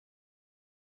 I don't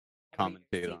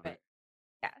commentate on it.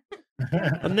 Yeah.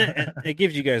 And it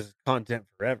gives you guys content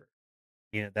forever.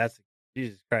 You know, that's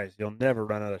Jesus Christ. You'll never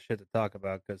run out of shit to talk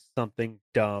about because something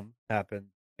dumb happened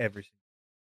every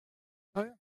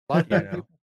single. Oh yeah,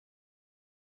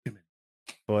 You know.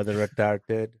 For the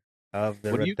retarded of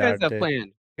the What do you retarded. guys have planned?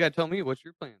 You gotta tell me what's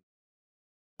your plan.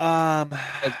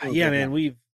 Yeah, man,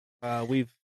 we've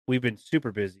been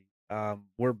super busy.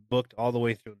 We're booked all the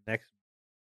way through next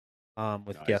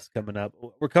with Nice. guests coming up.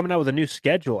 We're coming out with a new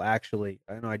schedule actually.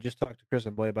 I know I just talked to Chris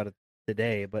and Boy about it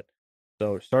today, but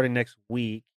so starting next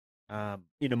week,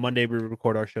 Monday we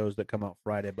record our shows that come out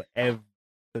Friday, but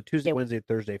so Tuesday, Wednesday,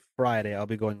 Thursday, Friday, I'll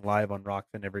be going live on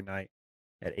Rockfin every night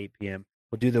at 8 p.m.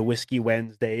 We'll do the Whiskey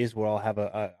Wednesdays where I'll have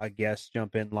a guest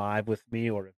jump in live with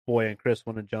me, or if Boy and Chris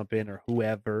want to jump in, or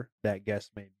whoever that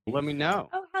guest may be. Let me know.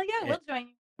 Oh hell yeah, we'll join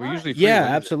you. We're usually free Yeah,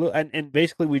 Wednesday. absolutely. And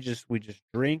basically we just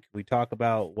drink, we talk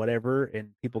about whatever, and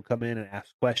people come in and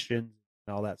ask questions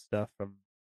and all that stuff from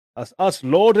us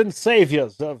Lord and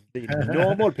Saviors of the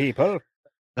normal people.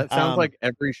 That sounds like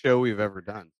every show we've ever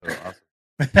done. So awesome.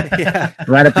 Yeah.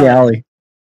 Right up the alley.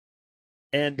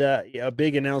 And a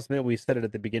big announcement. We said it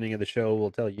at the beginning of the show.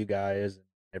 We'll tell you guys and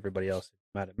everybody else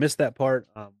who might have missed that part.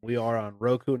 We are on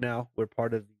Roku now. We're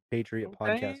part of the Patriot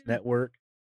Podcast Network.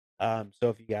 So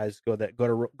if you guys go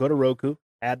to Roku,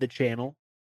 add the channel.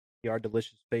 See our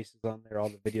delicious faces on there. All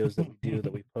the videos that we do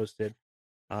that we posted.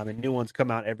 And new ones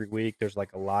come out every week. There's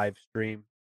like a live stream.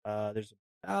 There's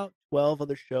about 12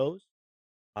 other shows.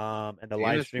 And the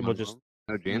live Janet's stream on will just them.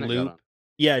 Oh, Janet got loop. on.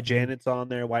 Yeah, Janet's on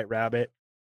there, White Rabbit.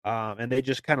 And they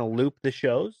just kind of loop the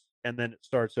shows and then it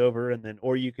starts over, and then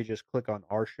or you could just click on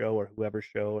our show or whoever's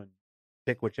show and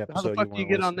pick which How episode the fuck you do you want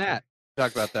get to on listen that?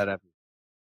 Talk about that after.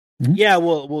 to. Yeah,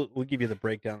 we'll give you the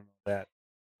breakdown of that.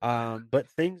 But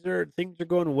things are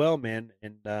going well, man,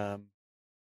 and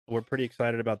we're pretty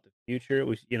excited about the future.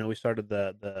 We started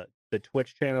the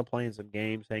Twitch channel, playing some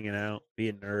games, hanging out,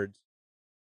 being nerds.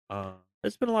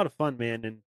 It's been a lot of fun,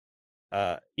 man,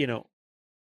 and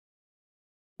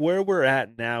where we're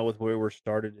at now with where we're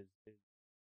started is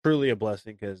truly a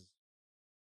blessing because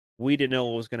we didn't know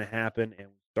what was going to happen, and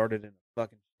we started in a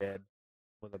fucking shed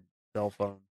with a cell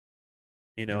phone.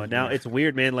 And now it's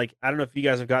weird, man. Like, I don't know if you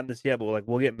guys have gotten this yet, but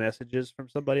we'll get messages from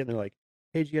somebody, and they're like,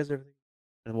 "Hey, did you guys everything?"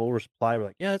 And we'll reply, we're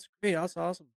like, "Yeah, that's great. That's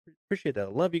awesome. Appreciate that. I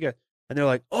love you guys." And they're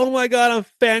like, "Oh my god, I'm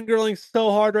fangirling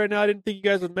so hard right now. I didn't think you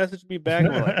guys would message me back."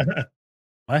 And we're like,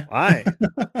 What? Why?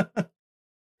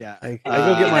 Yeah, I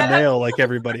go get my mail like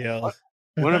everybody else.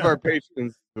 One of our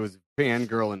patrons was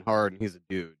fangirling hard, and he's a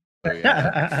dude. So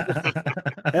yeah.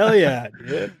 Hell yeah,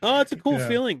 dude! Oh, it's a cool Yeah.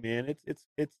 feeling, man. It's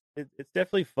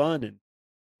definitely fun and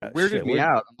Weirded shit, me we're-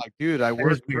 out. I'm like, dude, I is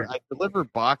work. weird. I deliver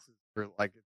boxes for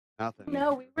like nothing.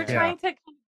 No, we were Yeah. trying to kind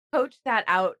of coach that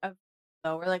out of.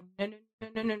 So we're like, no.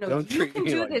 Don't You treat can me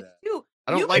do like this that. too.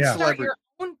 I don't you like can start celebrity. your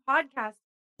own podcast,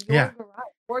 in your Yeah. garage,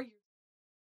 or your.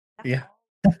 That's Yeah. all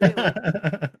you do.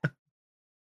 I just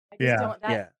Yeah. don't.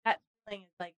 Yeah. That feeling is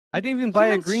like. I didn't even buy a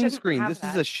humans green shouldn't screen. have This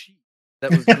is that. a sheet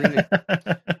that was green.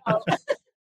 Oh.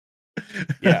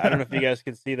 Yeah, I don't know if you guys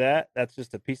can see that. That's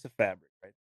just a piece of fabric,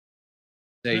 right?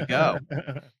 There you go.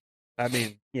 I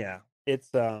mean, yeah,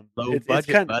 it's Low it's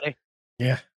budget, kind buddy.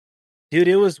 Yeah. dude.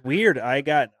 It was weird.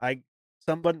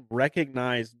 Someone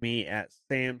recognized me at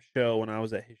Sam's show when I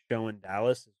was at his show in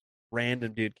Dallas. This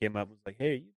random dude came up and was like,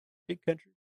 "Hey, you big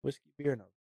country whiskey beer?" And I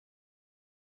was,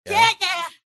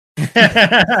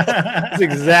 that's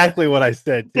exactly what I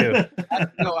said too.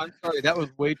 No, I'm sorry. That was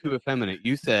way too effeminate.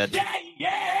 You said.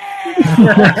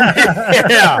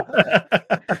 Yeah.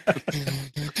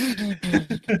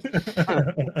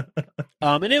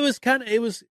 And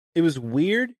it was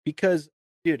weird because,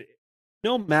 dude,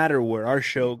 no matter where our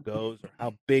show goes or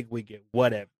how big we get,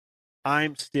 whatever,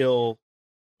 I'm still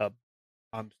a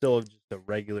I'm still just a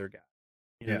regular guy.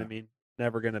 You know what I Yeah. mean?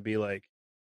 Never gonna be like,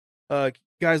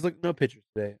 guys, look, no pictures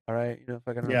today. All right, you know, if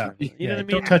I can, Yeah. you know what I mean?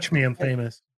 Don't touch me, I'm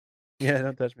famous. Yeah,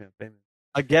 don't touch me, I'm famous.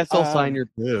 I guess I'll sign your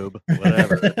boob.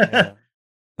 Whatever. Yeah.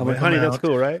 I'm Whip like, honey, 'em that's out.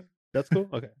 cool, right? That's cool.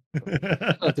 Okay.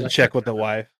 I have to check with the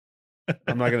wife.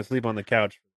 I'm not gonna sleep on the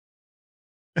couch.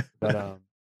 But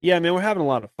yeah, man, we're having a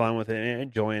lot of fun with it and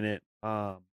enjoying it.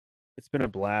 It's been a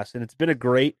blast, and it's been a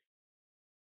great.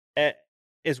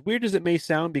 As weird as it may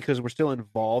sound, because we're still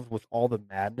involved with all the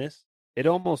madness, it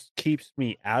almost keeps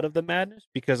me out of the madness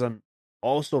because I'm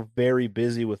also very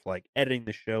busy with like editing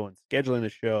the show and scheduling the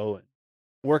show and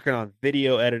working on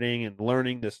video editing and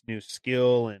learning this new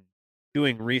skill and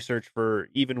doing research for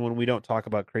even when we don't talk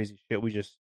about crazy shit, we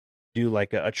just do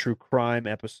like a true crime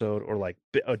episode or like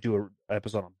do a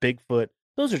episode on Bigfoot.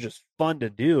 Those are just fun to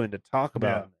do and to talk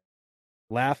about, Yeah. and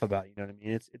laugh about. You know what I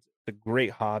mean? It's a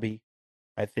great hobby,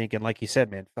 I think. And like you said,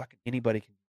 man, fucking anybody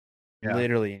can, Yeah.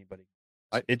 literally anybody.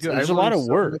 It's Dude, there's I a lot learned of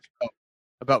so work. much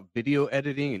about video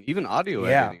editing and even audio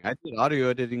Yeah. editing. I did audio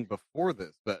editing before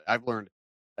this, but I've learned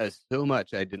so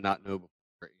much I did not know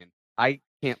before. And I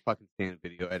can't fucking stand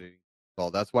video editing.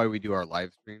 Well, that's why we do our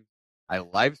live stream. I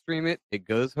live stream it. It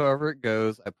goes however it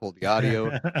goes. I pull the audio.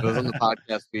 It goes on the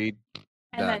podcast feed.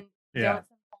 And Done. then Yeah. don't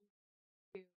sometimes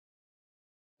do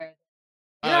where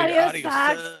Oh, your your audio audio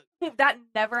sucks. That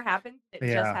never happens. It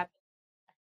just Yeah. happens.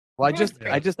 Well, I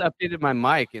Yeah. just updated my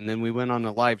mic, and then we went on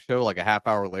a live show like a half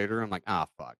hour later. I'm like, ah,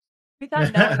 fuck. We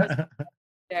thought no one was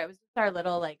there. It was just our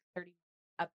little like 30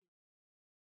 up.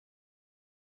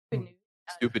 Stupid news.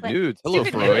 Stupid Like, nudes. Hello,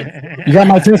 stupid Freud. nudes. You got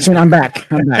my attention. I'm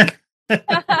back. I'm back. We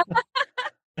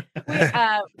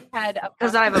had a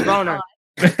 'Cause I have a boner.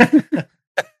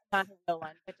 not a real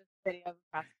one, but just a video of a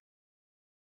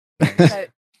prostitute. So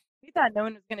we thought no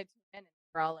one was gonna tune in, and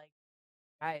we're all like,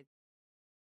 guys.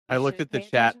 I looked should at the pay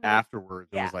chat attention to this. afterwards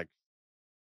and Yeah. was like,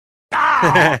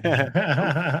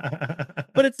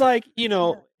 But it's like, you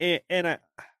know, and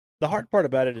the hard part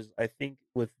about it is I think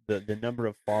with the number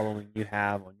of following you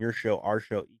have on your show, our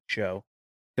show, each show,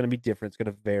 it's going to be different. It's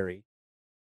going to vary.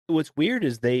 What's weird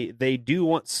is they do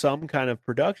want some kind of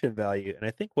production value, and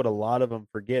I think what a lot of them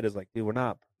forget is like, dude, we're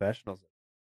not professionals.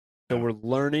 So we're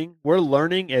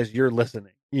learning as you're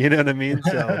listening. You know what I mean?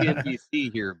 So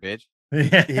NBC here, bitch.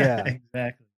 Yeah.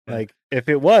 Exactly. like if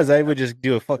it was, I would just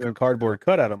do a fucking cardboard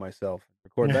cutout of myself and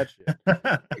record that shit.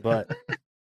 But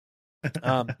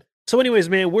so anyways,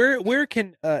 man, where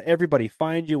can everybody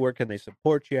find you? Where can they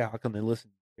support you? How can they listen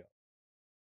to you?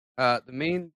 The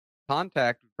main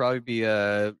contact would probably be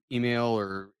email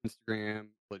or Instagram,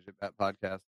 Legit Bat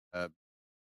Podcast. If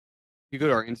you go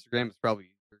to our Instagram, it's probably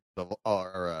easier.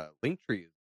 Our link tree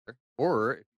is there.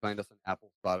 Or if you find us on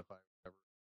Apple, Spotify, whatever.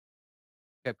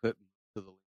 I put to the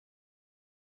link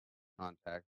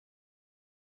contact.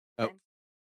 Oh.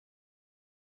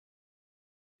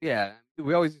 Yeah,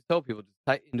 we always tell people just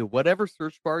type into whatever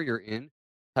search bar you're in,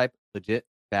 type Legit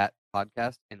Bat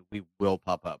Podcast, and we will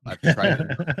pop up. I've tried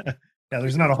it. Yeah,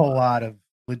 there's not a whole lot of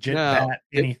legit bat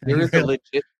anything. There is a really.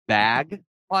 Legit Bag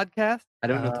podcast. I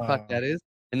don't know what the fuck that is.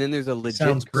 And then there's a Legit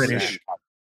Sounds Correct British. podcast.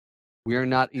 We are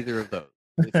not either of those.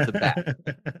 It's the bag.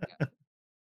 Yeah.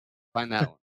 Find that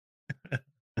one.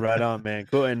 Right on, man.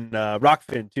 Cool. And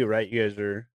Rockfin too, right? You guys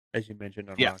are, as you mentioned,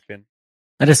 on Yeah. Rockfin.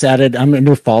 I just added. I'm a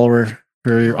new follower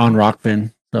for on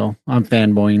Rockfin, so I'm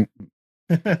fanboying.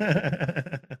 Oh,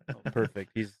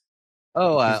 perfect. He's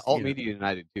Alt you know. Media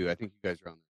United too. I think you guys are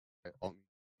on there. Right?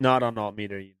 not on Alt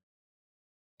Media.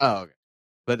 Oh, okay.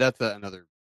 But that's another.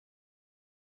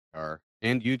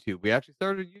 And YouTube. We actually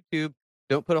started YouTube.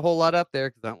 Don't put a whole lot up there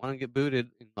because I don't want to get booted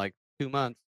in like 2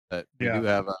 months. But we Yeah. do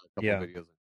have a couple Yeah. videos.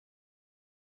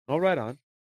 All right on.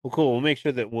 Well, cool. We'll make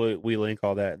sure that we link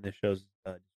all that in the show's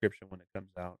description when it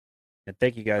comes out. And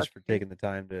thank you guys for taking the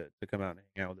time to come out and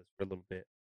hang out with us for a little bit.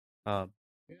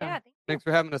 Yeah, Thanks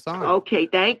for having us on. Okay,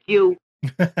 thank you.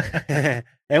 And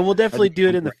we'll definitely do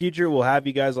it in the future. We'll have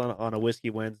you guys on a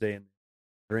Whiskey Wednesday and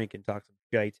drink and talk some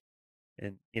shite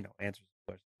and, you know, answer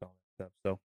some questions, all that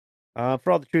stuff. So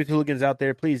for all the Truth Hooligans out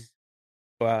there, please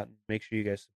go out and make sure you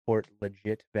guys support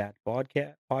Legit Bat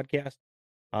Podcast.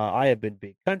 I have been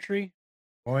Big Country.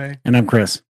 Boy. And I'm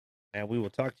Chris. And we will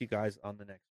talk to you guys on the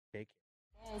next. Take care.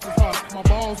 My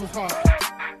balls was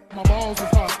hot. My balls was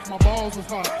hot. My balls was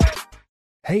hot.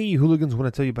 Hey, hooligans,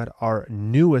 want to tell you about our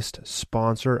newest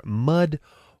sponsor, Mud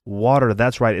Water.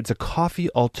 That's right. It's a coffee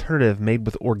alternative made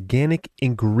with organic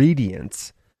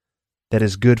ingredients that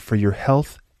is good for your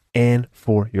health and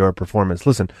for your performance.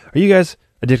 Listen, are you guys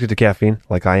addicted to caffeine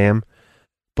like I am?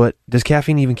 But does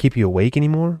caffeine even keep you awake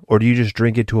anymore? Or do you just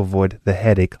drink it to avoid the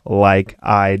headache like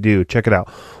I do? Check it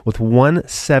out. With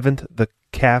 1/7 the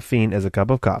caffeine as a cup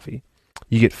of coffee.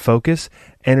 You get focus,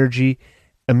 energy,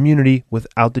 immunity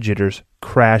without the jitters,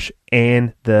 crash,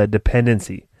 and the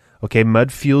dependency. Okay,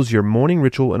 Mud fuels your morning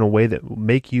ritual in a way that will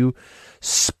make you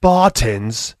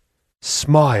Spartans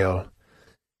smile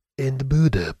and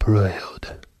Buddha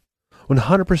proud.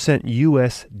 100%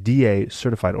 USDA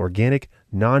certified organic,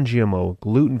 non-GMO,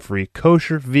 gluten-free,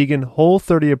 kosher, vegan,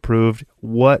 Whole30 approved.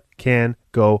 What can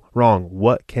go wrong?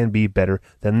 What can be better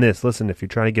than this? Listen, if you're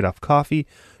trying to get off coffee,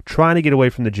 trying to get away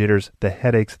from the jitters, the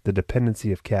headaches, the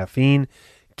dependency of caffeine,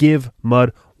 give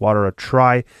Mud Water a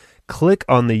try. Click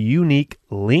on the unique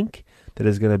link that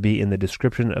is going to be in the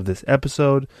description of this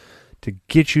episode to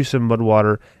get you some Mud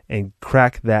Water and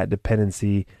crack that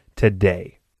dependency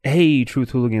today. Hey,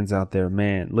 Truth Hooligans out there,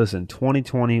 man. Listen,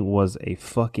 2020 was a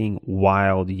fucking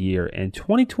wild year, and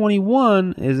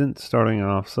 2021 isn't starting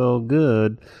off so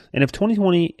good. And if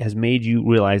 2020 has made you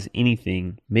realize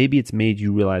anything, maybe it's made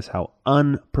you realize how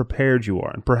unprepared you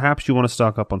are. And perhaps you want to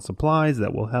stock up on supplies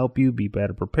that will help you be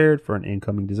better prepared for an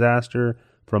incoming disaster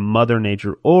from Mother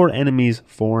Nature or enemies,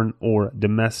 foreign or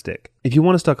domestic. If you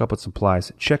want to stock up with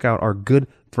supplies, check out our good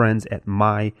friends at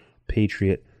My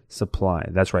Patriot Supply.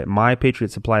 That's right,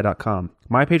 MyPatriotSupply.com.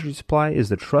 My Patriot Supply is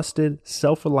the trusted,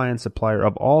 self-reliant supplier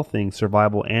of all things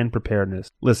survival and preparedness.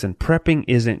 Listen, prepping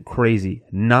isn't crazy.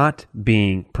 Not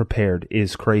being prepared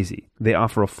is crazy. They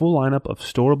offer a full lineup of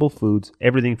storable foods,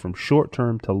 everything from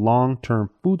short-term to long-term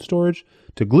food storage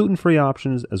to gluten-free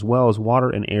options, as well as water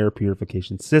and air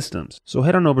purification systems. So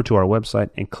head on over to our website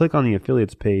and click on the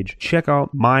affiliates page. Check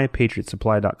out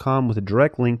MyPatriotSupply.com with a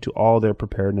direct link to all their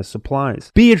preparedness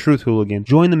supplies. Be a truth hooligan.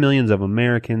 Join the millions of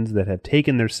Americans that have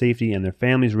taken their safety and their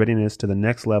family's readiness to the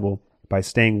next level by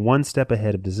staying one step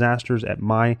ahead of disasters at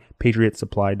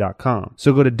MyPatriotSupply.com.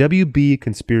 So go to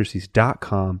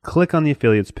WBconspiracies.com, click on the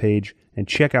affiliates page, and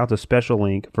check out the special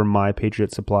link for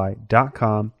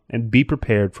MyPatriotSupply.com and be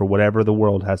prepared for whatever the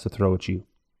world has to throw at you.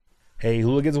 Hey,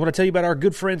 hooligans, I want to tell you about our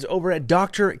good friends over at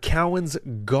Dr. Cowan's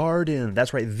Garden.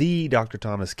 That's right, the Dr.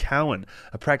 Thomas Cowan,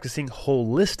 a practicing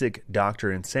holistic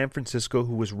doctor in San Francisco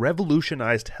who has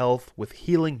revolutionized health with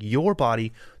healing your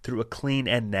body through a clean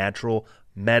and natural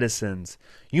medicines.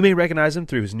 You may recognize him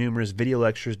through his numerous video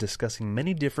lectures discussing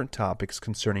many different topics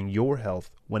concerning your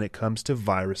health when it comes to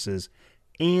viruses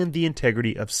and the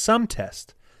integrity of some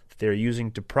tests that they're using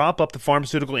to prop up the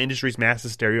pharmaceutical industry's mass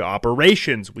hysteria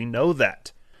operations. We know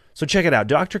that. So check it out.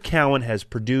 Dr. Cowan has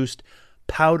produced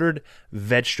powdered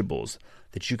vegetables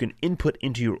that you can input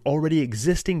into your already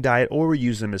existing diet or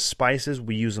use them as spices.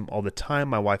 We use them all the time.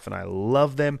 My wife and I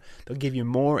love them. They'll give you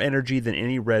more energy than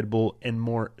any Red Bull and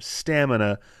more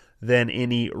stamina than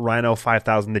any Rhino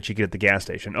 5000 that you get at the gas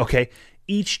station. Okay,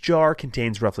 each jar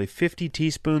contains roughly 50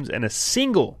 teaspoons and a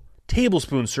single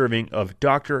tablespoon serving of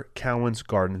Dr. Cowan's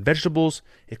Garden vegetables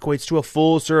equates to a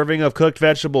full serving of cooked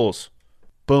vegetables.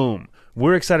 Boom.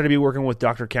 We're excited to be working with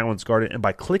Dr. Cowan's Garden, and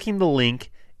by clicking the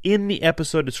link in the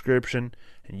episode description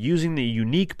and using the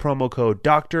unique promo code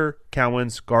Dr.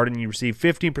 Cowan's Garden, you receive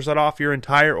 15% off your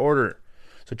entire order.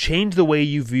 So change the way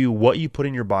you view what you put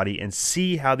in your body and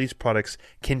see how these products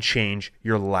can change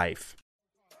your life.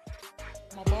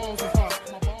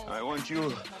 I want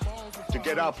you to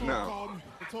get up now.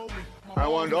 I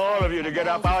want all of you to get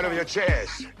up out of your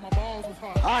chairs.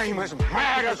 I'm as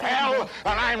mad as hell,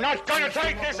 and I'm not going to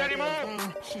take this anymore.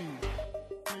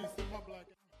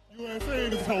 USA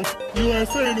in his house.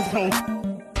 USA in his house.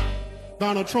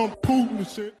 Donald Trump, Putin and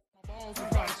shit.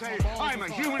 I say I'm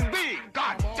a human being.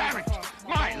 God damn it.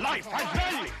 My life has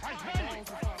value.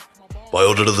 By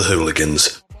order of the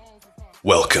hooligans,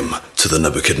 welcome to the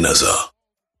Nebuchadnezzar.